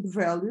maximum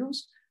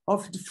values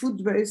of the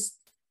food waste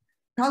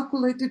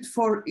calculated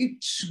for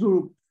each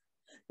group.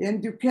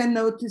 And you can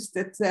notice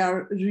that they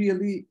are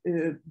really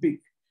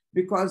big,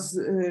 because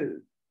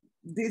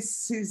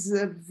this is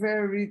a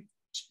very,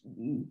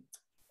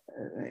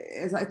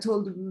 as I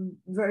told,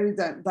 very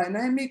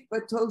dynamic,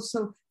 but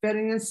also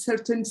very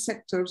uncertain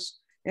sectors.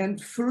 And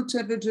fruits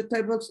and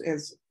vegetables,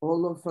 as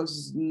all of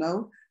us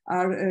know,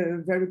 are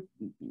very,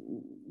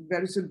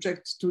 very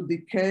subject to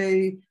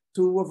decay,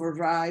 to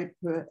overripe,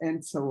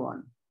 and so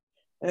on.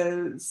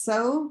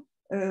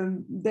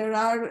 There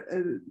are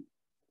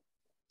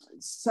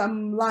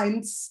some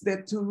lines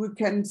that we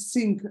can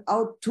think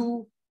how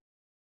to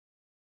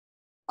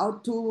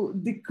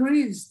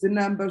decrease the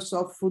numbers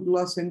of food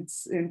loss and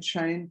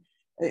chain,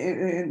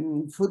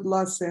 and food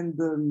loss and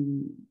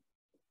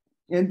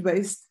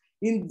waste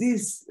in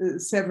these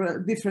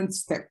several different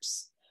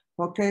steps.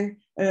 Okay,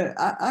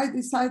 I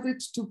decided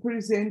to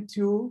present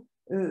you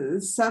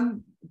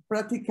some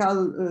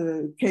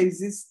practical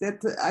cases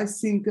that I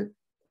think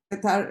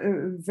that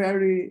are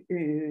very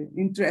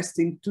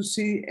interesting to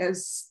see,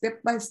 as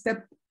step by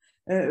step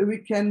we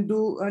can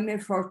do an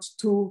effort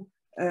to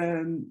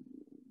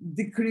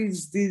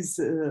decrease this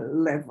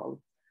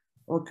level.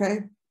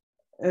 Okay.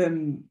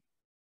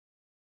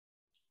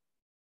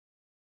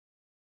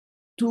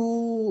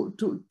 To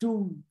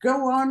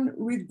go on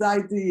with the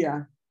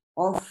idea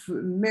of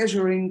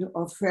measuring,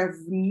 of have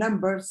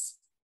numbers,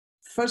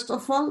 first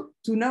of all,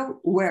 to know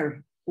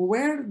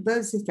where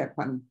does it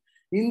happen,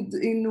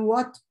 in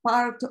what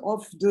part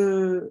of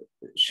the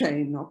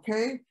chain,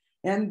 okay?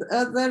 And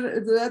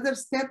the other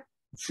step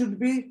should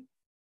be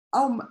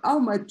how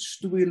much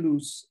do we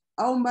lose,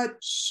 how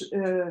much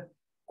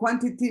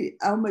quantity,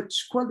 how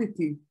much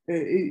quality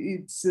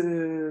it's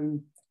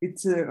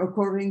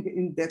occurring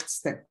in that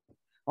step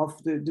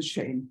of the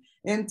chain.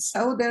 And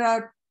so there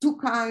are two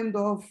kinds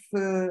of,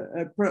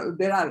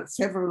 there are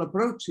several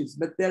approaches,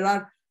 but there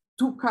are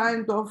two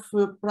kinds of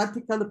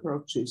practical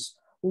approaches.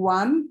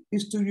 One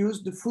is to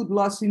use the food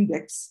loss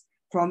index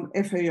from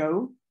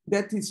FAO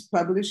that is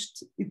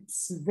published.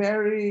 It's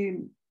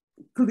very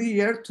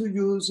clear to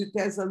use. It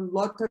has a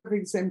lot of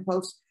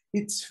examples.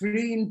 It's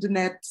free in the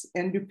net,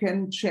 and you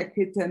can check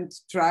it and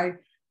try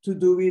to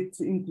do it,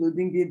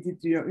 including it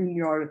in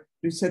your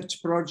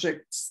research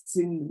projects.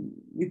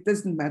 It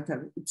doesn't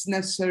matter. It's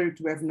necessary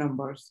to have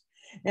numbers.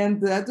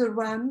 And the other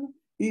one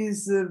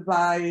is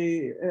by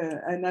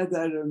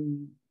another,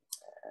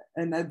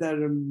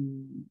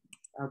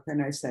 how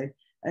can I say,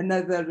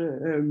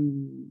 another,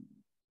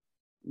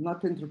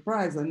 not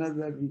enterprise,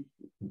 another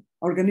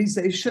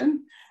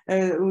organization,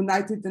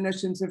 United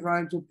Nations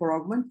Environmental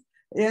Programme.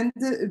 And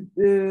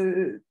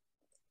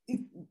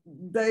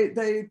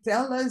they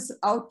tell us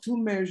how to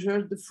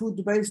measure the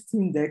food waste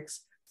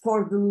index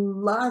for the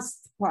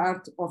last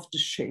part of the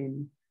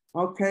chain,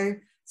 okay?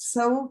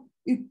 So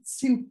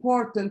it's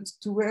important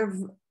to have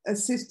a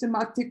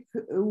systematic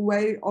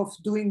way of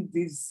doing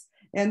this.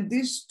 And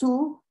these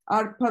two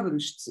are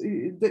published.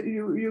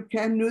 You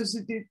can use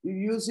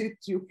it,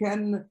 you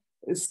can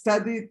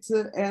study it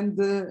and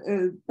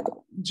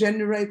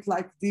generate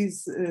like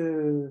this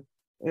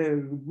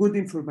good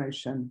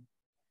information.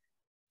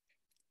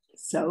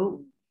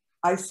 So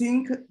I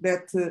think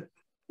that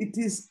it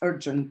is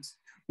urgent.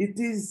 It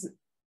is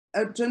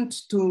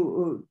urgent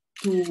to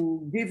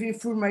give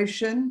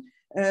information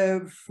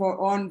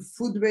on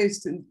food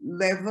waste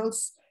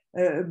levels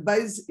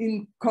based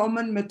in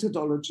common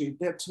methodology.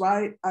 That's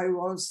why I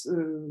was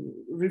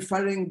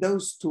referring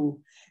those two.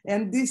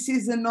 And this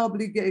is an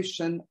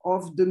obligation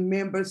of the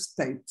member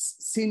states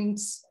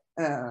since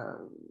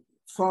 4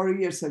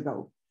 years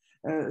ago.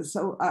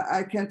 So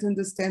I can't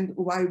understand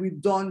why we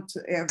don't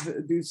have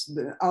this,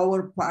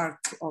 our part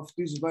of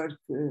this work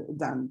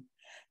done.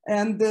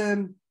 And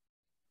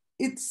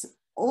it's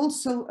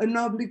also an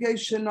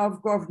obligation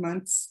of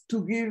governments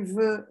to give,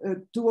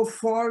 to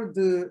afford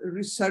the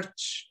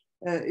research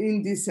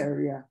in this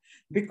area,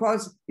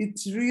 because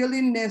it's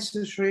really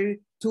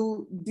necessary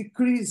to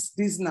decrease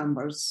these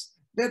numbers.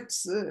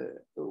 That's,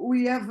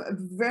 we have a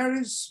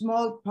very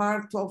small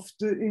part of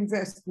the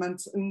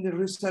investments in the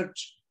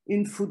research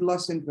in food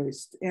loss and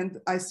waste. And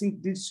I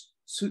think this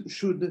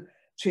should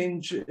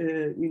change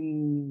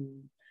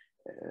in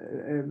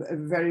a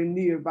very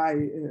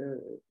nearby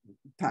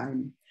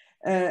time.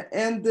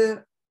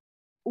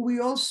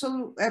 We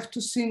also have to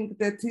think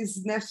that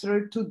it's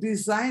necessary to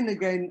design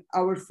again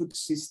our food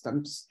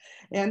systems.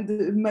 And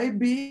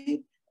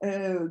maybe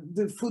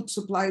the food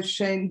supply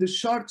chain, the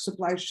short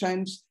supply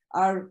chains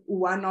are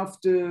one of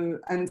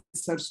the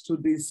answers to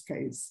this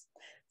case.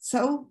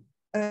 So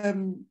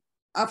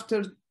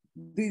after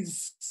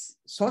these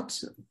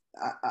thoughts,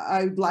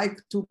 I'd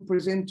like to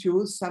present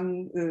you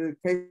some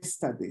case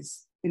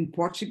studies in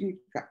Portuguese.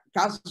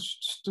 Caso de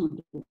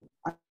estudo.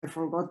 I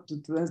forgot to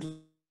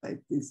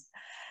translate this.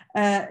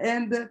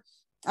 And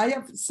I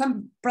have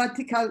some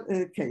practical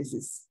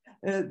cases.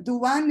 The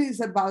one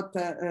is about,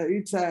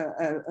 it's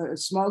a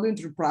small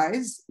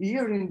enterprise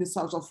here in the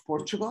south of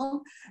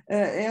Portugal.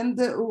 And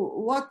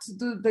what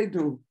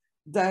do?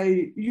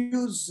 They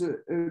use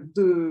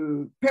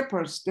the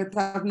peppers that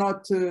are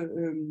not,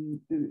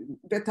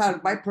 that are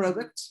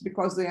byproducts,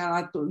 because they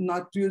are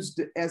not used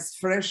as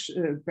fresh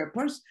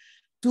peppers,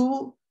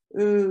 to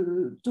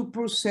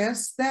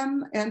process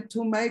them and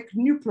to make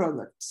new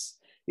products.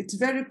 It's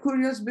very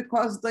curious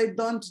because they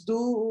don't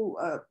do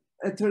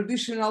a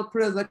traditional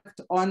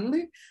product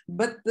only,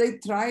 but they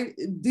try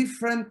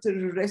different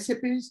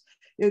recipes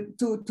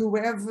to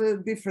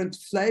have different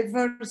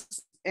flavors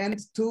and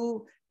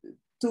to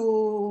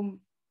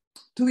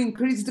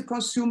increase the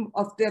consume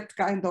of that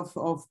kind of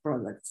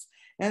products.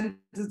 And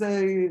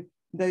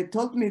they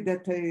told me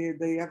that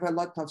they have a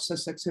lot of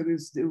success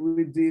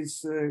with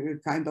these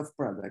kind of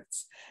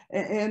products.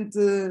 And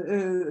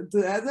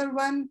the other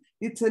one,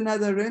 it's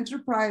another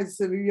enterprise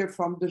here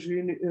from the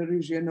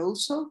region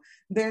also,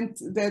 that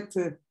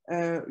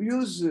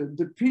use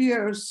the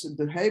pears,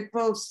 the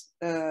apples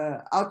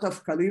out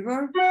of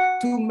caliver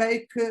to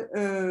make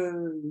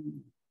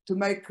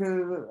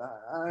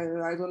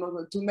I don't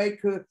know, to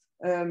make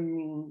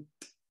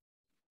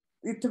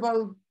it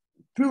about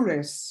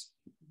purees.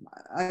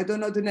 I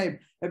don't know the name.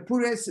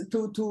 Purees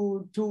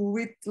to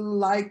eat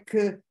like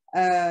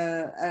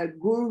a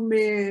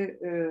gourmet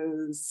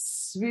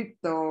sweet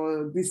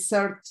or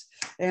dessert,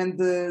 and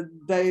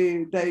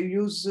they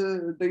use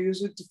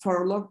it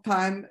for a long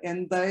time,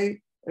 and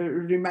they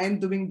remain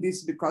doing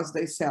this because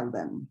they sell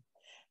them.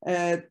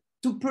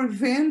 To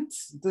prevent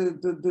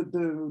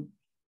the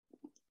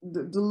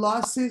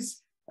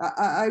losses,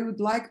 I would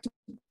like to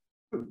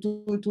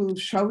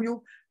show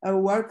you a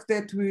work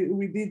that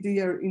we did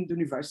here in the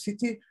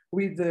university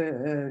with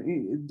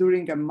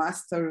during a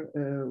master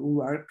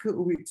work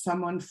with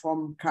someone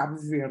from Cabo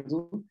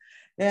Verde,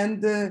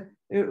 and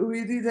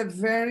we did a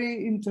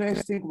very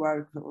interesting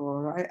work,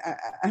 or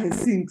I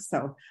think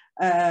so,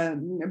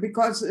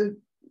 because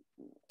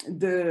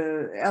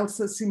the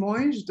Elsa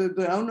Simões,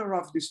 the owner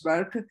of this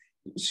work,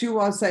 she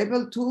was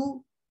able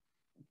to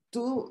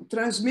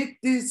transmit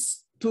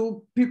this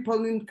to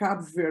people in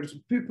Cabo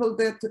Verde, people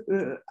that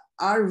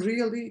are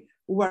really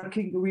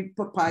working with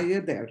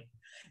papaya there.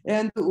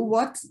 And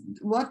what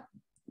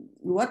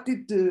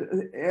did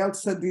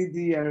Elsa did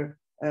here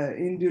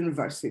in the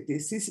university?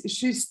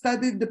 She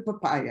studied the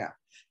papaya.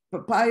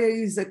 Papaya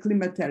is a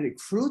climateric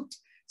fruit,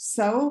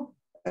 so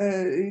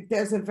it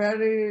has a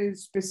very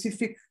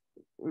specific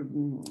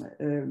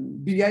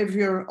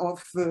behavior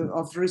of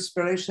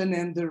respiration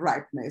and the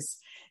ripeness.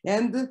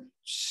 And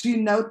she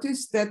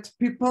noticed that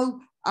people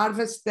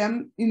harvest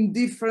them in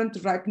different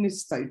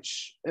ripeness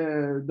stage,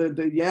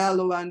 the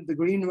yellow one, the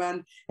green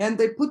one, and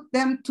they put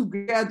them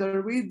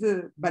together with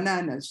the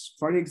bananas,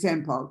 for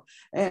example.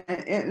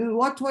 And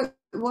what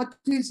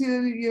is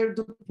here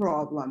the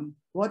problem?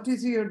 What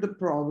is here the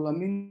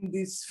problem in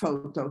this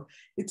photo?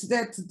 It's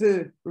that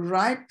the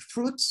ripe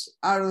fruits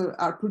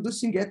are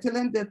producing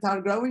ethylene that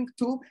are going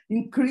to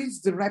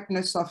increase the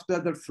ripeness of the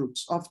other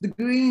fruits, of the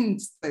green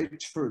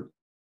stage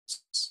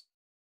fruits.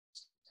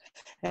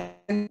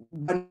 And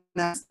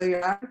bananas, they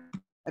are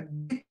a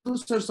big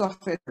producers of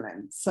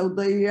ethylene, so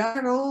they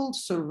are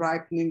also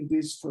ripening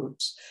these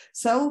fruits.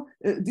 So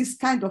this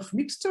kind of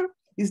mixture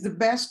is the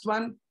best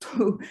one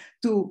to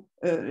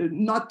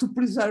not to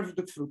preserve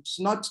the fruits,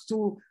 not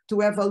to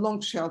have a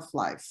long shelf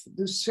life.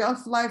 The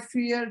shelf life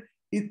here,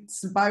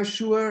 it's by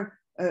sure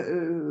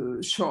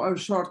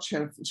short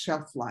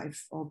shelf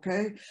life,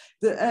 okay?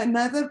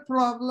 Another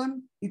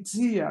problem, it's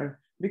here,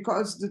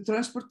 because the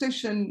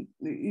transportation,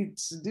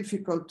 it's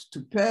difficult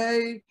to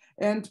pay,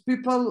 and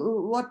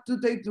people, what do?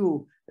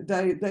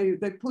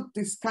 They put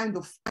this kind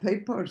of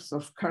papers,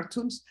 of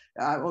cartoons,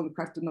 on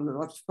cartoon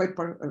of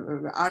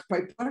paper, art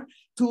paper,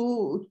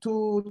 to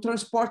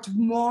transport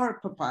more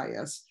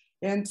papayas.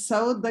 And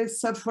so they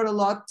suffer a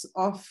lot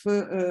of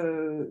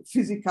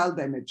physical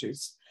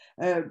damages.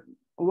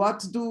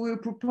 What do we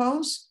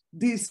propose?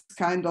 These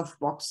kind of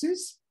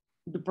boxes.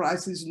 The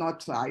price is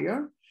not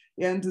higher,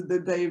 and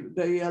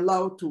they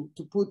allow to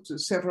put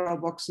several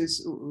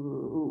boxes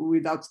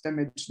without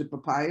damage the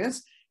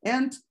papayas,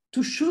 and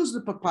to choose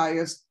the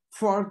papayas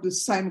for the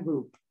same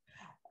group.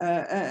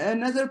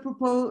 Another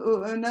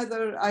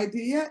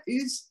idea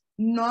is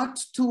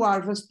not to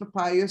harvest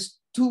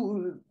papayas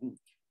too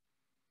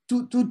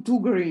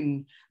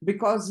green,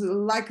 because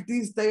like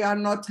this they are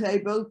not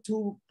able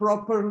to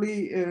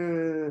properly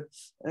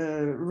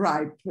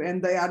ripe,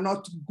 and they are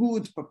not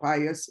good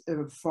papayas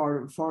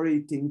for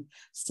eating.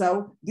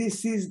 So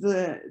this is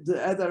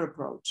the other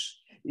approach.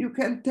 You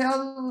can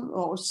tell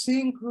or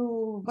think,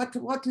 but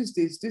what is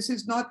this? This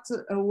is not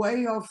a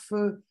way of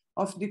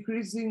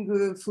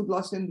decreasing food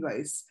loss and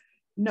waste.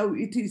 No,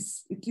 it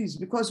is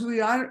because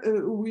we are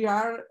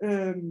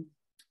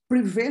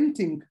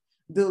preventing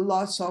the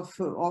loss of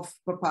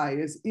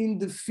papayas in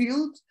the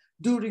field,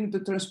 during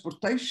the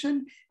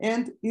transportation,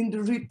 and in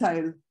the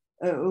retail,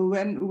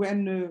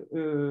 when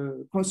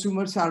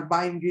consumers are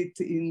buying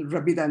it in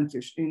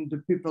Rabidantes, in the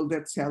people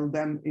that sell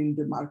them in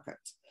the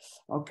market.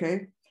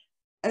 Okay.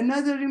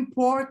 Another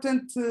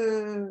important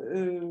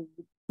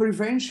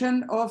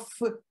prevention of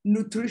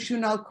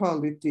nutritional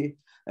quality.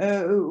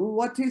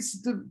 What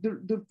is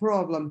the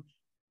problem?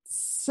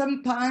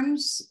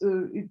 Sometimes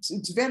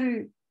it's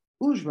very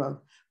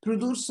usual.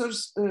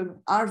 Producers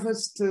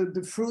harvest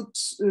the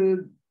fruits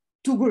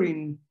too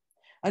green,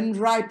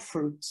 unripe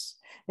fruits.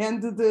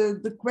 And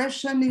the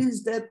question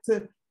is that,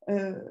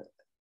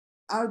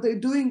 are they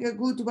doing a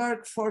good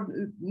work for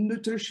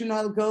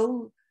nutritional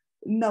goal?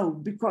 No,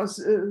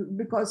 because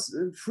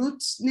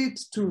fruits need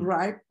to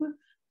ripe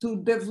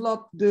to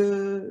develop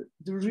the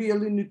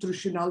really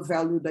nutritional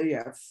value they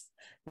have.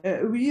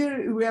 We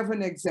have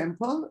an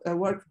example,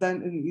 work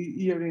done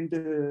here in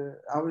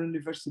our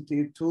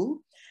university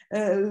too,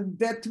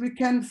 that we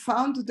can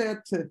find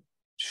that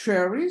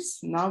cherries,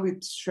 now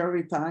it's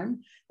cherry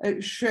time,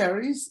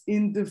 cherries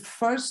in the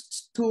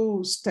first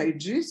two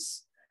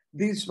stages,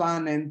 this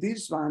one and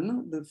this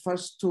one, the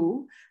first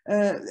two,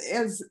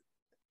 has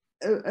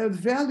a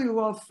value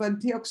of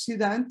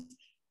antioxidant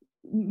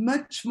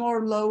much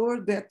more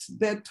lower than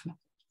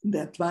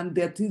that one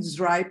that is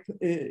ripe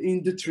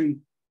in the tree.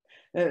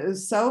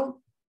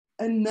 So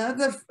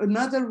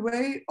another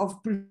way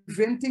of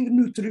preventing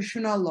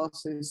nutritional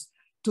losses,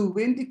 to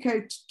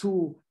indicate,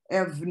 to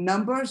have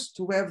numbers,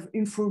 to have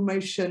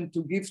information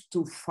to give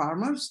to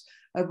farmers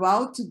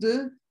about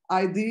the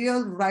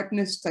ideal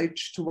ripeness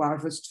stage to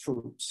harvest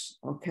fruits,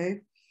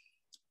 okay?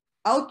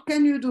 How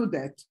can you do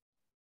that?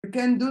 You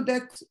can do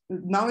that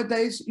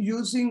nowadays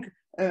using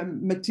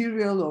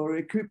material or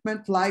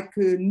equipment like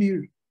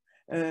NIR.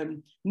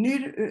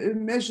 NIR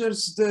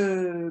measures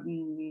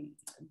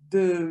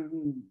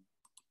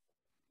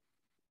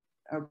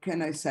how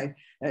can I say?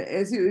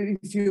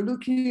 If you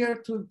look here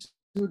to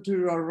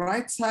your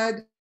right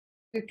side,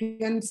 you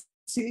can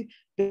see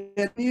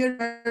that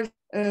NIR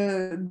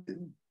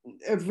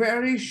a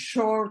very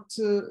short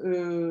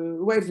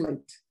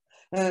wavelength.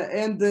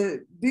 And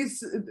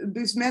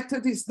this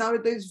method is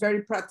nowadays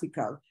very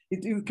practical.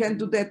 You can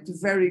do that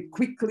very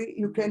quickly.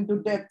 You can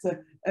do that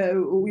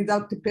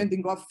without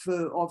depending off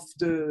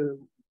the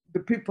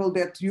people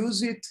that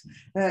use it.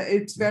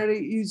 It's very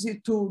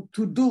easy to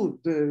do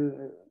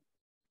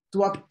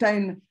to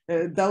obtain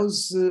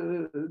those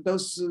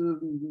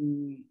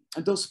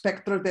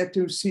spectra that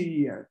you see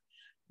here.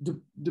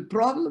 The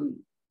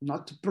problem,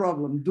 not the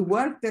problem, the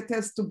work that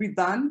has to be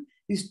done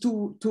is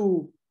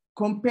to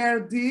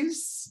compare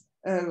these,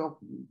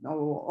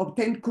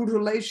 obtain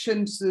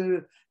correlations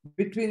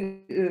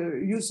between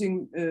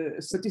using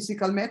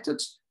statistical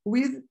methods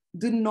with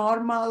the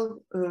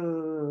normal,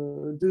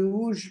 the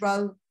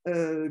usual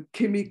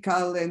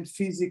chemical and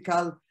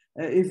physical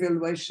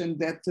evaluation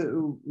that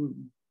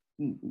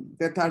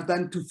are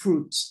done to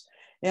fruits.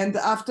 And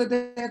after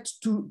that,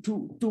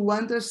 to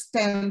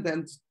understand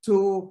and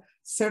to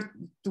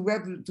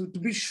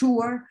be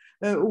sure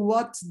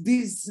what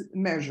these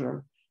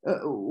measure.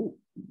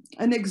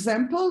 An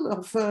example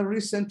of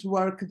recent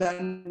work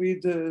done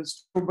with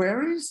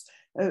strawberries,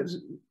 the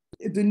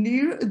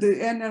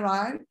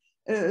NRI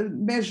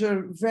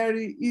measure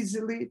very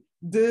easily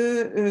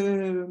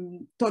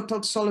the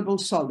total soluble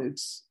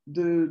solids,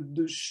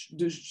 the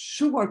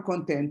sugar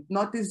content,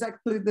 not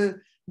exactly the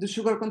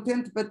sugar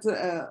content, but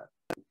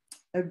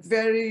a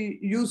very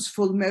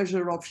useful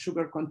measure of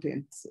sugar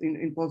content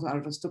in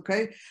post-harvest,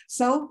 okay?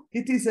 So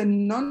it is a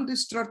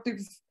non-destructive,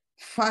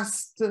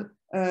 fast,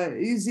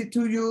 easy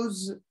to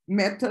use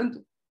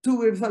method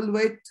to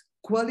evaluate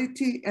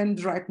quality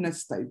and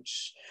ripeness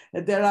stage.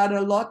 There are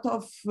a lot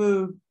of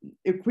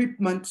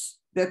equipment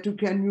that you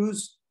can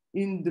use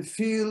in the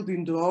field,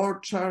 in the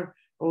orchard,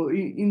 or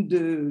in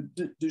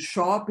the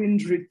shop, in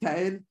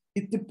retail.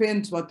 It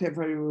depends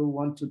whatever you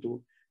want to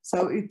do.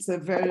 So it's a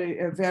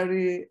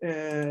very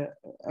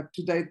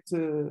up-to-date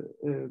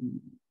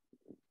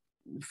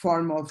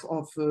form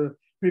of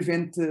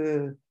prevent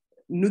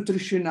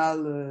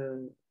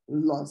nutritional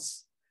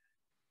loss.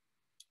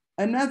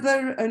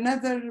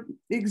 Another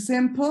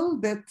example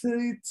that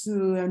it's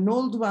an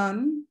old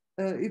one.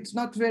 It's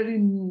not very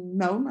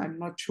known, I'm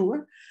not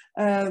sure,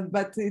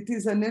 but it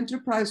is an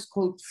enterprise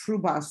called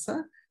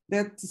Frubassa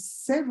that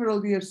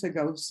several years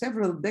ago,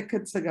 several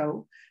decades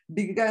ago,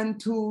 began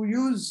to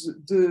use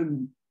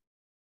the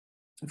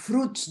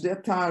fruits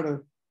that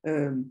are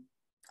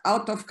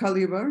out of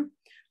caliber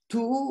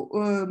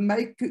to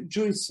make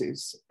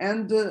juices.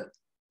 And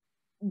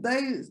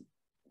they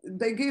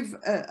give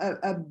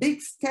a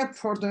big step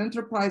for the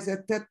enterprise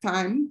at that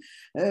time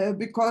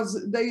because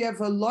they have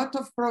a lot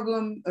of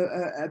problem,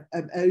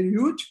 a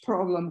huge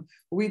problem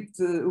with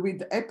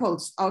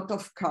apples out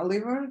of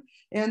caliber,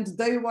 and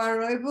they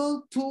were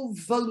able to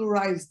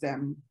valorize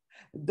them.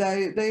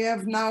 They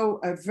have now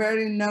a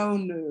very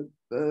known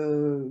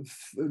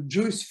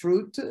juice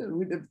fruit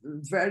with a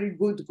very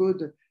good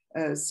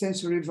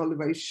sensory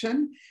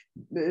evaluation,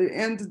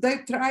 and they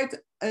tried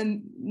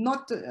an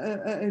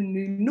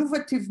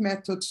innovative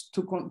method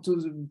to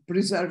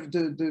preserve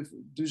the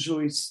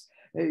juice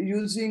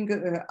using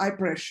high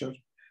pressure,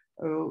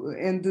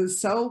 and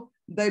so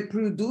they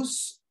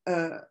produce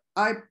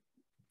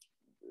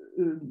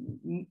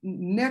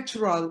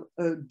natural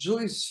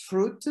juice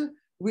fruit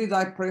with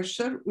high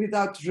pressure,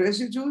 without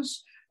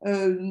residues.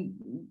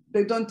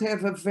 They don't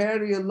have a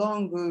very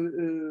long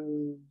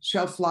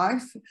shelf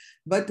life,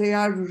 but they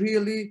are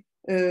really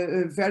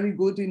very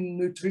good in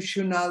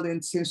nutritional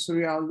and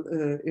sensorial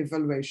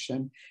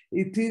evaluation.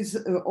 It is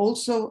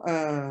also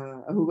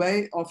a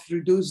way of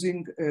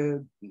reducing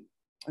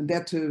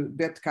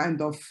that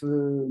kind of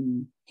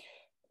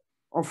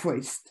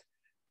waste.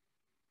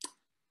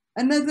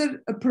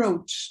 Another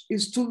approach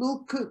is to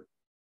look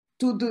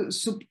to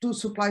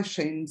supply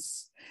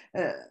chains.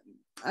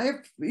 I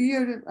have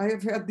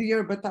had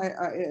here, but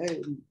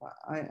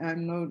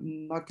I'm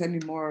not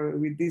anymore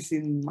with this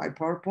in my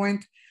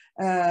PowerPoint.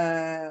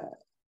 A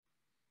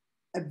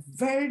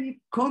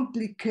very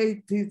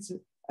complicated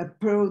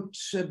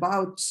approach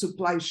about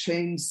supply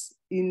chains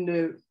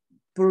in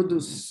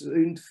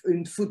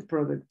food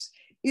products.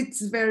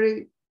 It's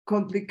very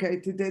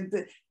complicated,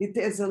 and it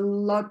has a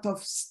lot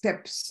of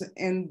steps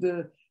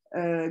and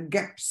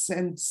gaps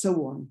and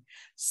so on.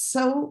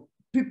 So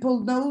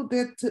people know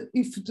that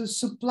if the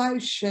supply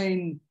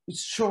chain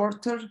is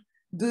shorter,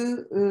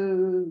 the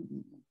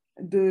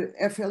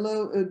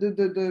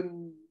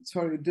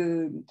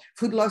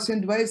food loss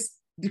and waste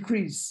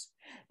decrease.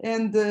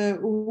 And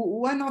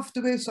one of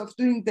the ways of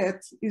doing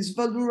that is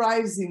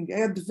valorizing,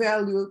 add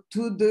value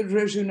to the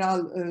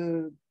regional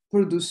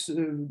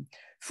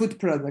food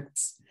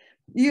products.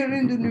 Here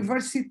in the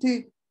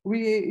university,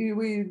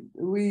 we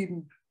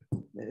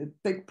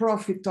take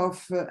profit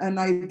of an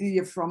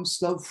idea from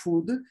Slow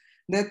Food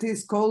that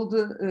is called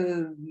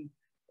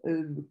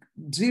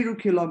 0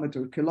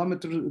 kilometer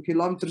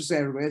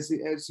zero,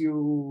 as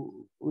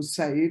you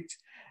say it.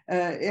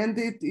 And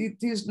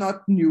it is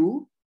not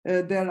new.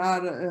 There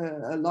are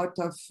a lot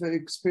of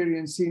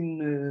experience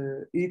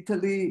in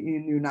Italy,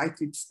 in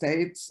United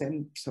States,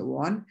 and so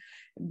on.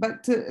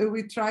 But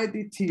we tried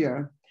it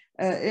here.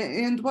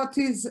 And what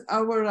is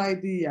our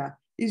idea?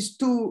 Is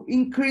to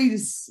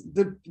increase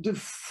the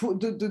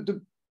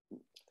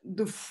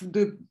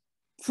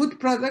food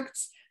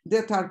products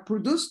that are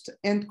produced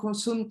and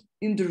consumed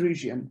in the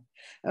region.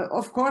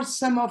 Of course,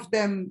 some of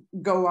them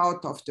go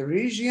out of the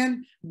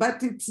region,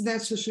 but it's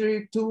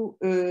necessary to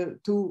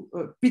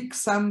pick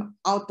some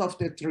out of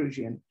that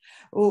region.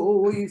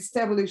 We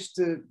established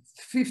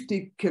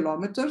 50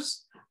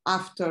 kilometers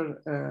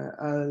after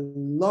a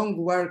long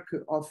work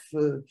of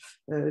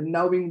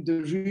knowing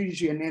the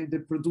region and the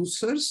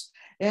producers,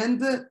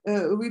 and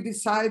we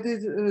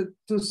decided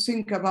to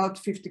think about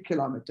 50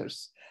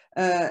 kilometers.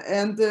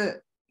 And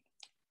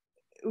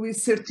we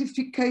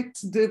certificate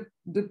the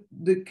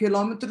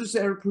kilometers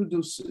that are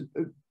produced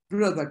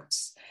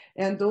products.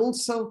 And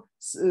also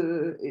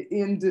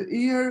in the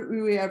year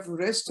we have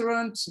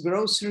restaurants,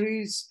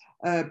 groceries,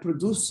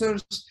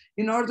 producers,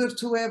 in order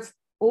to have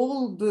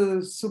all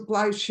the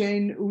supply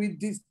chain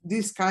with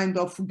this kind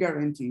of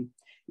guarantee.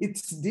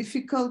 It's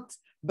difficult,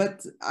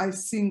 but I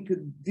think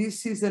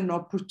this is an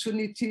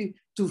opportunity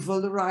to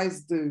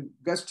valorize the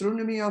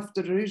gastronomy of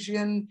the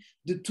region,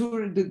 the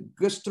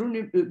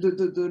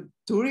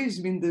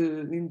tourism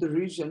in the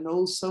region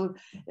also,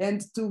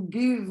 and to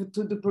give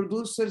to the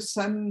producers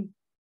some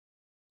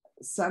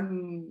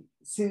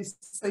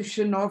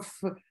sensation of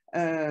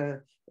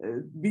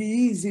be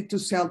easy to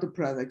sell the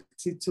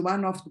products. It's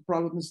one of the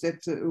problems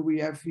that we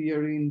have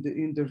here in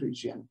the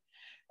region.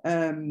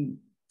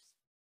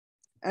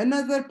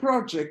 Another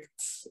project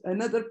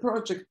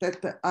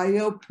that I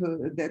hope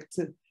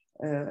that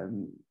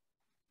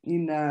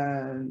in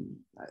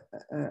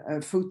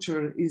a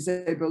future is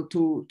able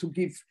to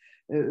give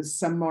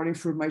some more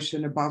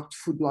information about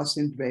food loss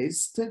and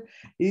waste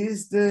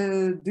is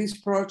this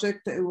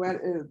project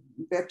where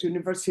that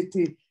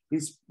university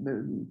is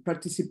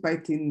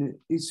participating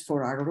is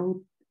for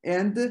Agro,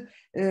 and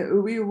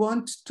we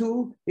want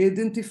to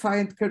identify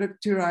and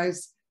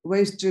characterize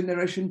waste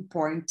generation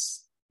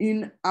points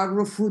in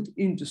agro-food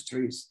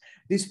industries.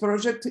 This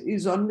project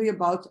is only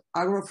about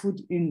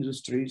agro-food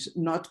industries,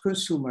 not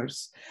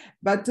consumers.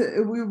 But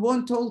we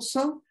want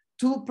also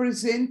to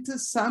present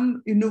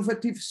some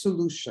innovative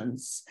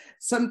solutions.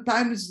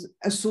 Sometimes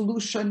a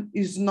solution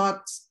is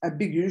not a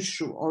big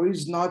issue or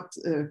is not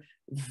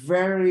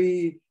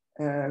very,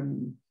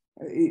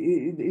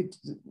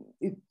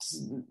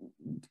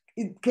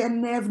 it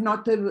can have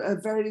not a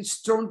very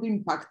strong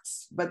impact,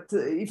 but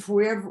if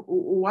we have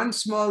one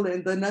small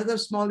and another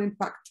small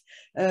impact,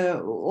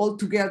 all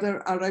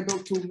together are able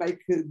to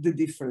make the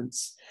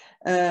difference.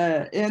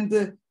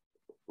 And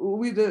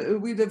with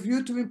a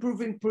view to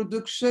improving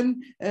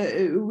production,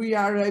 we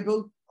are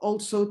able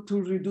also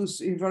to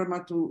reduce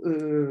environmental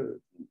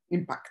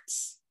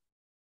impacts.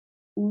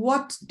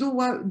 What do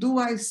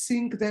I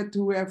think that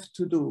we have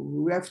to do?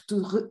 We have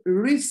to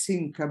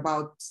rethink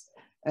about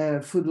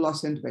food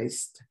loss and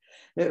waste.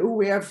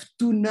 We have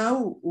to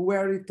know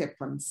where it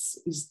happens.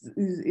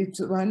 It's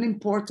an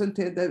important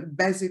and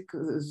basic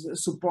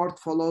support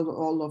for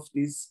all of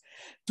this.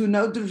 To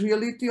know the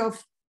reality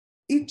of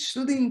each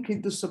link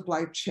in the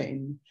supply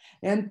chain,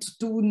 and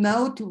to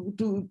know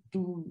to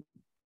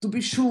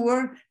be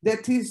sure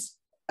that is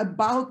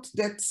about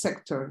that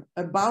sector,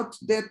 about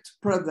that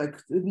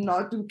product.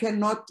 We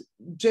cannot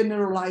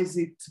generalize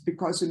it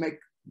because we make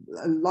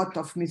a lot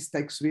of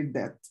mistakes with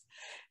that.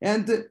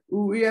 And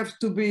we have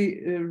to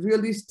be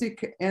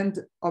realistic and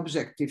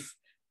objective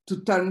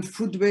to turn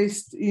food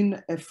waste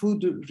in a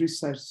food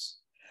research.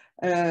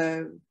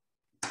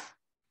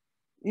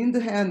 In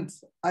the end,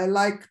 I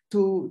like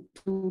to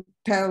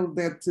tell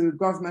that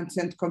governments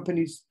and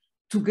companies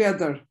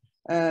together,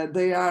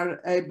 they are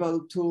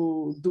able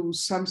to do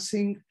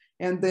something,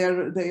 and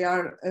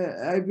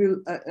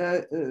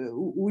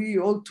we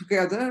all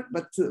together,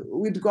 but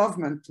with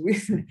government,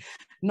 with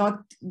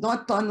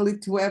not only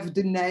to have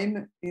the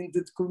name in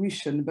the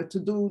commission, but to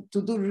do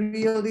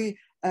really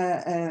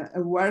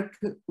a work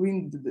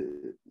in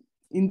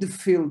the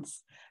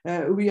fields.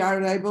 We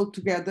are able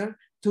together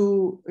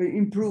to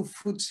improve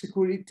food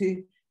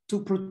security,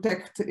 to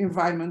protect the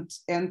environment,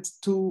 and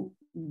to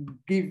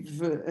give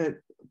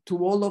to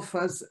all of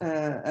us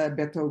a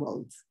better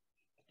world.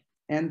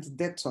 And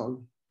that's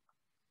all.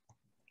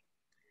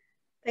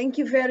 Thank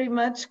you very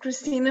much,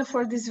 Christina,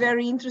 for this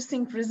very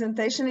interesting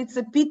presentation. It's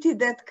a pity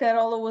that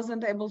Carola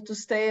wasn't able to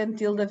stay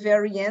until the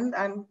very end.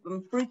 I'm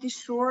pretty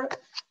sure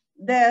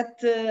that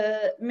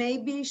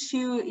maybe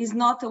she is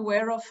not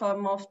aware of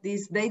some of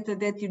this data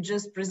that you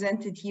just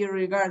presented here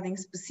regarding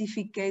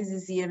specific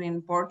cases here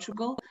in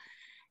Portugal.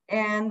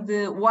 And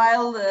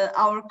while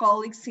our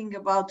colleagues think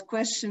about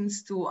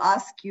questions to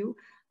ask you,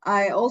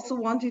 I also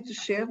wanted to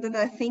share that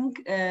I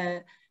think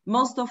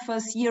most of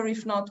us here,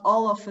 if not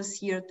all of us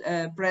here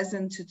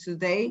present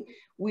today,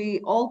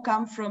 we all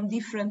come from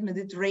different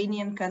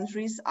Mediterranean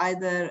countries,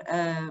 either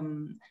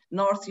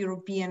North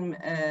European,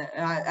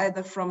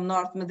 either from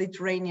North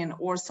Mediterranean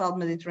or South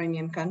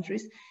Mediterranean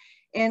countries.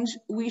 And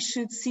we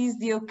should seize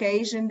the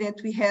occasion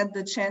that we had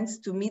the chance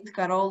to meet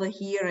Carola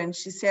here, and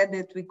she said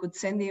that we could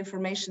send the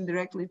information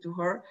directly to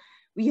her.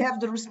 We have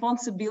the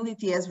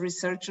responsibility as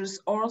researchers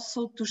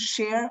also to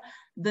share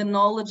the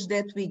knowledge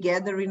that we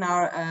gather in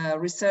our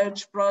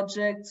research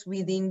projects,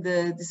 within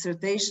the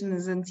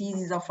dissertations and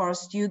theses of our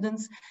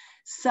students.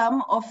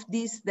 Some of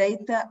these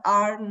data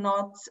are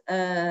not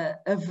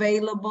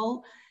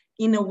available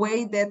in a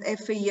way that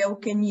FAO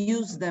can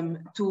use them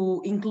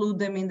to include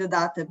them in the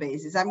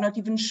databases. I'm not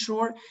even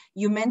sure,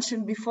 you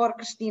mentioned before,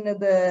 Christina,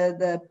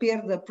 the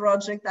PERDA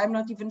project. I'm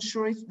not even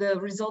sure if the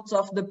results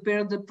of the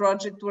PERDA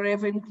project were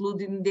ever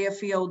included in the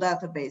FAO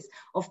database.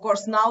 Of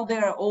course, now they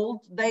are old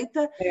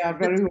data. They are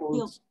very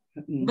old.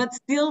 But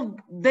still,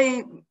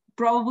 they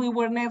probably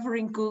were never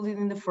included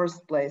in the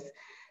first place.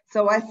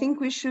 So I think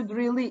we should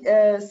really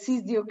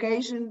seize the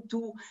occasion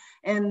to,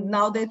 and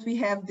now that we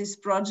have this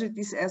project,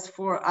 this as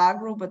for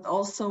Agro, but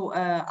also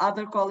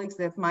other colleagues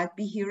that might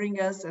be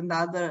hearing us and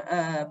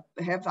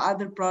have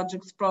other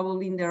projects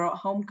probably in their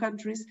home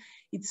countries,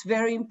 it's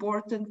very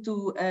important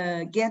to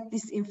get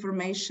this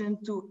information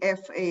to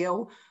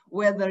FAO,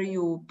 whether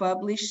you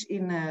publish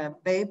in a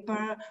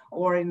paper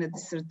or in a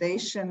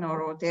dissertation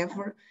or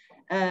whatever.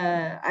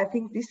 I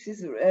think this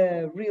is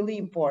really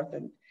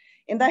important.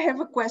 And I have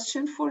a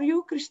question for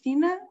you,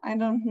 Christina. I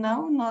don't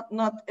know,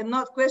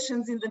 not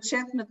questions in the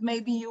chat, but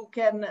maybe you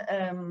can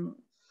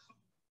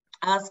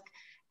ask.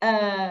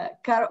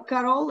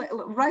 Carol,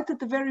 right at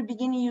the very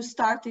beginning, you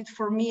started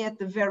for me at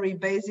the very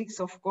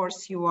basics. Of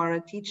course, you are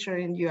a teacher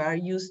and you are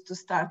used to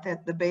start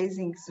at the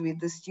basics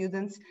with the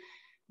students.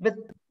 But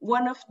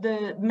one of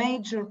the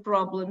major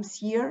problems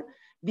here,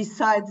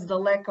 besides the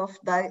lack of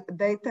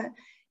data,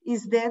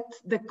 is that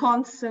the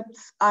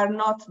concepts are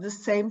not the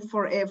same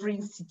for every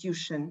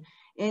institution.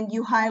 And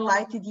you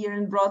highlighted here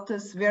and brought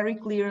us very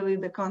clearly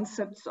the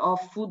concepts of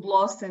food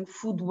loss and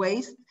food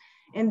waste.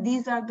 And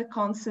these are the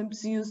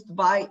concepts used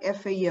by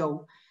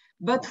FAO.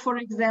 But for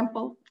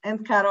example,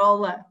 and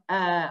Carola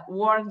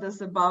warned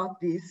us about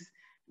this,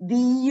 the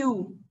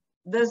EU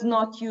does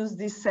not use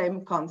this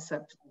same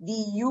concept. The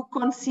EU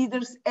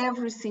considers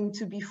everything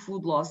to be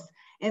food loss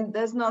and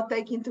does not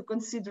take into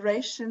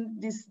consideration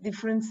these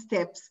different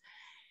steps.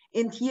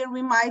 And here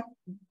we might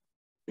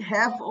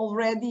have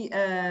already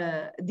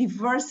a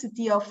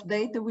diversity of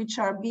data which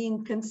are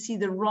being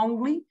considered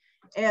wrongly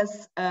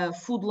as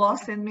food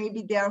loss, and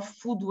maybe they are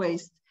food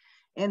waste.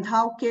 And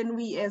how can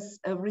we as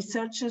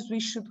researchers, we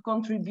should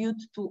contribute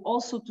to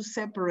also to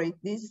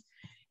separate this.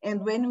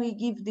 And when we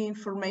give the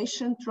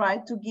information, try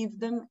to give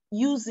them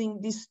using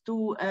these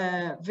two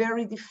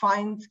very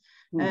defined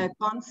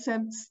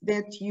concepts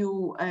that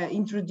you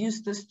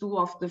introduced us to,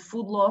 of the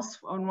food loss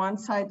on one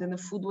side and the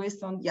food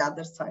waste on the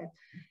other side.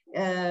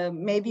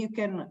 Maybe you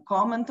can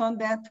comment on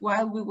that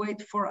while we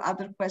wait for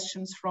other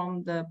questions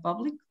from the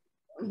public.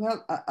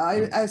 Well,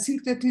 I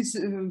think that is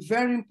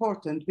very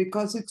important,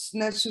 because it's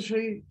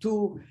necessary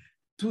to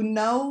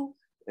know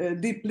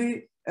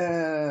deeply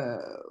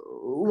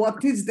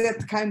what is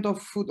that kind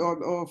of food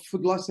or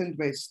food loss and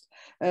waste.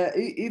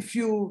 If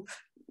you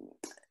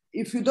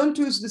don't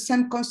use the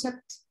same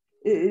concept,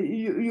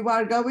 you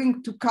are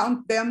going to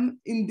count them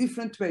in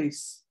different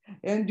ways,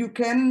 and you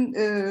can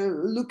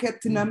look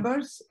at the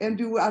numbers, and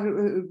you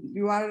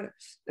are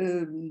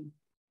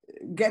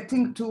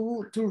getting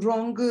to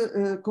wrong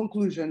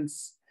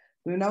conclusions,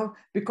 you know,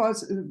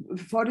 because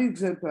for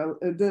example,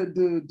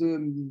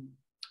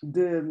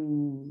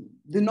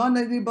 the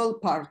non-edible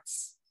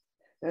parts,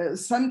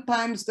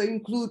 sometimes they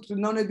include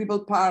non-edible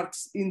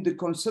parts in the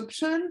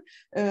consumption.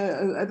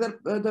 Other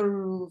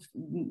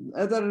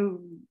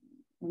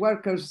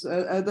workers,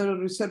 other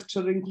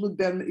researchers include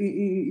them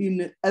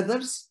in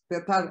others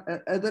that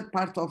are other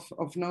part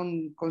of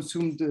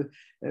non-consumed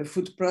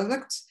food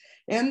products.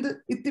 And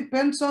it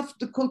depends of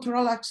the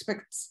cultural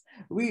aspects.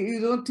 We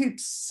don't eat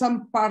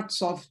some parts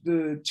of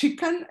the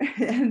chicken,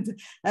 and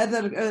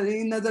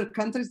in other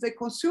countries they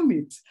consume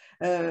it.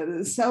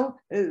 So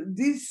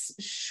this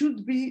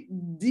should be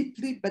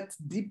deeply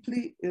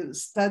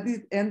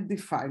studied and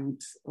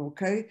defined,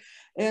 okay?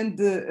 And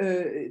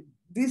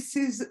this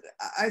is,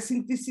 I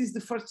think this is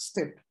the first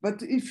step.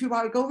 But if you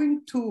are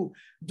going to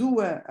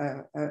do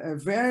a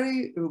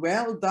very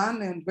well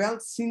done and well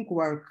think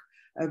work,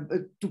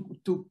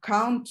 to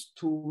count,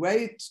 to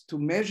weight, to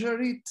measure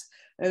it,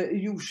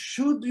 you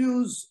should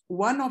use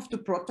one of the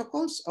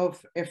protocols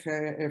of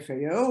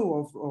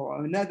FAO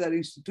or another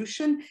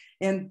institution,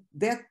 and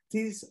that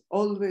is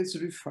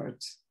always referred.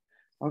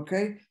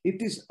 Okay,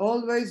 it is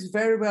always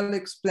very well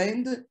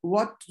explained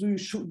what you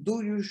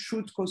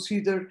should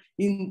consider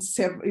in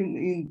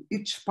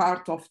each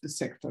part of the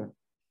sector.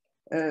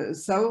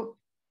 So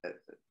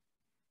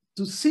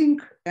to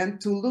think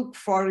and to look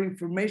for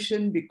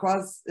information,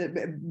 because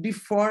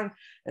before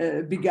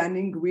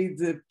beginning with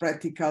the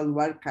practical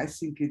work, I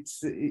think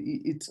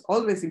it's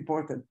always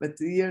important, but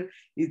here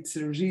it's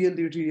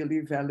really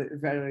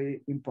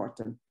very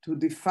important to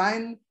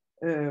define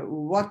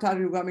what are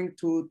you going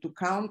to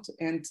count,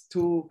 and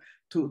to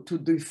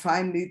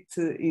define it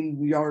in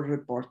your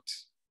report.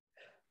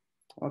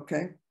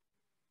 Okay.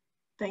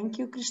 Thank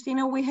you,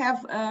 Cristina. We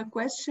have a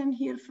question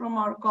here from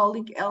our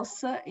colleague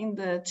Elsa in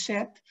the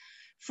chat.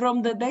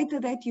 From the data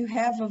that you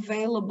have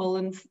available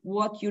and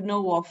what you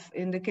know of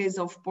in the case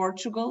of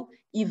Portugal,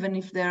 even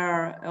if there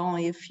are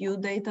only a few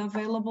data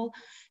available,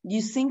 do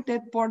you think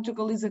that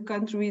Portugal is a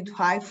country with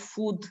high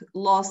food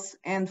loss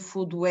and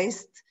food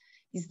waste?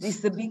 Is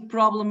this a big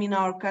problem in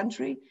our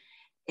country?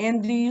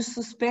 And do you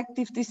suspect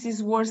if this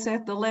is worse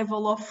at the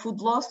level of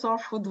food loss or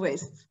food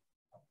waste?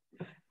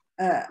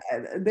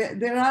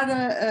 There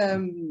are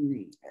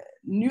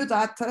new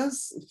data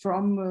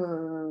from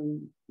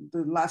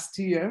the last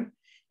year,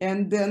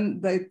 and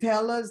then they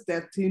tell us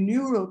that in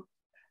Europe,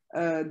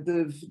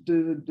 the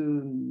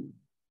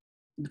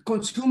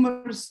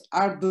consumers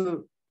are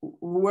the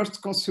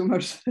worst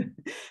consumers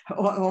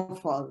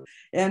of all.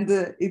 And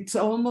it's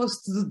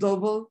almost the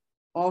double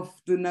of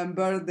the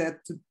number that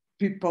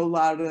people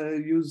are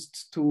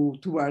used to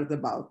word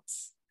about.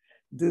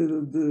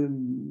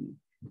 The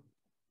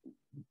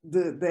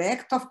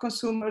act of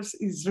consumers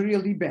is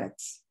really bad.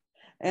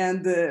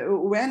 And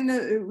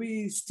when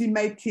we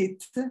estimate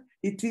it,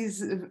 it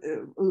is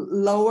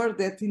lower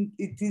than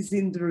it is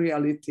in the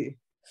reality.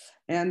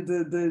 And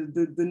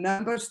the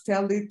numbers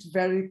tell it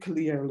very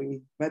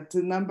clearly, but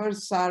the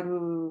numbers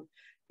are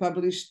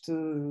published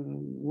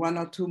 1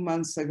 or 2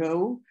 months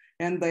ago,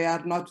 and they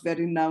are not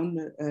very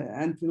known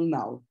until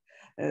now.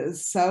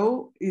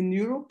 So in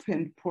Europe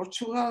and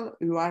Portugal,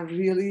 you are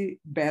really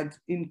bad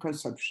in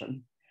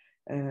consumption.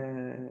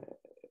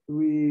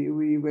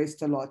 We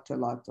waste a lot.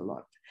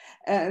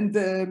 And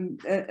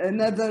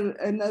another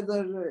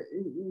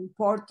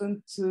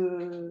important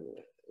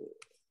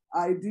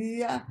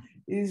idea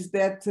is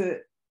that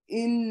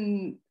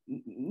in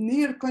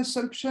near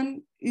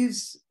consumption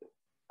is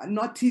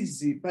not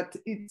easy, but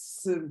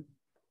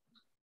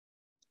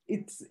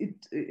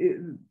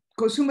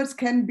consumers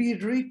can be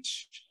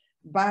reached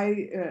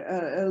by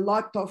a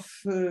lot of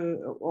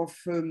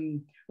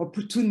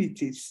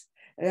opportunities,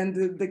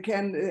 and they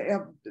can.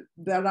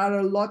 There are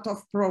a lot of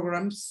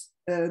programs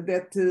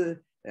that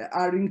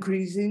are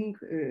increasing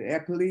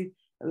happily,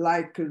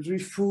 like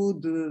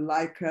ReFood,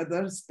 like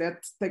others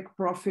that take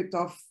profit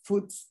of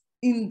foods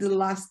in the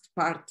last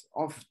part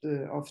of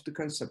the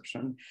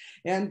consumption.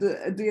 And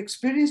the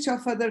experience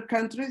of other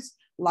countries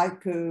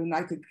like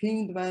United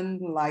Kingdom,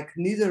 like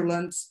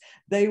Netherlands,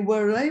 they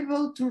were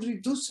able to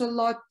reduce a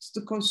lot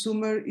the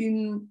consumer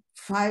in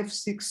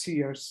 5-6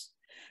 years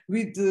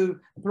with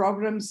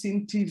programs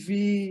in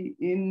TV,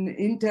 in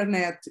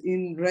internet,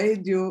 in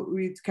radio,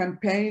 with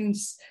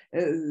campaigns,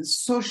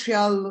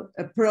 social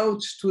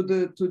approach to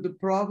the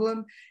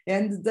problem,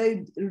 and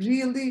they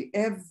really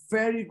have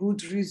very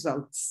good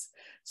results.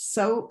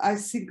 So I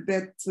think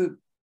that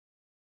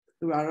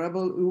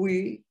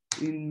we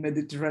in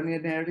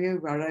Mediterranean area,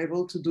 we are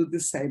able to do the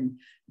same.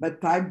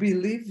 But I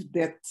believe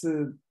that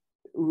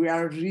we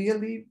are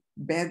really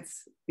bad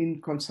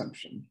in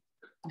consumption.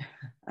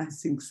 I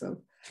think so.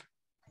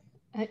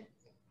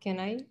 Can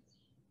I?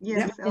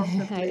 Yes, yeah.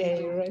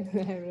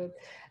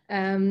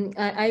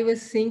 I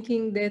was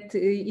thinking that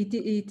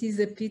it is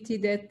a pity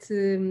that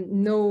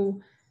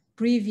no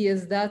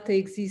previous data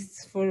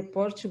exists for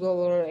Portugal,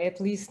 or at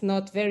least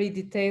not very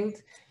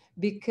detailed,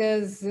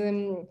 because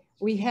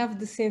we have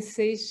the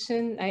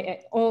sensation,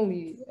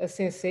 only a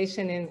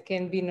sensation and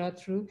can be not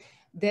true,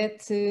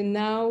 that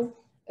now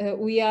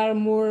we are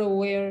more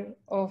aware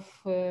of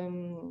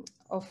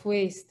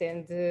waste.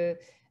 And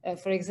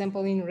for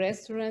example, in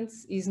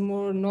restaurants, it's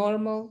more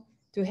normal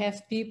to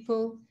have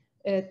people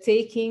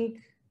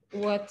taking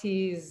what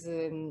is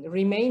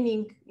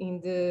remaining in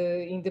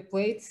the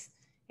plates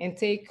and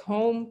take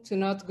home to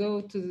not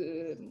go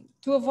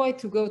to avoid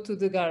to go to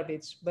the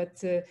garbage.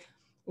 But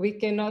we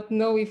cannot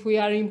know if we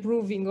are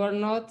improving or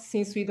not,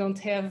 since we don't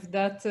have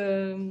that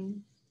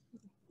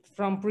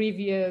from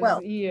previous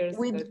years.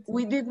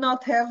 We did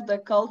not have the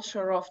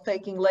culture of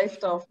taking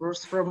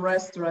leftovers from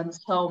restaurants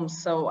home.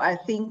 So I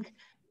think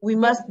we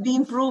must be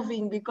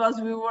improving, because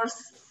we were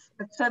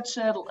at such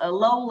a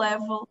low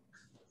level.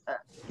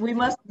 We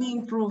must be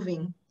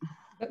improving.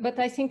 But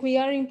I think we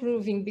are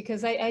improving,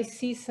 because I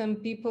see some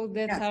people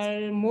that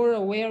are more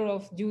aware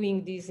of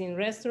doing this in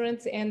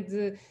restaurants,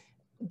 and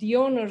the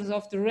owners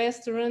of the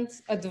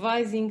restaurants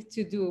advising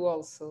to do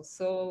also.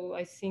 So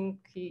I think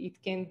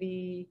it can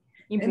be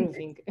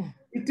improving. And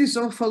it is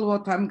awful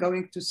what I'm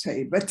going to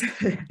say, but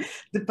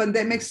the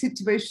pandemic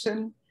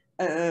situation,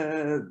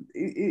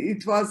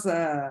 it was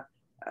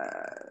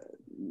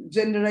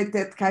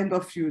generated kind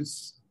of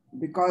use,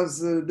 because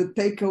the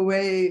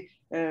takeaway,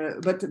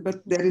 but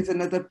there is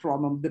another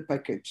problem, the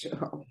package.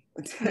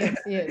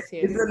 Yes.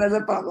 It's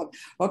another problem.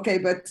 Okay,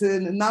 but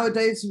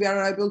nowadays we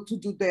are able to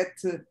do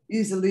that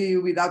easily,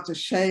 without a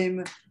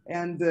shame,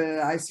 and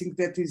I think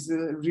that is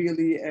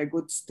really a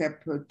good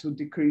step to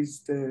decrease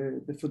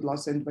the food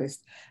loss and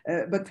waste.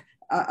 But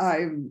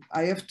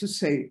I have to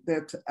say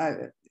that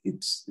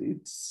it's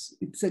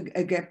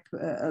a gap,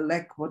 a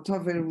lack,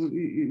 whatever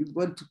we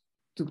want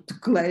to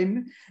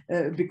claim,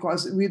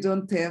 because we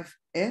don't have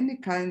any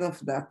kind of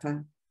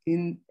data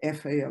in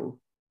FAO,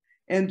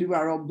 and we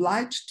are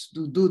obliged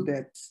to do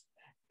that.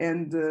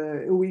 And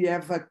we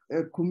have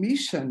a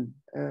commission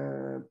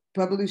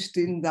published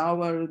in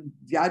our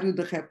Diário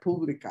da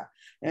República,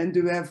 and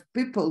we have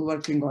people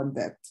working on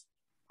that.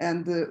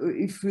 And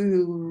if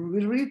you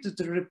read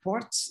the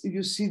reports,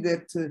 you see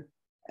that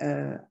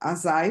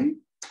ASAI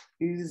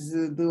is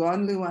the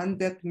only one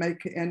that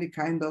make any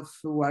kind of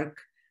work,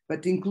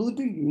 but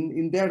including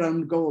in their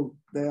own goal.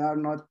 They are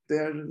not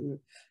there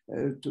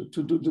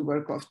to do the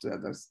work of the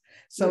others.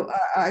 So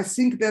I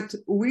think that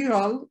we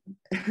all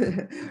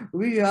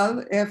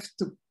have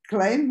to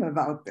claim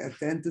about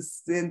that,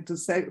 and to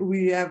say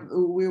we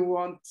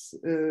want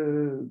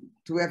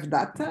to have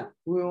data,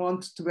 we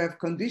want to have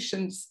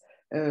conditions,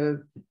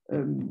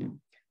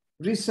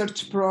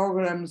 research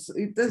programs.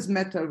 It doesn't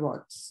matter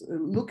what.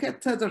 Look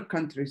at other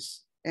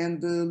countries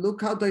and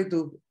look how they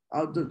do,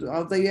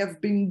 how they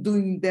have been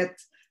doing that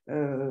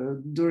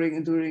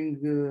during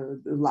the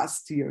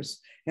last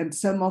years, and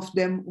some of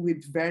them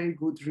with very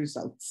good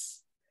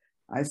results.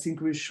 I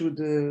think we should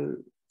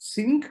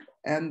think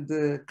and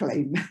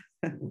claim.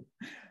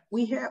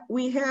 We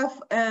have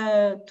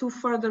two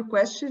further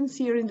questions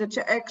here in the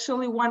chat.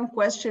 Actually, one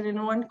question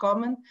and one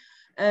comment.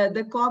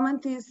 The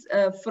comment is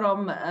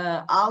from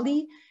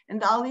Ali,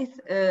 and Ali,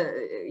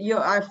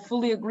 I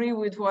fully agree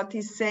with what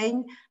he's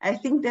saying. I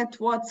think that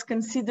what's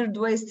considered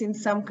waste in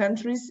some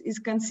countries is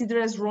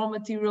considered as raw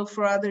material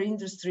for other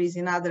industries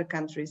in other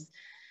countries.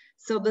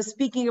 So the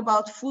speaking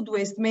about food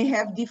waste may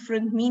have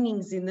different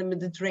meanings in the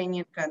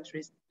Mediterranean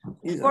countries.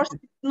 Of course,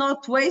 it's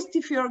not waste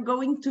if you're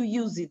going to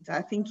use it.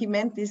 I think he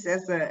meant this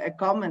as a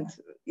comment.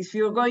 If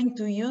you're going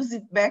to use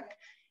it back,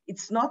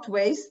 it's not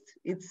waste.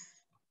 It's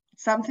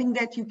something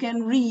that you can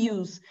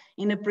reuse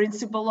in a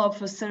principle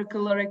of a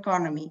circular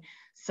economy.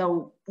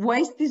 So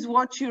waste is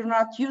what you're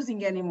not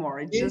using anymore.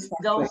 It just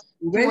goes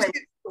to waste.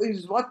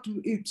 Is what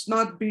it's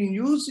not being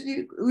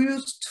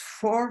used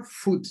for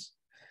food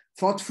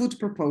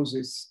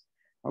purposes.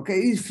 Okay,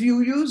 if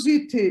you use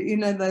it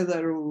in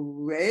another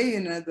way,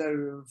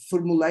 another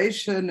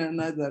formulation,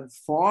 another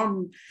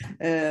form,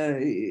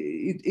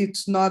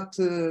 it's not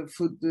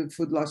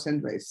food loss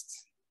and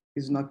waste.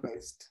 It's not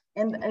waste.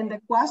 And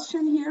the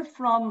question here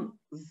from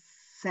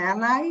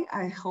Sanai,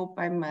 I hope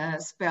I'm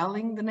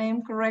spelling the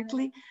name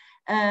correctly.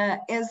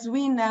 As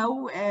we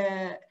know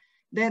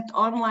that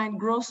online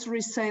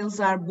grocery sales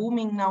are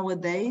booming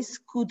nowadays,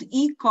 could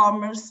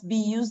e-commerce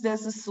be used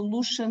as a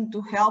solution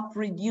to help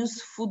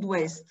reduce food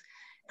waste?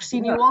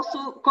 Christine, you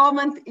also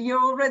you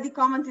already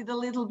commented a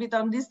little bit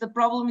on this. The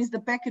problem is the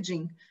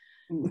packaging.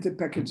 The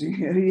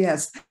packaging,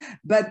 yes.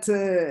 But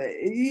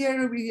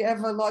here we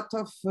have a lot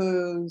of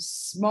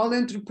small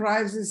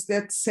enterprises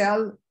that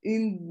sell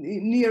in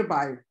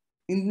nearby,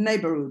 in the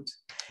neighborhood.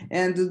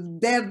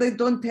 And there they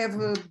don't have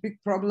a big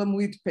problem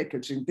with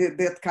packaging,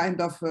 that kind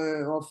of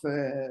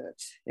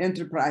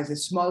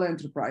enterprises, small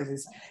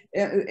enterprises.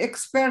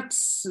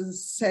 Experts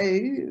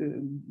say,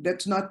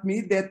 that's not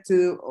me, that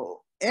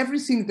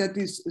everything that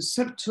is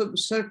search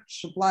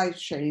supply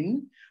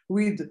chain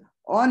with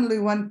only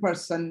one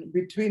person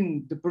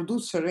between the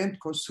producer and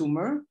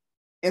consumer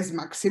as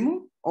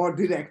maximum, or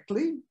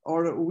directly,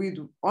 or with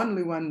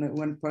only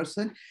one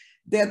person,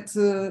 that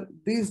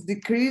this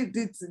decrease,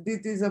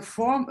 this is a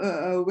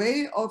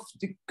way of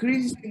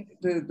decreasing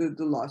the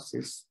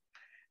losses.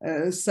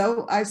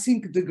 So I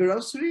think the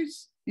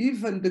groceries,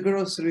 even the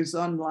groceries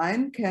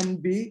online, can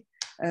be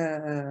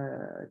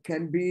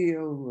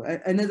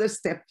another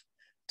step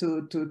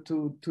to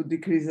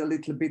decrease a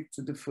little bit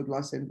the food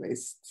loss and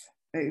waste.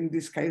 In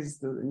this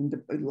case, in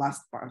the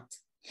last part.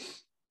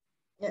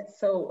 Yeah,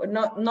 so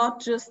not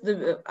just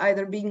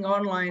either being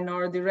online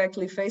or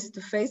directly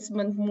face-to-face,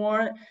 but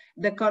more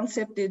the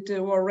concept that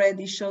you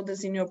already showed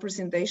us in your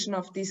presentation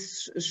of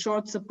these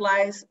short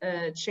supplies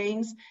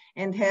chains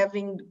and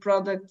having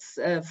products,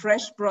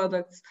 fresh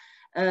products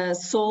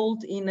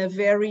sold in a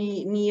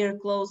very near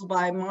close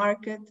by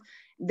market.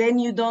 Then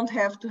you don't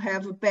have to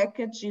have a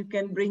package. You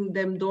can bring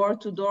them door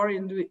to door.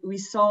 And we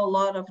saw a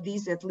lot of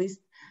these, at least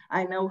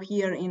I know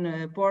here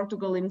in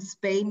Portugal, in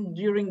Spain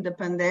during the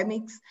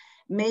pandemics.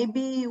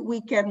 Maybe we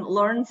can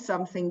learn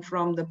something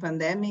from the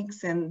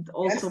pandemics and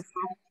also yes,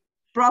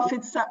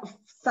 profit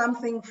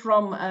something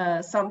from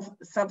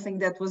something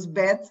that was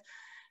bad,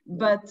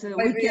 but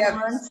we can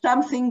learn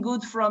something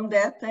good from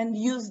that and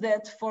use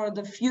that for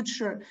the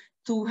future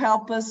to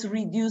help us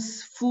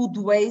reduce food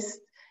waste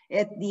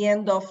at the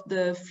end of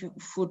the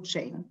food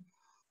chain.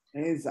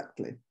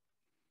 Exactly.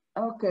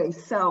 Okay,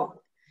 so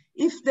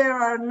if there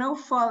are no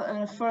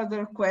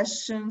further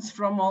questions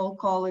from all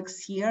colleagues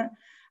here,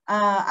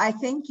 I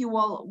thank you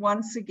all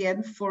once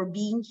again for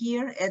being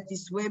here at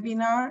this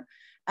webinar.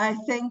 I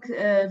thank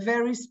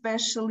very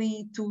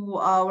especially to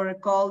our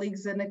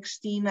colleagues Ana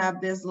Cristina,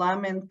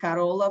 Abdeslam and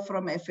Carola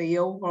from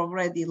FAO who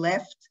already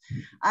left.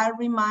 I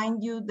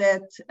remind you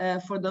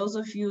that for those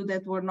of you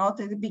that were not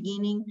at the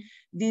beginning,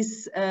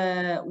 this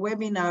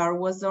webinar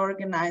was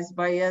organized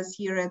by us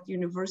here at the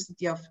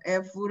University of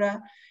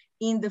Évora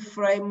in the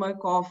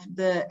framework of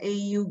the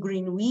AU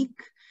Green Week.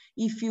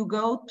 If you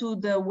go to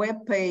the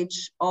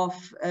webpage of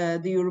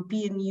the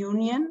European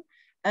Union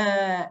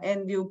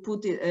and you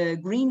put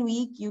Green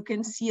Week, you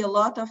can see a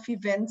lot of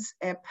events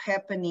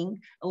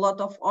happening, a lot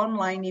of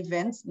online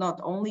events, not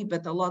only,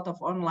 but a lot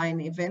of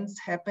online events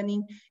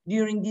happening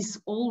during this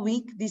whole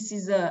week. This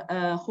is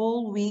a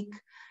whole week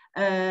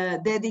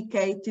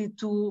dedicated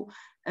to,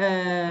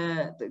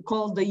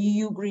 called the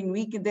EU Green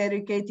Week,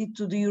 dedicated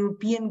to the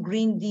European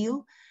Green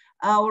Deal.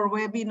 Our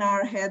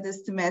webinar had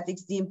as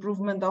thematics the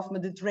improvement of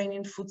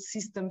Mediterranean food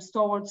systems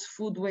towards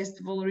food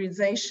waste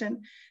valorization,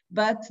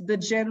 but the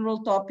general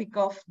topic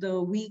of the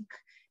week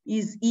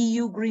is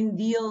EU Green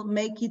Deal,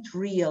 make it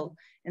real.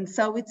 And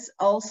so it's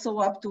also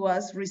up to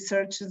us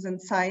researchers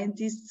and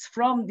scientists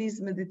from these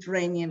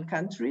Mediterranean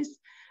countries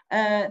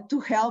to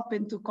help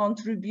and to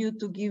contribute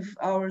to give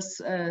our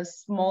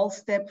small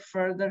step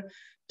further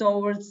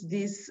towards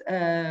this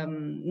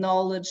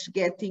knowledge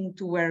getting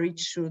to where it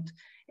should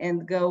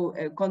and go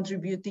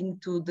contributing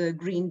to the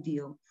Green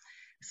Deal.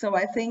 So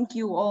I thank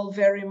you all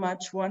very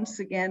much once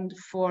again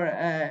for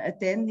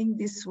attending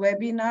this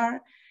webinar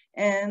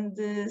and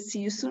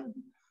see you soon.